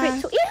heal Ifrit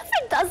attacked? too?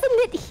 Ifrit doesn't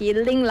need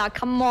healing lah.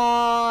 Come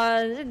on,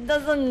 it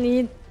doesn't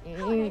need.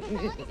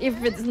 If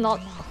it's not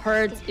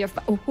hurt, you're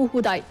fine. Oh, who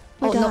died?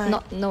 Who died?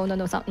 No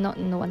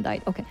one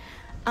died. Okay.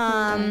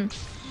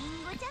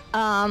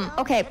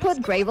 Okay,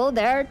 put Gravel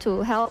there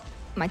to help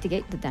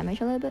mitigate the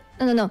damage a little bit.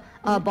 No.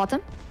 Bottom.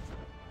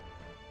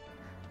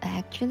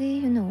 Actually,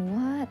 you know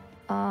what?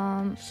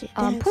 She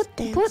Put.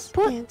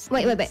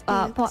 Wait.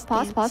 Pause.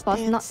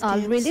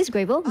 Not release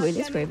Gravel.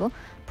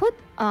 Put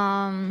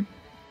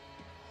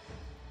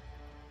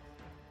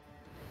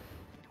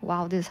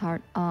Wow, this is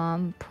hard.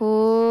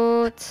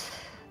 Put.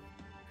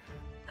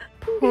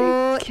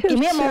 Give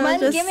me a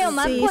moment.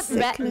 Put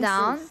red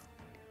down.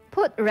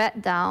 Put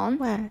red down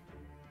Where?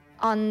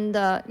 on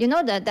the. You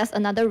know that there's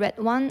another red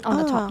one on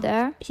the top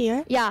there.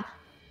 Here? Yeah.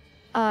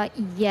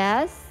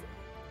 Yes.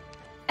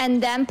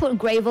 And then put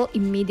Gravel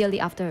immediately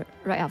after,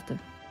 right after.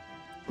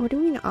 What do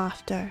you mean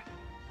after?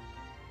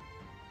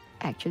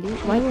 Actually,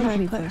 Why why would would I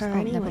we put first? her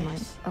Oh, never mind.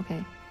 anyways?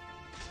 Okay.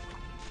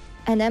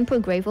 And then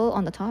put Gravel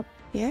on the top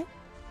Here?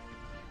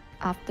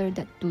 after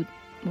that dude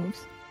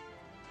moves.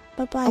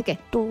 Bye-bye, Okay.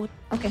 dude.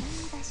 Okay.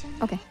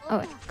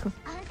 Alright, cool.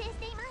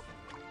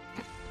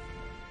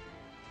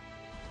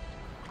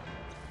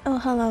 Oh,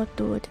 hello,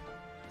 dude.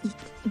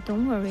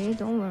 Don't worry.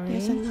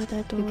 There's another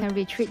You dude. can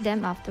retreat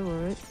them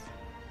afterwards.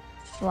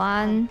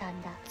 1,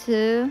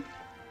 2.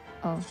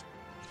 Oh,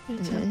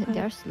 It's okay.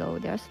 they're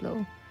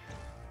slow.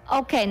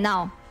 Okay,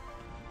 now.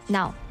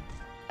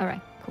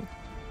 Alright, cool.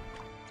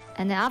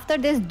 And then after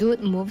this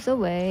dude moves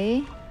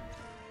away,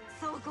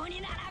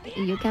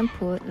 you can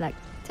put like,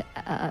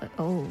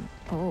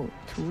 two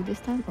this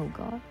time? Oh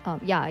god.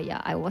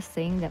 Yeah, I was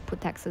saying that put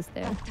taxes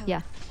there.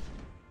 Yeah.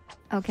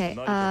 Okay,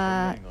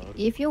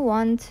 if you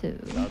want to.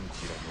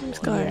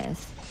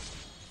 Yes.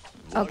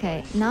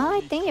 Okay, now I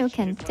think you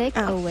can take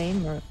away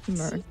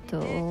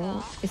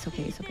Myrtle. It's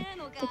okay.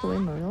 Take away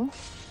Myrtle.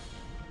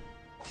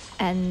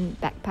 And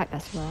backpack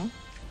as well.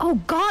 Oh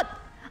god!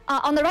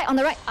 On the right.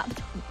 Never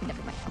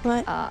mind.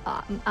 What?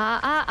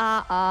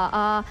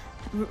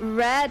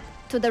 Red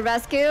to the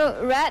rescue.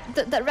 Red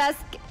to the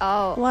rescue.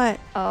 Oh. What?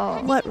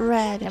 Oh. What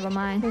red? Never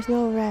mind. There's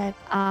no red.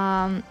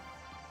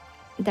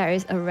 There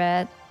is a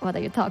red. What are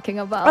you talking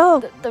about?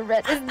 Oh. The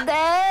red is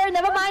there.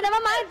 Never mind.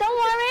 Don't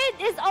worry.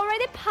 It's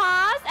already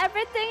passed.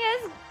 Everything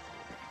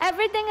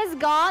is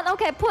gone.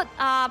 Okay, put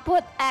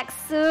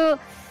Exu.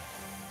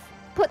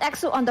 Put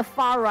Exu on the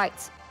far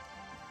right.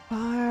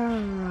 Far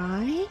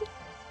right?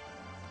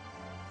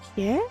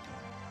 Here?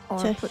 Or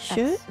To put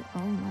shoot? Exu. Oh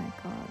my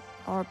god.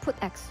 Or put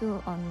Exu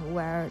on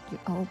where you,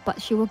 oh,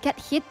 but she will get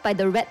hit by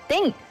the red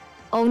thing.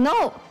 Oh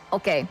no.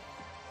 Okay.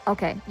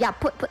 Yeah,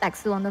 put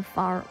Exu on the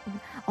far.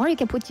 Or you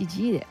can put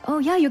Gigi there. Oh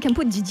yeah, you can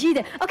put Gigi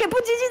there. Okay,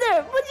 put Gigi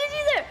there.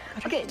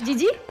 Okay,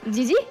 Gigi.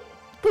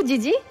 Put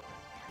Gigi.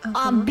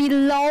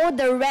 Below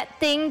the red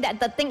thing that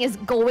the thing is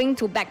going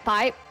to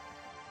bagpipe.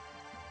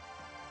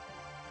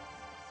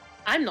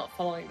 I'm not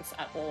following this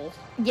at all.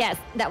 Yes,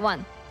 that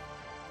one.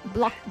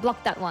 Block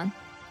that one.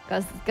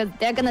 Cause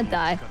they're gonna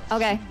die.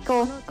 Okay,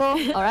 cool.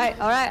 Alright.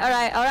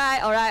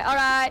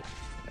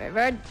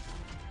 River.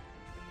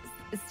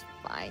 It's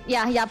fine.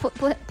 Yeah, put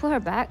her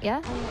back,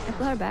 yeah.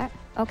 Put her back.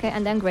 Okay,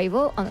 and then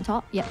Gravel on the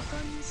top. Yeah.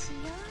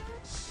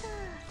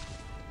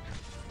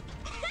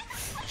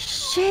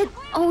 Shit!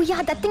 Oh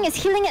yeah, that thing is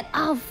healing it.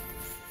 Oh,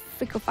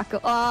 fucker.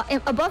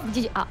 Above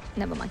Gigi.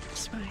 Never mind.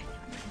 It's fine.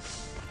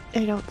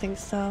 I don't think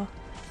so.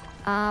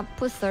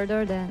 Put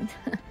Surtur then.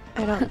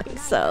 I don't think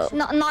so.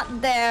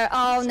 Not there.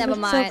 Oh, never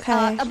mind. It's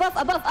okay. Above.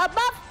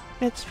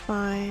 It's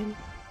fine.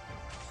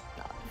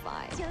 Not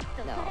fine.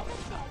 No,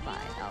 not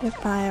fine. Oh,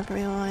 Goodbye,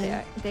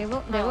 everyone. they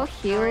will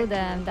heal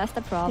them. That's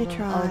the problem. They Oh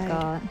tried.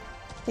 god.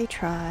 They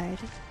tried.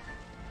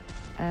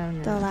 Oh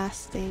no. The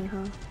last thing,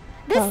 huh?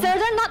 This Oh.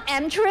 Surtur not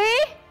M3?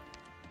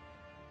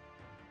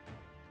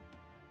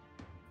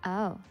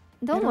 Oh.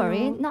 Don't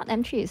worry. No. Not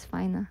M3 is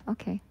fine.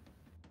 Okay.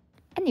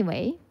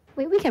 Anyway,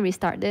 we can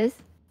restart this.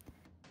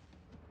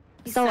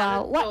 You So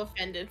sounded what? so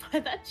offended by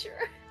that,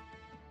 sure.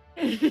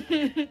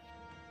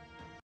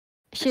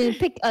 She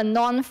picked a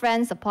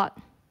non-friend support.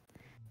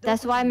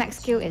 That's why max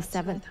skill is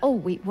 7. Oh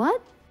wait,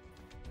 what?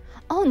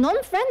 Oh,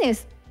 non-friend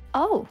is...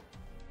 Oh,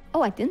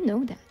 I didn't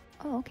know that.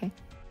 Oh, okay.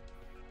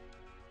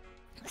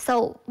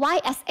 So why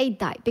SA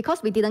died?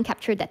 Because we didn't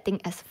capture that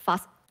thing as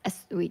fast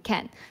as we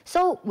can.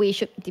 So we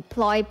should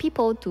deploy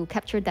people to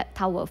capture that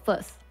tower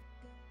first.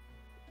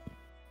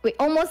 We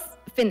almost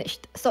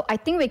finished. So I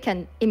think we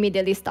can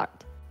immediately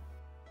start.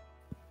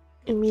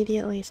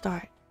 Immediately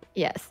start.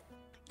 Yes.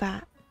 Like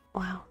that.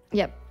 Wow.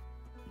 Yep.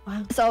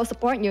 Wow. So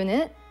support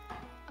unit.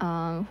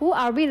 Who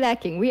are we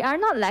lacking? We are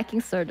not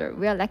lacking Surtur.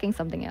 We are lacking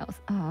something else.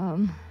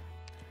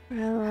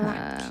 We're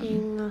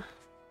lacking...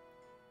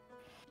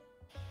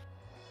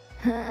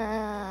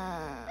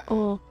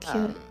 oh,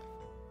 cute.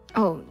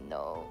 Oh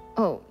no.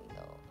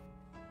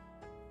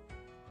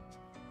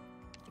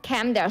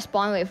 Camp their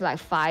spawn with like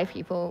 5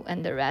 people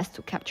and the rest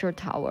to capture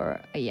tower.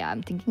 Yeah,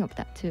 I'm thinking of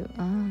that too.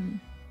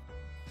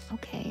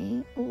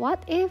 Okay.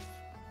 What if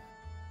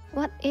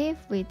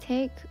we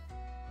take...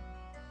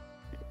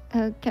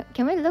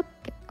 can we look...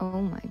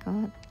 Oh my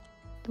god.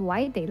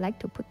 Why they like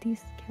to put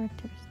these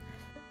characters?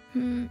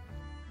 You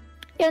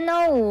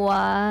know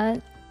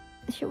what?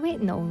 Should we?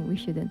 No, we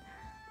shouldn't.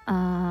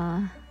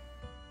 Torn.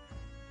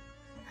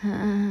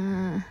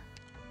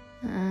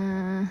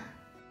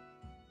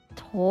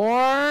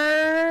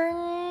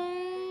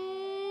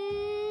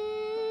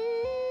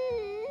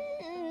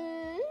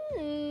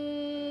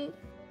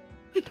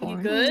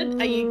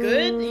 Are you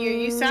good?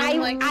 You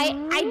sound like...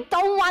 I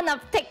don't want to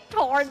take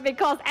Torn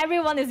because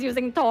everyone is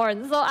using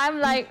Torn. So I'm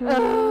like,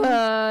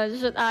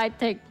 should I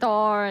take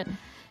Torn?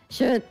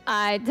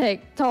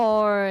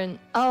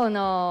 Oh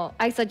no.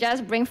 I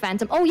suggest bring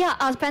Phantom. Oh yeah,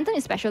 Phantom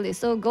is specialist.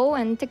 So go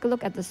and take a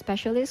look at the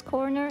specialist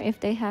corner if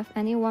they have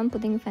anyone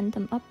putting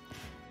Phantom up.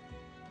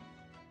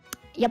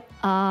 Yep,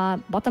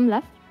 bottom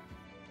left.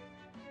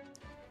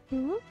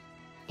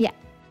 Yeah.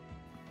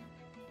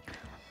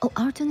 Oh,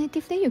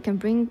 alternatively, you can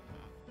bring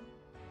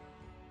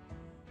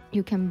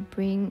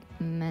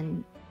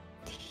Manti.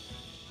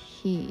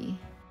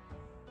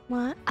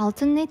 What?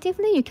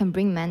 Alternatively, you can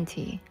bring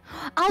Manti.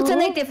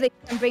 Alternatively,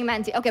 you can bring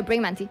Manti. Okay,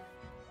 bring Manti.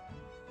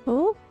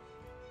 Who?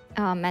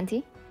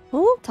 Manti.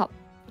 Who? Top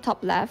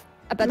left.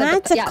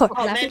 Manticore. Top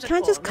left. You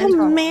can't just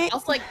come I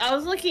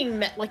was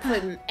looking like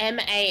the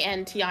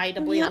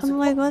MANTIW. Yeah, I'm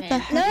like, what the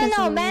heck?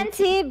 No,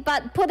 Manti,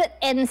 but put it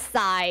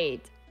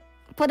inside.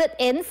 Put it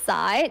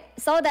inside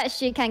so that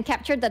she can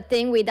capture the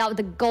thing without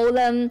the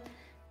golem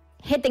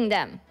hitting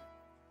them.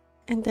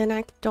 And then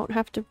I don't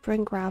have to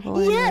bring gravel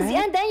in, Yes,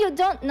 right? and then you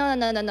don't.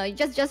 No. You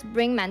just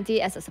bring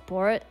Manti as a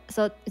support,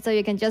 so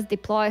you can just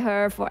deploy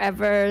her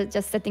forever,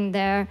 just sitting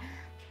there.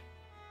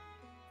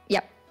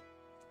 Yep.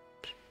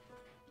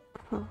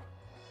 Huh.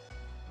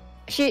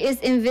 She is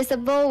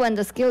invisible when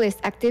the skill is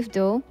active,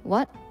 though.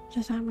 What?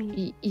 Does that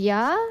mean?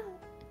 Yeah.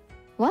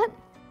 What?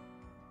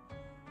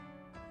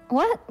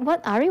 What,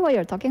 Ari? What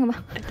you're talking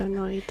about? I don't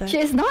know either. She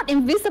is not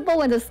invisible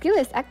when the skill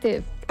is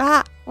active.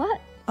 Ah!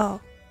 What?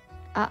 Oh.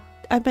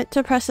 I meant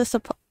to press the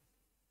support.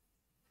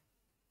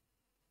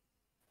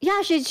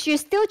 Yeah, she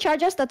still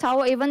charges the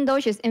tower even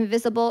though she's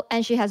invisible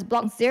and she has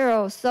block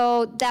 0.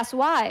 So that's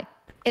why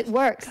it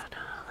works.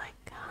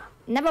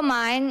 Never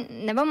mind.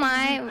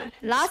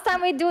 Last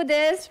time we do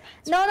this.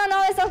 No.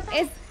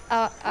 It's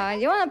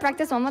you wanna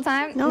practice one more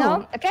time?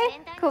 No. Okay.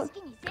 Cool.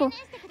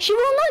 She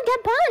will not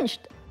get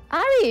punched.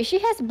 Ari, she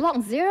has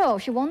block 0.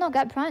 She will not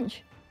get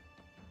punched.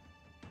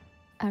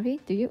 Ari,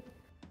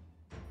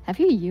 have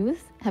you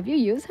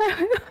used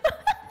her?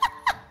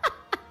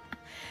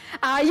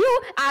 Are you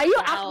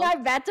Aknar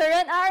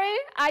veteran, Ari?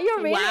 Are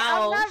you really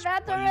Aknar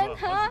veteran,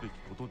 huh?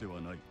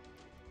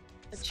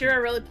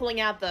 Chira really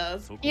pulling out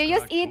the. You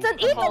use Ethan.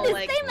 Ethan is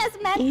like, same as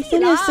Manti.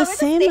 Ethan is the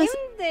same as.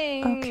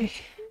 thing. Okay.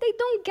 They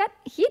don't get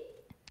hit.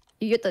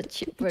 You get the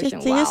cheap version.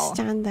 They just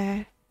stand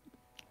there.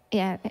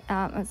 Yeah.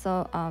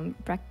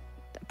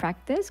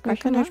 Practice. We're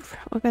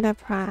gonna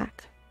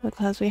prac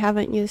because we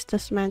haven't used the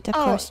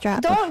Manticore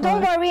strat don't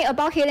before. worry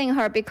about hitting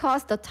her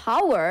because the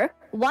tower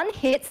one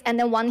hits and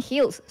then one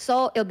heals,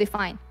 so it'll be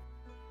fine.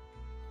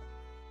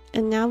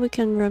 And now we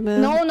can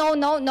remove. No.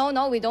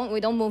 We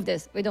don't move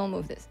this.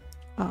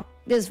 Oh.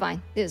 This is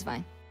fine.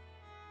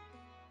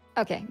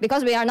 Okay,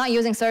 because we are not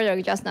using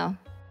surgery just now,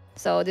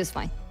 so this is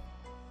fine.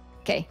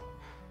 Okay.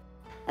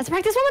 Let's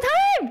practice one more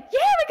time.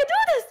 Yeah, we can do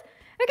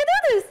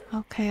this.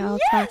 Okay, I'll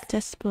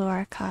practice Blue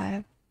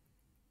Archive.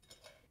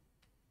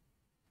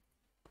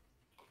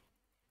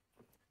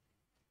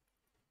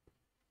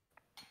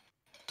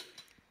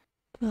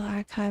 Blue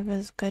Archive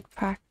is good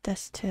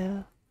practice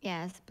too.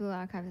 Yes, Blue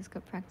Archive is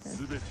good practice.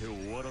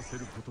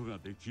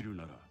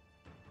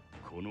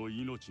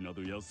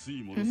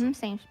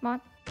 Same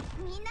spot.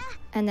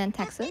 And then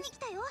Texas.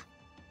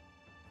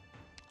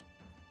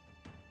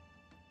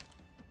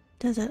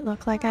 Does it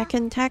look like I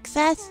can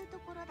Texas?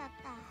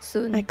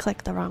 Soon. I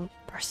clicked the wrong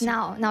person.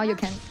 Now you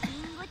can.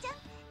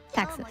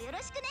 Texas.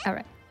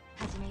 Alright.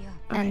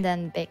 And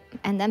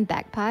then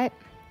bagpipe.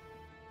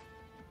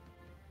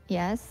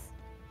 Yes.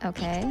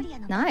 Okay.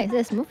 Nice.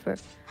 Let's move her.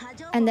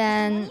 And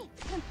then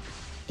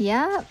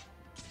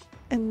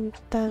And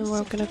then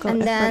we're gonna go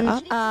and then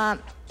up.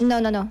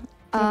 No.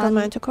 Go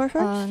Manticore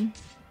first?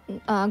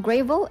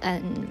 Gravel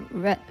and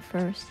red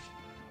first.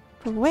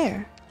 From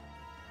where?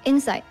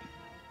 Inside.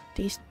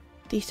 These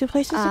two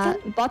places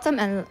again? Bottom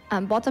and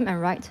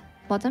right.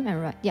 Bottom and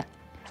right. Yeah.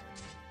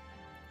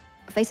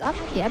 Face up.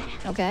 Yep.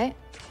 Okay.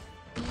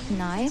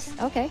 Nice.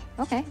 Okay.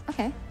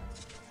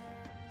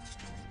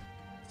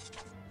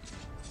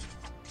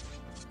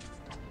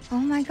 Oh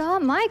my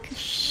god, Mike!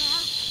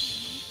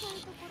 Shh.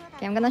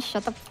 Okay, I'm gonna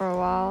shut up for a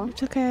while.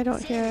 It's okay, I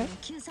don't hear it.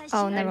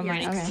 Oh, never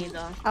mind. Okay.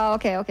 Oh,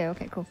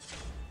 okay, cool.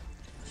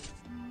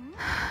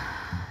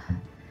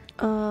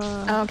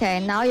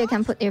 Okay, now you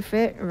can put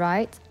Ifrit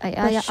right.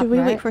 Should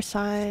we wait for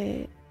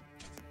Sai?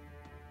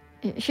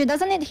 She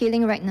doesn't need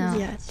healing right now.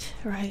 Yet,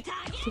 right?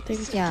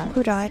 Yeah.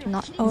 Who died?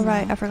 Not.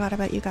 Right. I forgot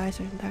about you guys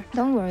in there.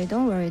 Don't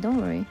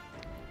worry.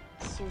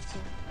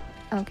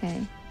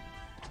 Okay.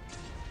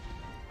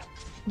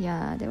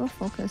 Yeah, they will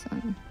focus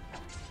on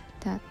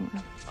that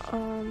one.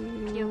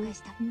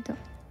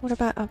 What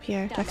about up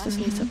here? Texas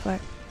needs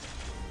support.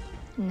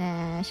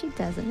 Nah, she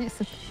doesn't need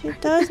support. She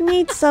does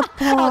need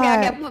support.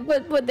 Okay,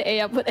 put the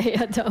A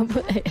down.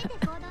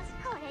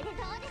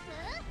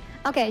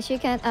 Okay, she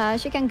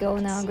can go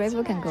now.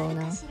 Grateful can go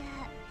now.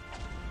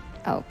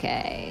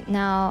 Okay,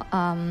 now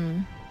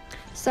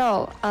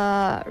so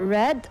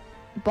red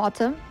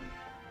bottom.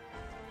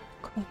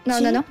 No,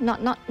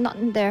 not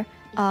there.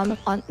 On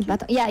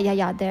bottom.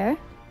 Yeah, there.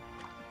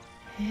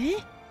 Eh?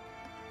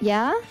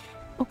 Yeah.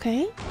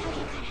 Okay.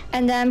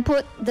 And then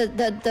put the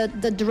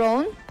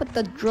drone. Put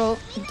the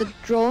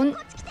drone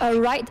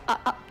right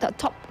up the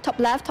top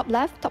left.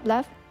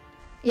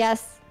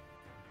 Yes.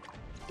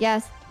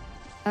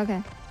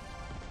 Okay.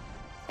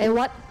 Hey,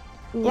 what?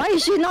 Yeah. Why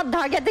is she not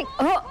targeting?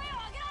 Oh.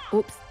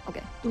 Oops.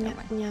 Okay.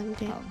 Never mind.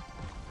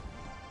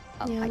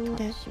 Yeah, I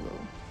thought she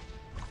will.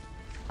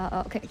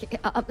 Okay.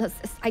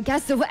 I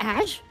guess Silver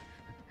Ash.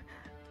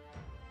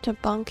 To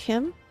bonk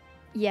him?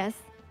 Yes.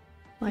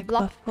 Like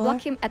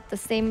block him at the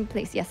same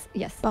place. Yes.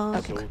 Bonk.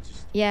 Okay.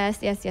 Yes.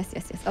 Okay.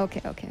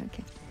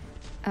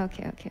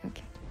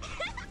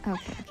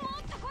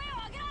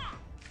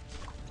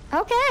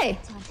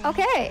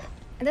 Okay.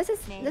 This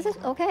is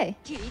okay.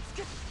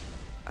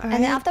 Right.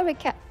 And then after we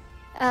cap,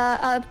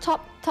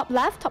 top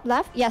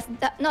left. Yes.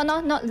 No,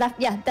 not left.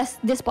 Yeah, that's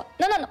this spot.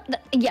 No.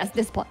 Yes,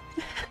 this spot.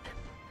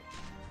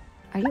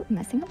 Are you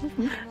messing up with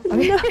me?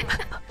 Okay.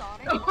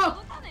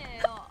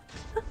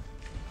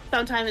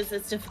 Sometimes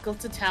it's difficult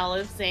to tell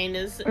if Zane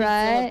is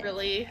Right.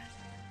 really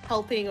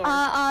helping or.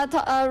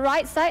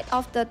 Right side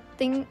of the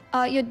thing.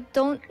 You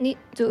don't need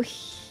to.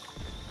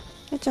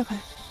 It's okay.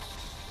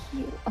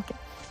 Okay,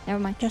 never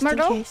mind. Just in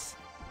case.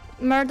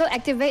 Myrtle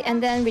activate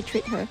and then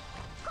retreat her.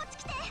 こっち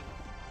来て。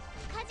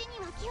火事に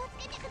は気を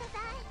つけてくださ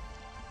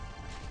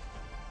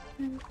い。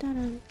 Dun,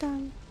 dun,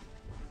 dun.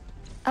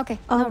 Okay.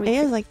 now retreat.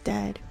 Aya's like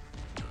dead.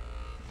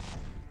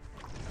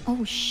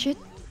 Oh shit.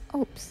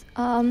 Oops.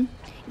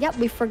 Yep,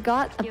 we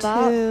forgot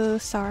about. To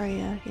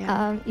Saria,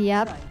 yeah.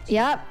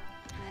 Yep.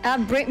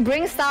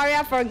 Bring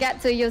Saria.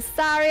 Forget to use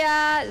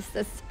Saria.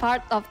 It's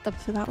part of the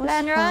So that was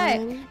plan, right?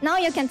 fun. Now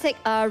you can take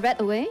red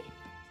away.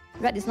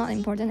 Red is not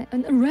important.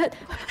 Red,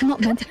 not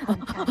meant.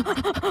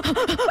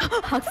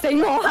 嚇死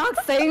我！嚇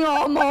死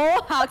我！冇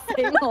嚇死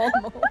我！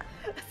冇。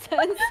真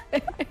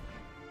係。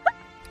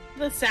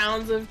 The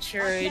sounds of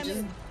Cherry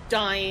just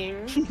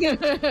dying.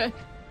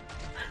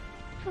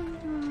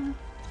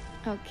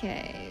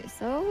 Okay,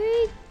 so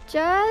we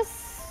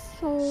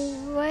just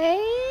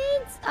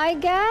wait, I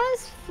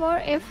guess, for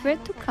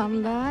Ifrit to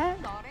come back.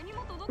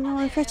 No,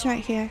 Ifrit's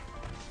right here.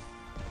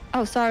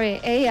 Oh, sorry,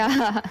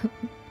 Aya.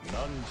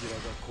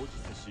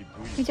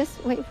 We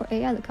just wait for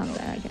Aya to come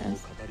back, I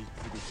guess.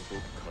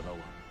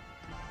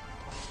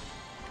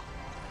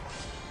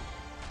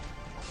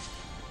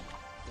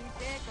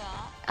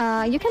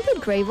 You can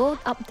put Gravel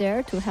up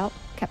there to help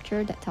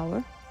capture that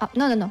tower.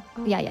 No.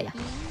 Yeah.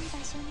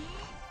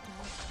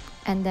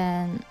 And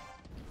then,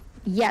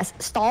 yes,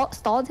 stall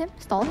him.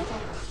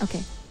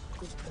 Okay.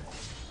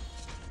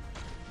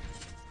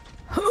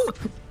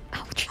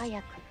 Ouch.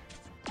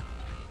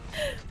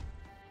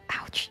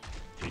 Ouch.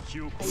 Are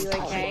you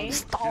okay?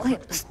 Stall him.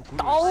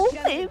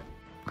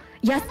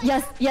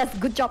 Yes.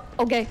 Good job.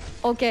 Okay.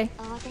 慌て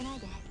ない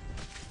で。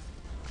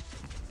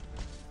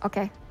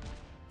 Okay.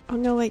 Oh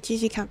no, wait,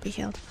 Gigi can't be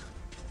healed.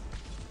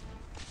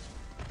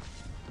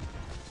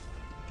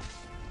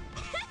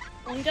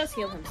 Well, he does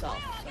heal himself.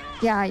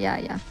 So. Yeah.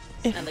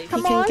 If At least. he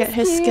Come can on, get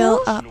his skill.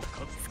 skill up.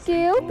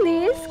 Skill,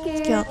 please.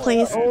 Skill,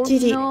 please. Oh,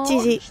 Gigi, no.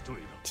 Gigi.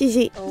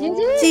 Gigi.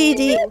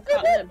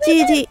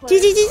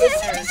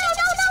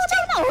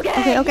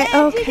 Okay. Okay.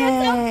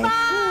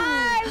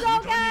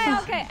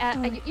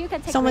 You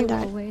can take Someone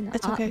Gravel died. away now.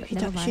 It's okay. She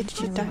never died. mind,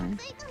 She never died. mind.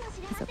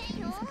 It's okay.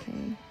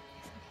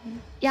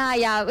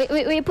 Yeah.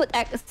 We put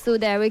Exu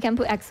there. We can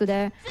put Exu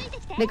there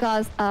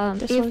because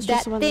This if one's that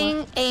just one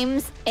thing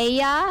aims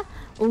Aya,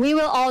 we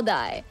will all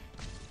die.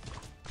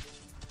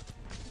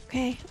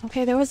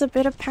 Okay, there was a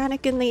bit of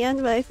panic in the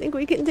end, but I think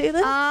we can do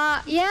this.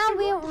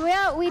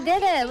 Yeah, we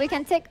did it. We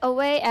can take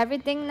away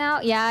everything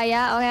now.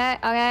 Yeah. Okay.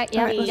 Alright,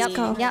 let's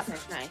go. Yep.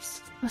 Nice.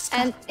 Let's go.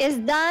 And it's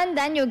done.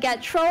 Then you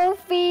get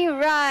trophy,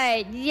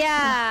 right?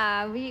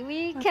 Yeah,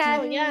 we can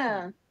Oh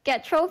yeah.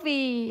 get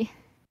trophy.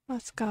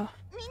 Let's go.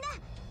 みんな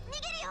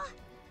逃げるよ。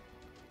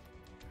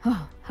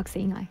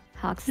 학생아이.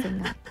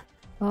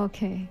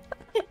 Okay.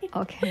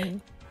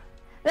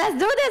 Let's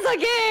do this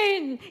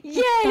again!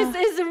 Yes,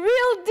 it's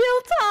real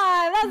deal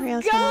time! Let's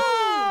Real go!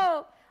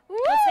 time. Woo!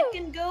 Let's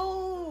second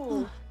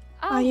go.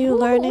 Are you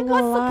learning a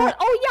what's the lot? part?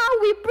 Oh yeah,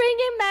 we bring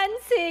in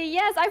Manti.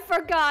 Yes, I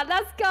forgot.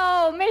 Let's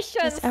go.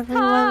 Mission Is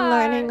everyone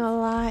learning a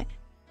lot?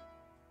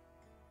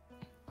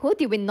 Who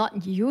did we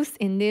not use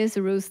in this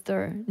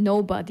rooster?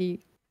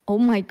 Nobody. Oh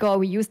my god,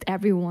 we used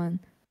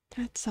everyone.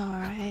 That's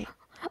alright.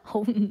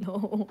 Oh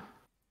no.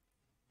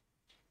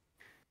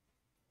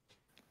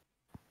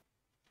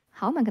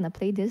 How am I gonna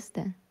play this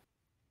then?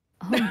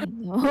 Oh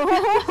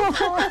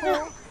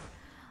no.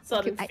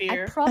 Sudden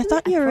fear. I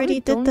thought you already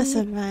did this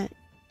don't- event.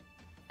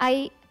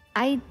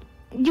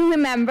 You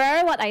remember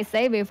what I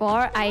said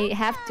before? I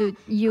have to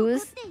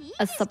use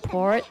a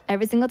support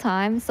every single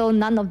time, so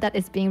none of that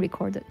is being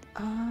recorded.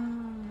 Oh.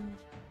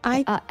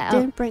 I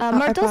didn't bring I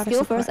Myrtle brought a skill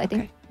support, first, I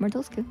think. okay.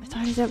 Myrtle skill. I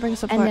thought I didn't bring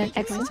support then to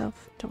X1?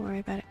 myself. Don't worry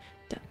about it.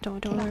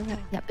 Don't worry about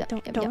it. Yep.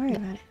 Don't worry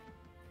about it.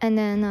 And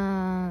then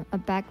a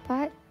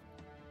backpack.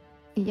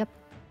 Yep.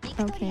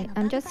 Okay,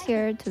 I'm just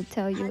here to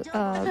tell you,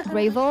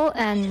 Gravel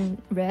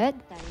and Red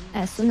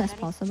as soon as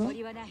possible.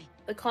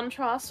 The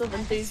contrast of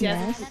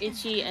enthusiasm Yes. from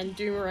Itchy and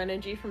Doomer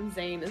energy from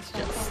Zane is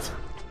just.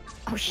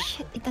 Oh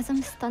shit! It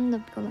doesn't stun the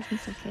golem.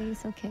 It's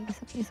okay.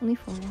 It's only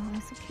for a while.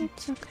 It's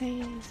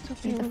okay. It's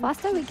okay. The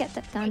faster we get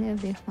that done, it'll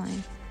be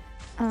fine.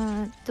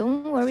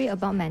 Don't worry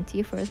about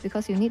Manti first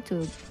because you need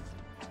to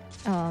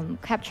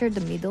capture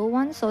the middle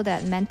one so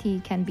that Manti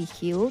can be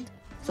healed.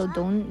 So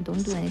don't do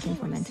anything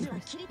for Manti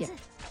first. Yeah.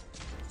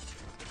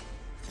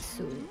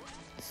 Soon,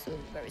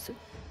 very soon.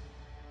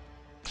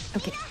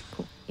 Okay,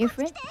 cool.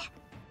 Ifrit?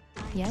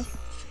 Yes.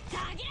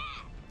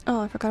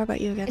 Oh, I forgot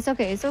about you again. It's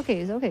okay.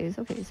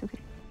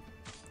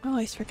 I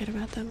always forget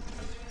about them.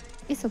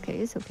 It's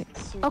okay.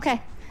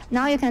 Okay,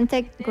 now you can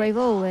take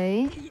Gravel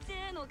away.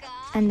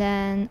 And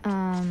then,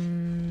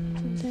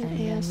 and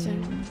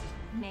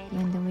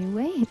then we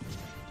wait.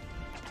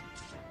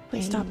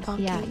 Please stop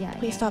bonking.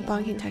 Please stop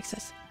bonking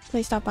Texas.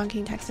 Please stop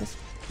bonking Texas.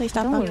 Please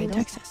stop Don't worry, bonking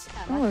don't- Texas.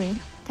 Don't worry,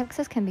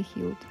 Texas can be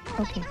healed.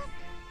 Okay.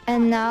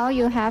 And now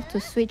you have to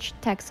switch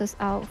Texas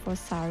out for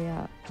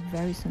Saria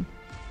very soon.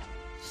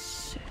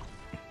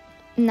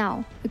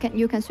 Now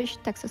you can switch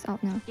Texas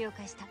out now. 了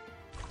解した。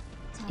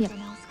ちゃん Yeah. と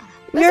直すか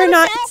ら。 You're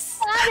not.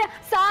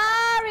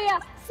 Sorry.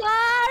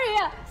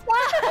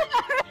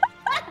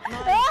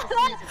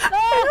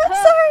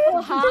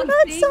 I'm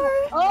not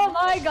sorry. Oh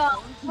my god.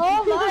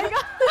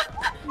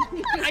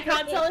 I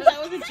can't tell if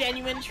that was a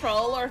genuine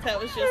troll or if that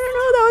was just. I don't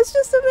know. That was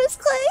just a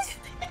misclick.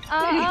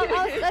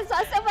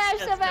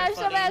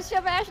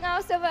 Silvash now,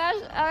 Silvash.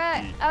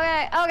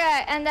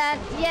 Okay, and then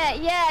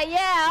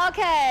yeah,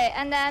 okay,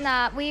 and then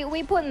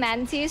we put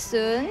Manti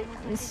soon.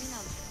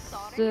 It's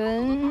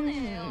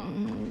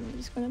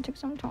gonna take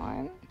some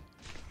time.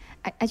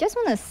 I just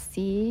wanna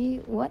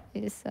see what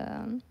is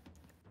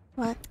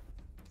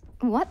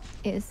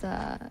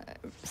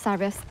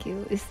Saria's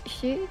skill. Is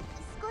she?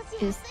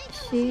 She's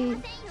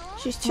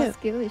What 2.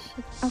 skill is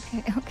she?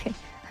 Okay.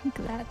 I'm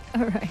glad.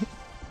 Alright.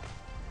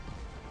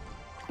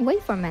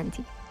 Wait for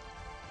Manti.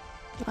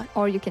 What?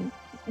 Or you can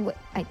wait.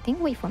 I think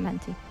wait for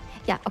Manti.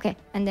 Yeah, okay.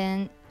 And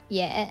then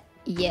yeah.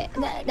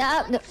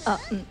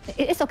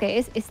 It's okay.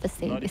 It's the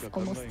same. It's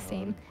almost the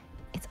same.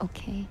 It's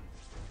okay.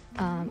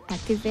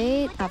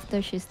 Activate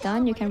after she's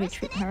done. You can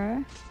retreat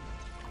her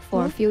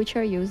for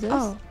future users.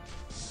 Oh.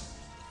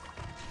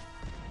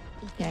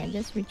 Yeah,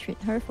 just retreat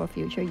her for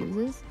future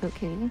users.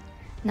 Okay.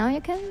 Now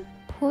you can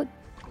put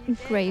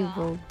Grey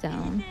Roll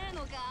down.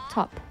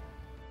 Top.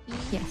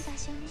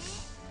 Yes.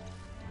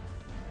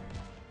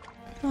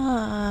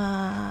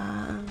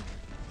 Ah.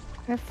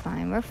 We're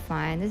fine.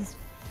 This is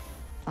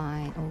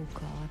fine. Oh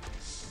god.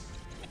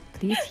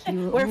 Please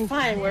heal. We're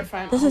fine.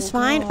 This is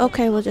fine? God.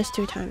 Okay, we'll just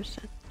 2 times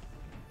then.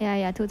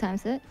 Yeah, 2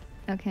 times it.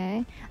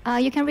 Okay.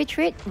 You can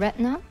retreat red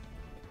now.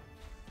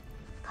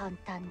 簡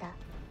単だ。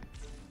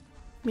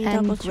 Me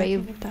And double checking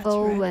if that's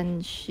Grateful right.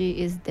 when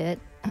she is dead.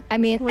 I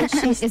mean, When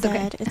she's it's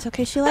dead, okay. it's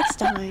okay. She likes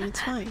dying. It's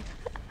fine.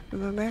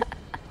 Remember?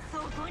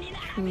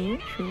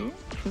 True.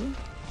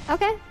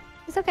 Okay,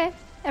 it's okay.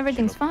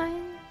 Everything's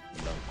fine.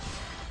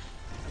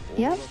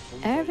 Yep,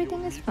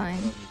 everything is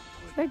fine.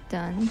 We're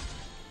done.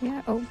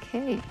 Yeah,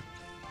 okay.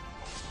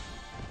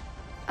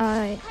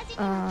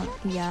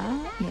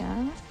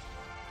 Yeah.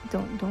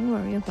 Don't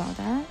worry about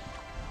that.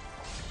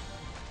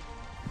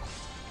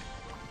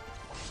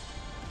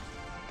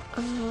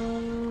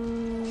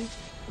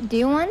 Do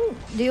you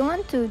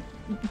want to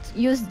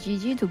use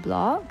Gigi to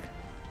block?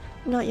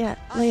 Not yet.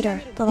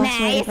 Later. The last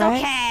Nah, wave, it's right?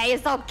 okay.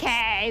 It's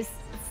okay.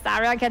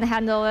 Sarah can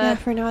handle it. Yeah,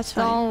 for now it's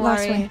fine. Don't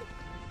Last worry. wave.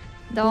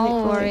 Don't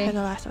We'll wait worry. for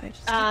the last wave.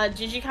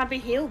 Gigi can't be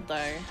healed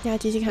though. Yeah,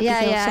 Gigi can't be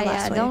healed, so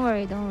last wave.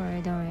 Don't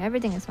worry.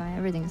 Everything is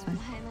fine.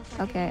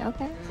 Okay.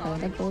 So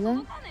the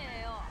golem.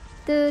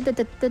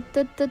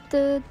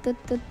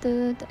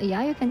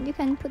 Yeah, you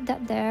can put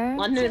that there.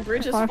 London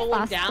Bridge is for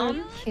falling faster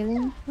down.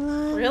 Killing.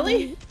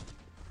 Really?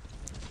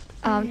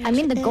 I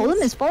mean the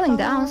golem is falling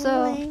down,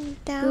 so. Falling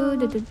down.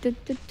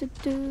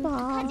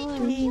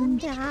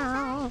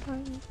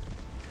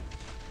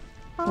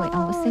 Wait,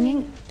 I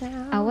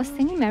was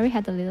singing Mary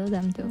Had a Little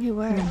Lamb too. You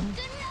were.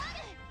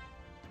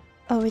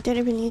 Oh, we didn't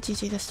even need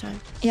Gigi this time.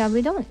 Yeah,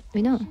 we don't.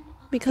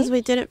 Because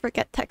we didn't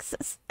forget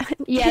Texas.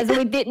 Yes,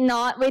 we did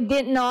not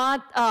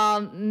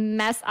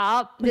mess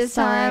up this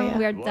sorry. time.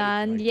 We're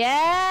done.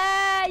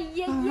 Yeah,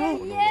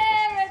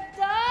 we're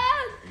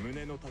done.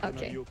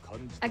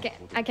 Okay.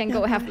 I can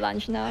go have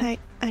lunch now. Hi,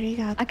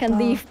 arigato. I can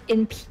leave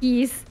in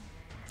peace.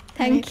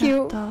 Thank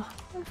you Arigato.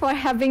 for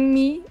having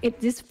me.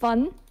 It is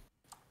fun.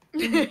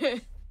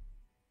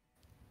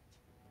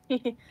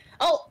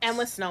 Oh, and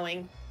we're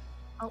snowing.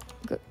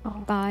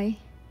 Goodbye.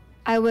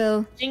 I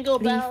will Jingle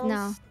leave bells.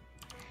 now.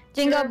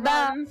 Jingle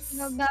bell, Turbans.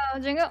 jingle bell,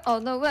 jingle all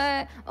the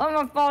way. Oh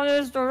my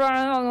father's to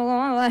run all the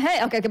way.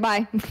 Hey, okay,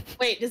 goodbye.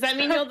 Wait, does that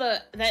mean you're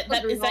the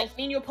does that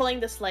mean you're pulling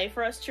the sleigh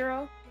for us,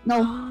 Churro?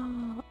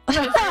 No.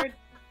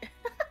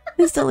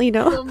 Instantly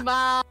no.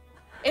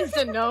 It's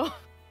a no.